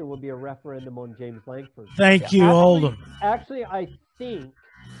election will be a referendum on James Lankford. Thank you, Oldham. Actually, I think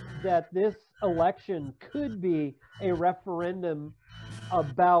that this election could be a referendum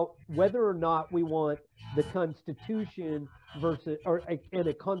about whether or not we want the Constitution versus, and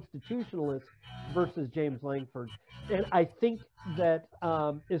a constitutionalist versus James Lankford. And I think that,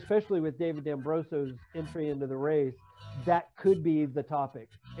 especially with David D'Ambroso's entry into the race, that could be the topic,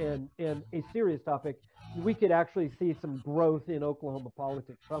 and a serious topic. We could actually see some growth in Oklahoma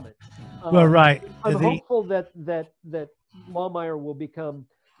politics from it. Well, right. I'm hopeful that Lohmeyer will become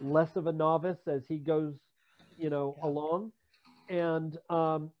less of a novice as he goes, along, and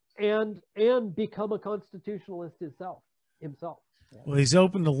become a constitutionalist himself. Well, he's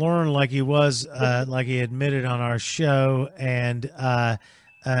open to learn, like he was, like he admitted on our show, and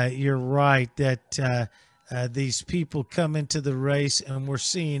you're right that these people come into the race, and we're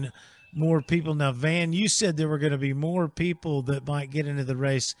seeing more people. Now, Van, you said there were going to be more people that might get into the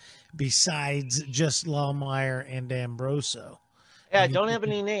race besides just Lohmeyer and D'Ambroso. Yeah, I don't have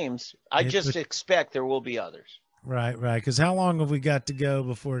any names. I just expect there will be others. Right. Because how long have we got to go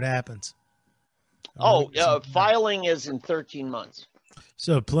before it happens? Filing is in 13 months.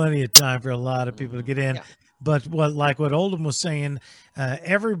 So plenty of time for a lot of people to get in. Yeah. But what Oldham was saying,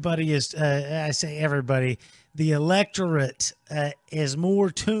 everybody is, I say everybody, the electorate is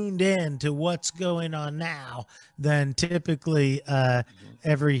more tuned in to what's going on now than typically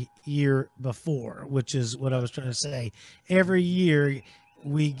every year before, which is what I was trying to say. Every year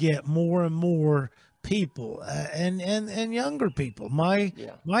we get more and more people and younger people. My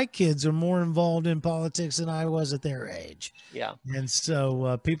kids are more involved in politics than I was at their age. Yeah. And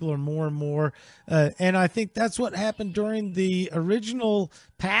so people are more and more, and I think that's what happened during the original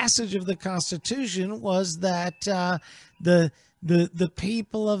passage of the Constitution, was that the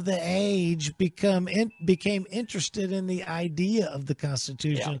people of the age became interested in the idea of the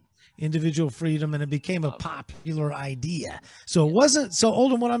Constitution. Individual freedom, and it became a popular idea. So it wasn't so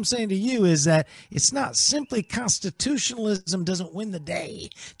old. And what I'm saying to you is that it's not simply constitutionalism doesn't win the day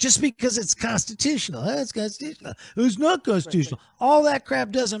just because it's constitutional. It's constitutional. It's not constitutional. All that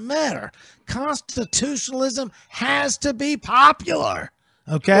crap doesn't matter. Constitutionalism has to be popular.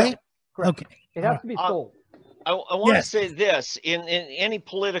 Okay. Correct. Okay. It has to be sold. I want to say this: in any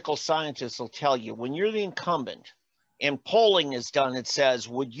political scientist will tell you, when you're the incumbent and polling is done, it says,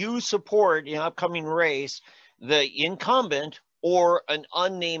 would you support in an upcoming race the incumbent or an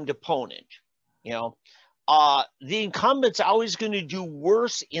unnamed opponent? The incumbent's always going to do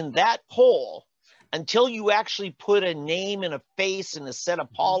worse in that poll until you actually put a name and a face and a set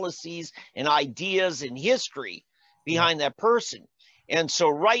of policies and ideas and history behind that person. And so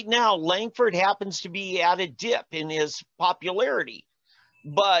right now, Lankford happens to be at a dip in his popularity.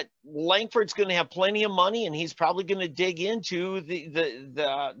 But Lankford's going to have plenty of money, and he's probably going to dig into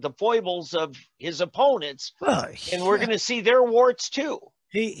the foibles of his opponents, and we're going to see their warts too.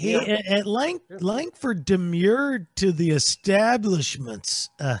 Lankford demurred to the establishment's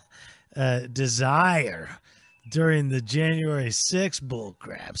desire during the January 6th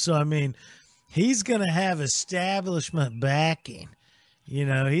bullcrap. So I mean, he's going to have establishment backing.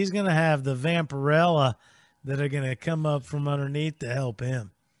 He's going to have the Vampirella that are going to come up from underneath to help him.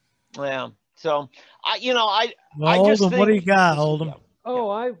 Yeah. So, I just think, what do you got, Oldham?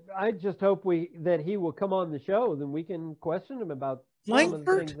 Oh, I just hope that he will come on the show, then we can question him about some of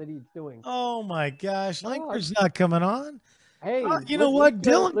the things that he's doing. Oh my gosh, Lankford's not coming on. Hey, you know what?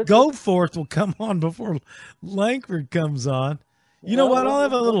 Dylan Goforth will come on before Lankford comes on. You know what? I'll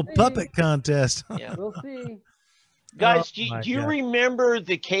have a little puppet contest. Yeah. We'll see. Guys, do you remember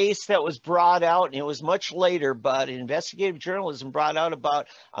the case that was brought out, and it was much later, but investigative journalism brought out about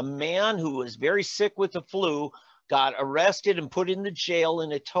a man who was very sick with the flu, got arrested and put in the jail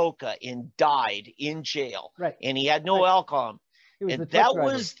in Atoka and died in jail. Right. And he had no alcohol. And that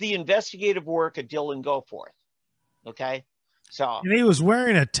was the investigative work of Dylan Goforth. Okay? So. And he was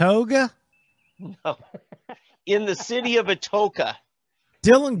wearing a toga? No. In the city of Atoka.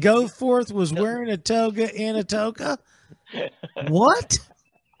 Dylan Goforth was wearing a toga in Atoka? What?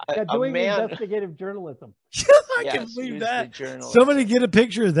 Doing investigative journalism. I can believe that. Somebody get a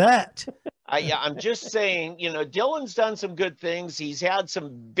picture of that. I'm just saying, Dylan's done some good things. He's had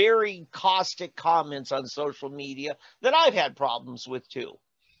some very caustic comments on social media that I've had problems with too.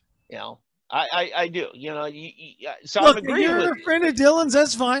 I do. So look, I'm agreeing you're with a friend of Dylan's.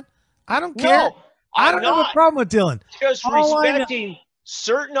 That's fine. I don't care. No, I don't have a problem with Dylan. Just respecting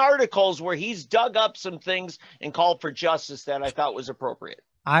certain articles where he's dug up some things and called for justice that I thought was appropriate.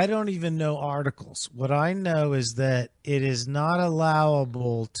 I don't even know articles. What I know is that it is not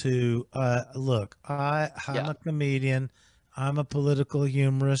allowable to look. I'm a comedian. I'm a political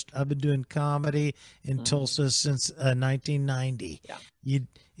humorist. I've been doing comedy in Tulsa since 1990. Yeah.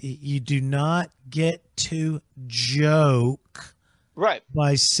 You do not get to joke. Right.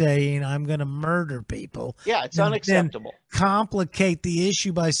 By saying I'm going to murder people. Yeah, it's unacceptable. Complicate the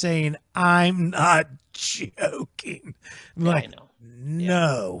issue by saying I'm not joking. Like, I know.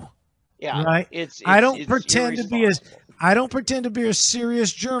 No. Yeah. Right. I don't pretend to be a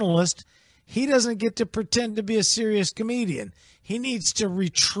serious journalist. He doesn't get to pretend to be a serious comedian. He needs to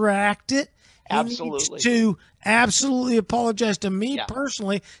retract it. Absolutely. Needs to absolutely apologize to me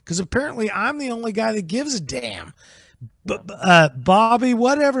personally, because apparently I'm the only guy that gives a damn. But Bobby,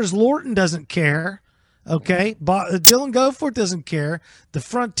 whatever's Lorton doesn't care. Okay, Dylan Goforth doesn't care. The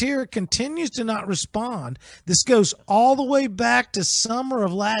Frontier continues to not respond. This goes all the way back to summer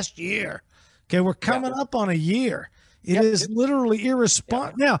of last year. Okay, we're coming up on a year. It is literally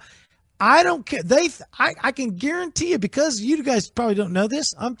irresponsible. Now, I don't care. I can guarantee you, because you guys probably don't know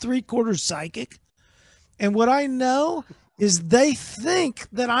this, I'm 3/4 psychic, and what I know is they think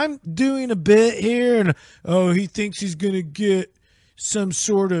that I'm doing a bit here, and he thinks he's going to get some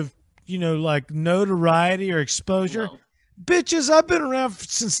sort of, like notoriety or exposure. No. Bitches, I've been around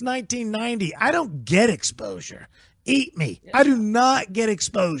since 1990. I don't get exposure. Eat me. Yeah. I do not get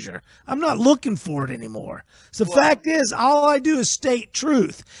exposure. I'm not looking for it anymore. So the fact is, all I do is state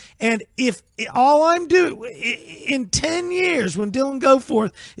truth. And if all I'm doing in 10 years, when Dylan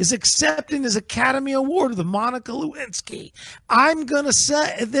Goforth is accepting his Academy Award with Monica Lewinsky,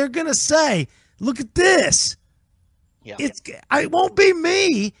 they're going to say, Look at this. Yeah. It won't be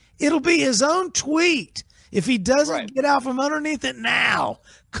me. It'll be his own tweet. If he doesn't get out from underneath it now,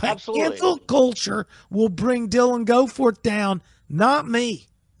 cancel culture will bring Dylan Goforth down, not me.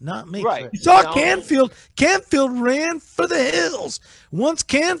 Not me. Right. You saw Canfield. Canfield ran for the hills. Once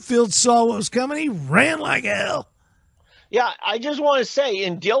Canfield saw what was coming, he ran like hell. Yeah, I just want to say,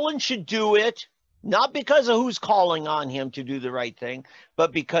 and Dylan should do it, not because of who's calling on him to do the right thing,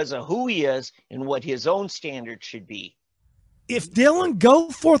 but because of who he is and what his own standards should be. If Dylan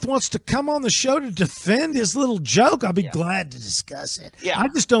Goforth wants to come on the show to defend his little joke, I'll be glad to discuss it. Yeah. I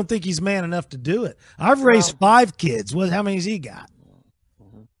just don't think he's man enough to do it. I've raised 5 kids. How many has he got?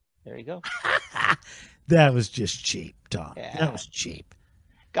 There you go. That was just cheap, Tom. Yeah. That was cheap.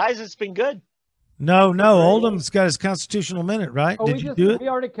 Guys, it's been good. No. Oldham's got his constitutional minute, right? Oh, Did you do it? We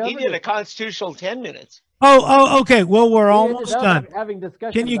already covered He did a constitutional 10 minutes. Oh, okay. Well, we're almost done. Having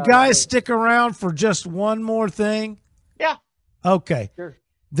discussion. Can you guys stick around for just one more thing? Yeah. Okay. Sure.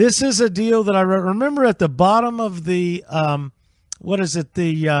 This is a deal that I remember at the bottom of the, what is it?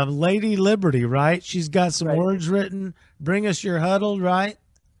 The Lady Liberty, right? She's got some words written. Bring us your huddle, right?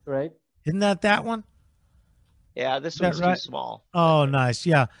 Right. Isn't that one? Yeah, this one's too small. Oh, nice.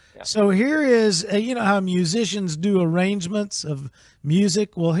 Yeah. So here is, you know how musicians do arrangements of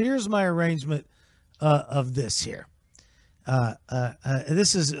music? Well, here's my arrangement of this here.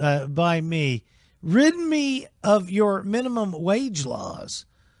 This is by me. Rid me of your minimum wage laws.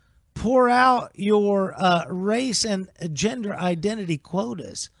 Pour out your race and gender identity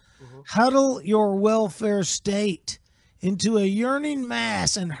quotas. Huddle your welfare state into a yearning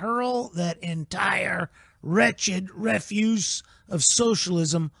mass and hurl that entire wretched refuse of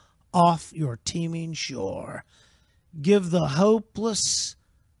socialism off your teeming shore. Give the homeless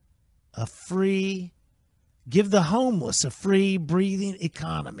a free breathing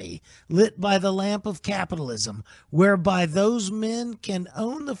economy lit by the lamp of capitalism, whereby those men can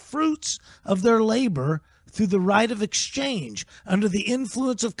own the fruits of their labor through the right of exchange under the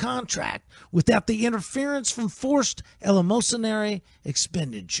influence of contract without the interference from forced eleemosynary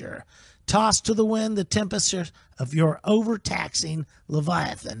expenditure. Toss to the wind the tempest of your overtaxing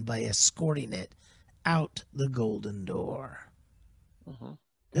Leviathan by escorting it out the golden door.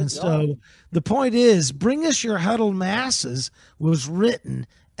 And so the point is, Bring Us Your Huddled Masses was written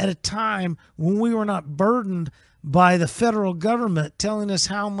at a time when we were not burdened by the federal government telling us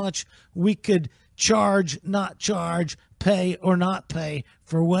how much we could charge, not charge, pay or not pay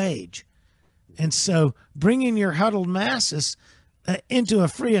for wage. And so bringing your huddled masses into a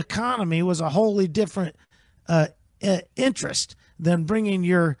free economy was a wholly different interest than bringing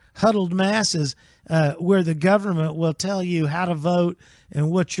your huddled masses where the government will tell you how to vote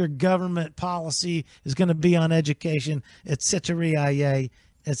and what your government policy is going to be on education, et cetera,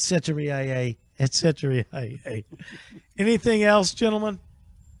 et cetera, et cetera. Anything else, gentlemen?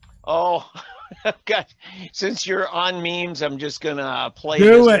 Oh, God. Since you're on memes, I'm just going to play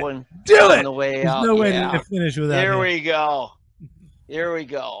one. Do it. On the way There's out. no way to finish without There him. we go. Here we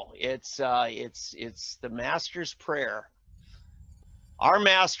go. It's the Master's Prayer. Our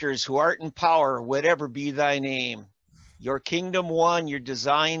masters who art in power, whatever be thy name, your kingdom won, your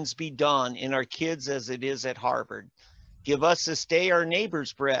designs be done in our kids as it is at Harvard. Give us this day our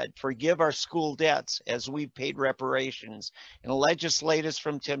neighbor's bread. Forgive our school debts as we've paid reparations. And legislate us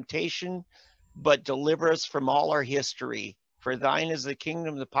from temptation, but deliver us from all our history. For thine is the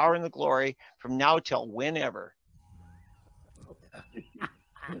kingdom, the power, and the glory from now till whenever.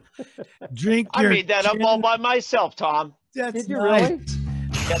 I made that up all by myself, Tom. That's Did you nice. really?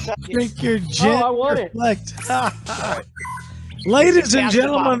 Yes, Drink your gin. I want it. Ladies and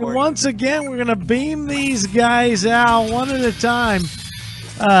gentlemen, once again, we're going to beam these guys out one at a time.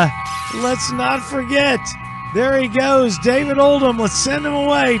 Let's not forget, there he goes, David Oldham. Let's send him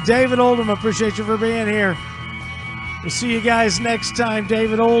away. David Oldham, appreciate you for being here. We'll see you guys next time.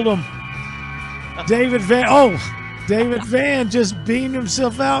 David Oldham. David Van just beamed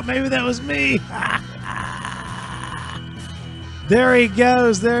himself out. Maybe that was me. There he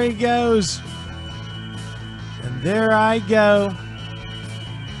goes. There he goes. And there I go.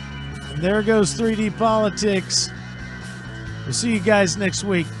 And there goes 3D Politics. We'll see you guys next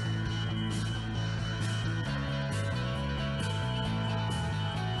week.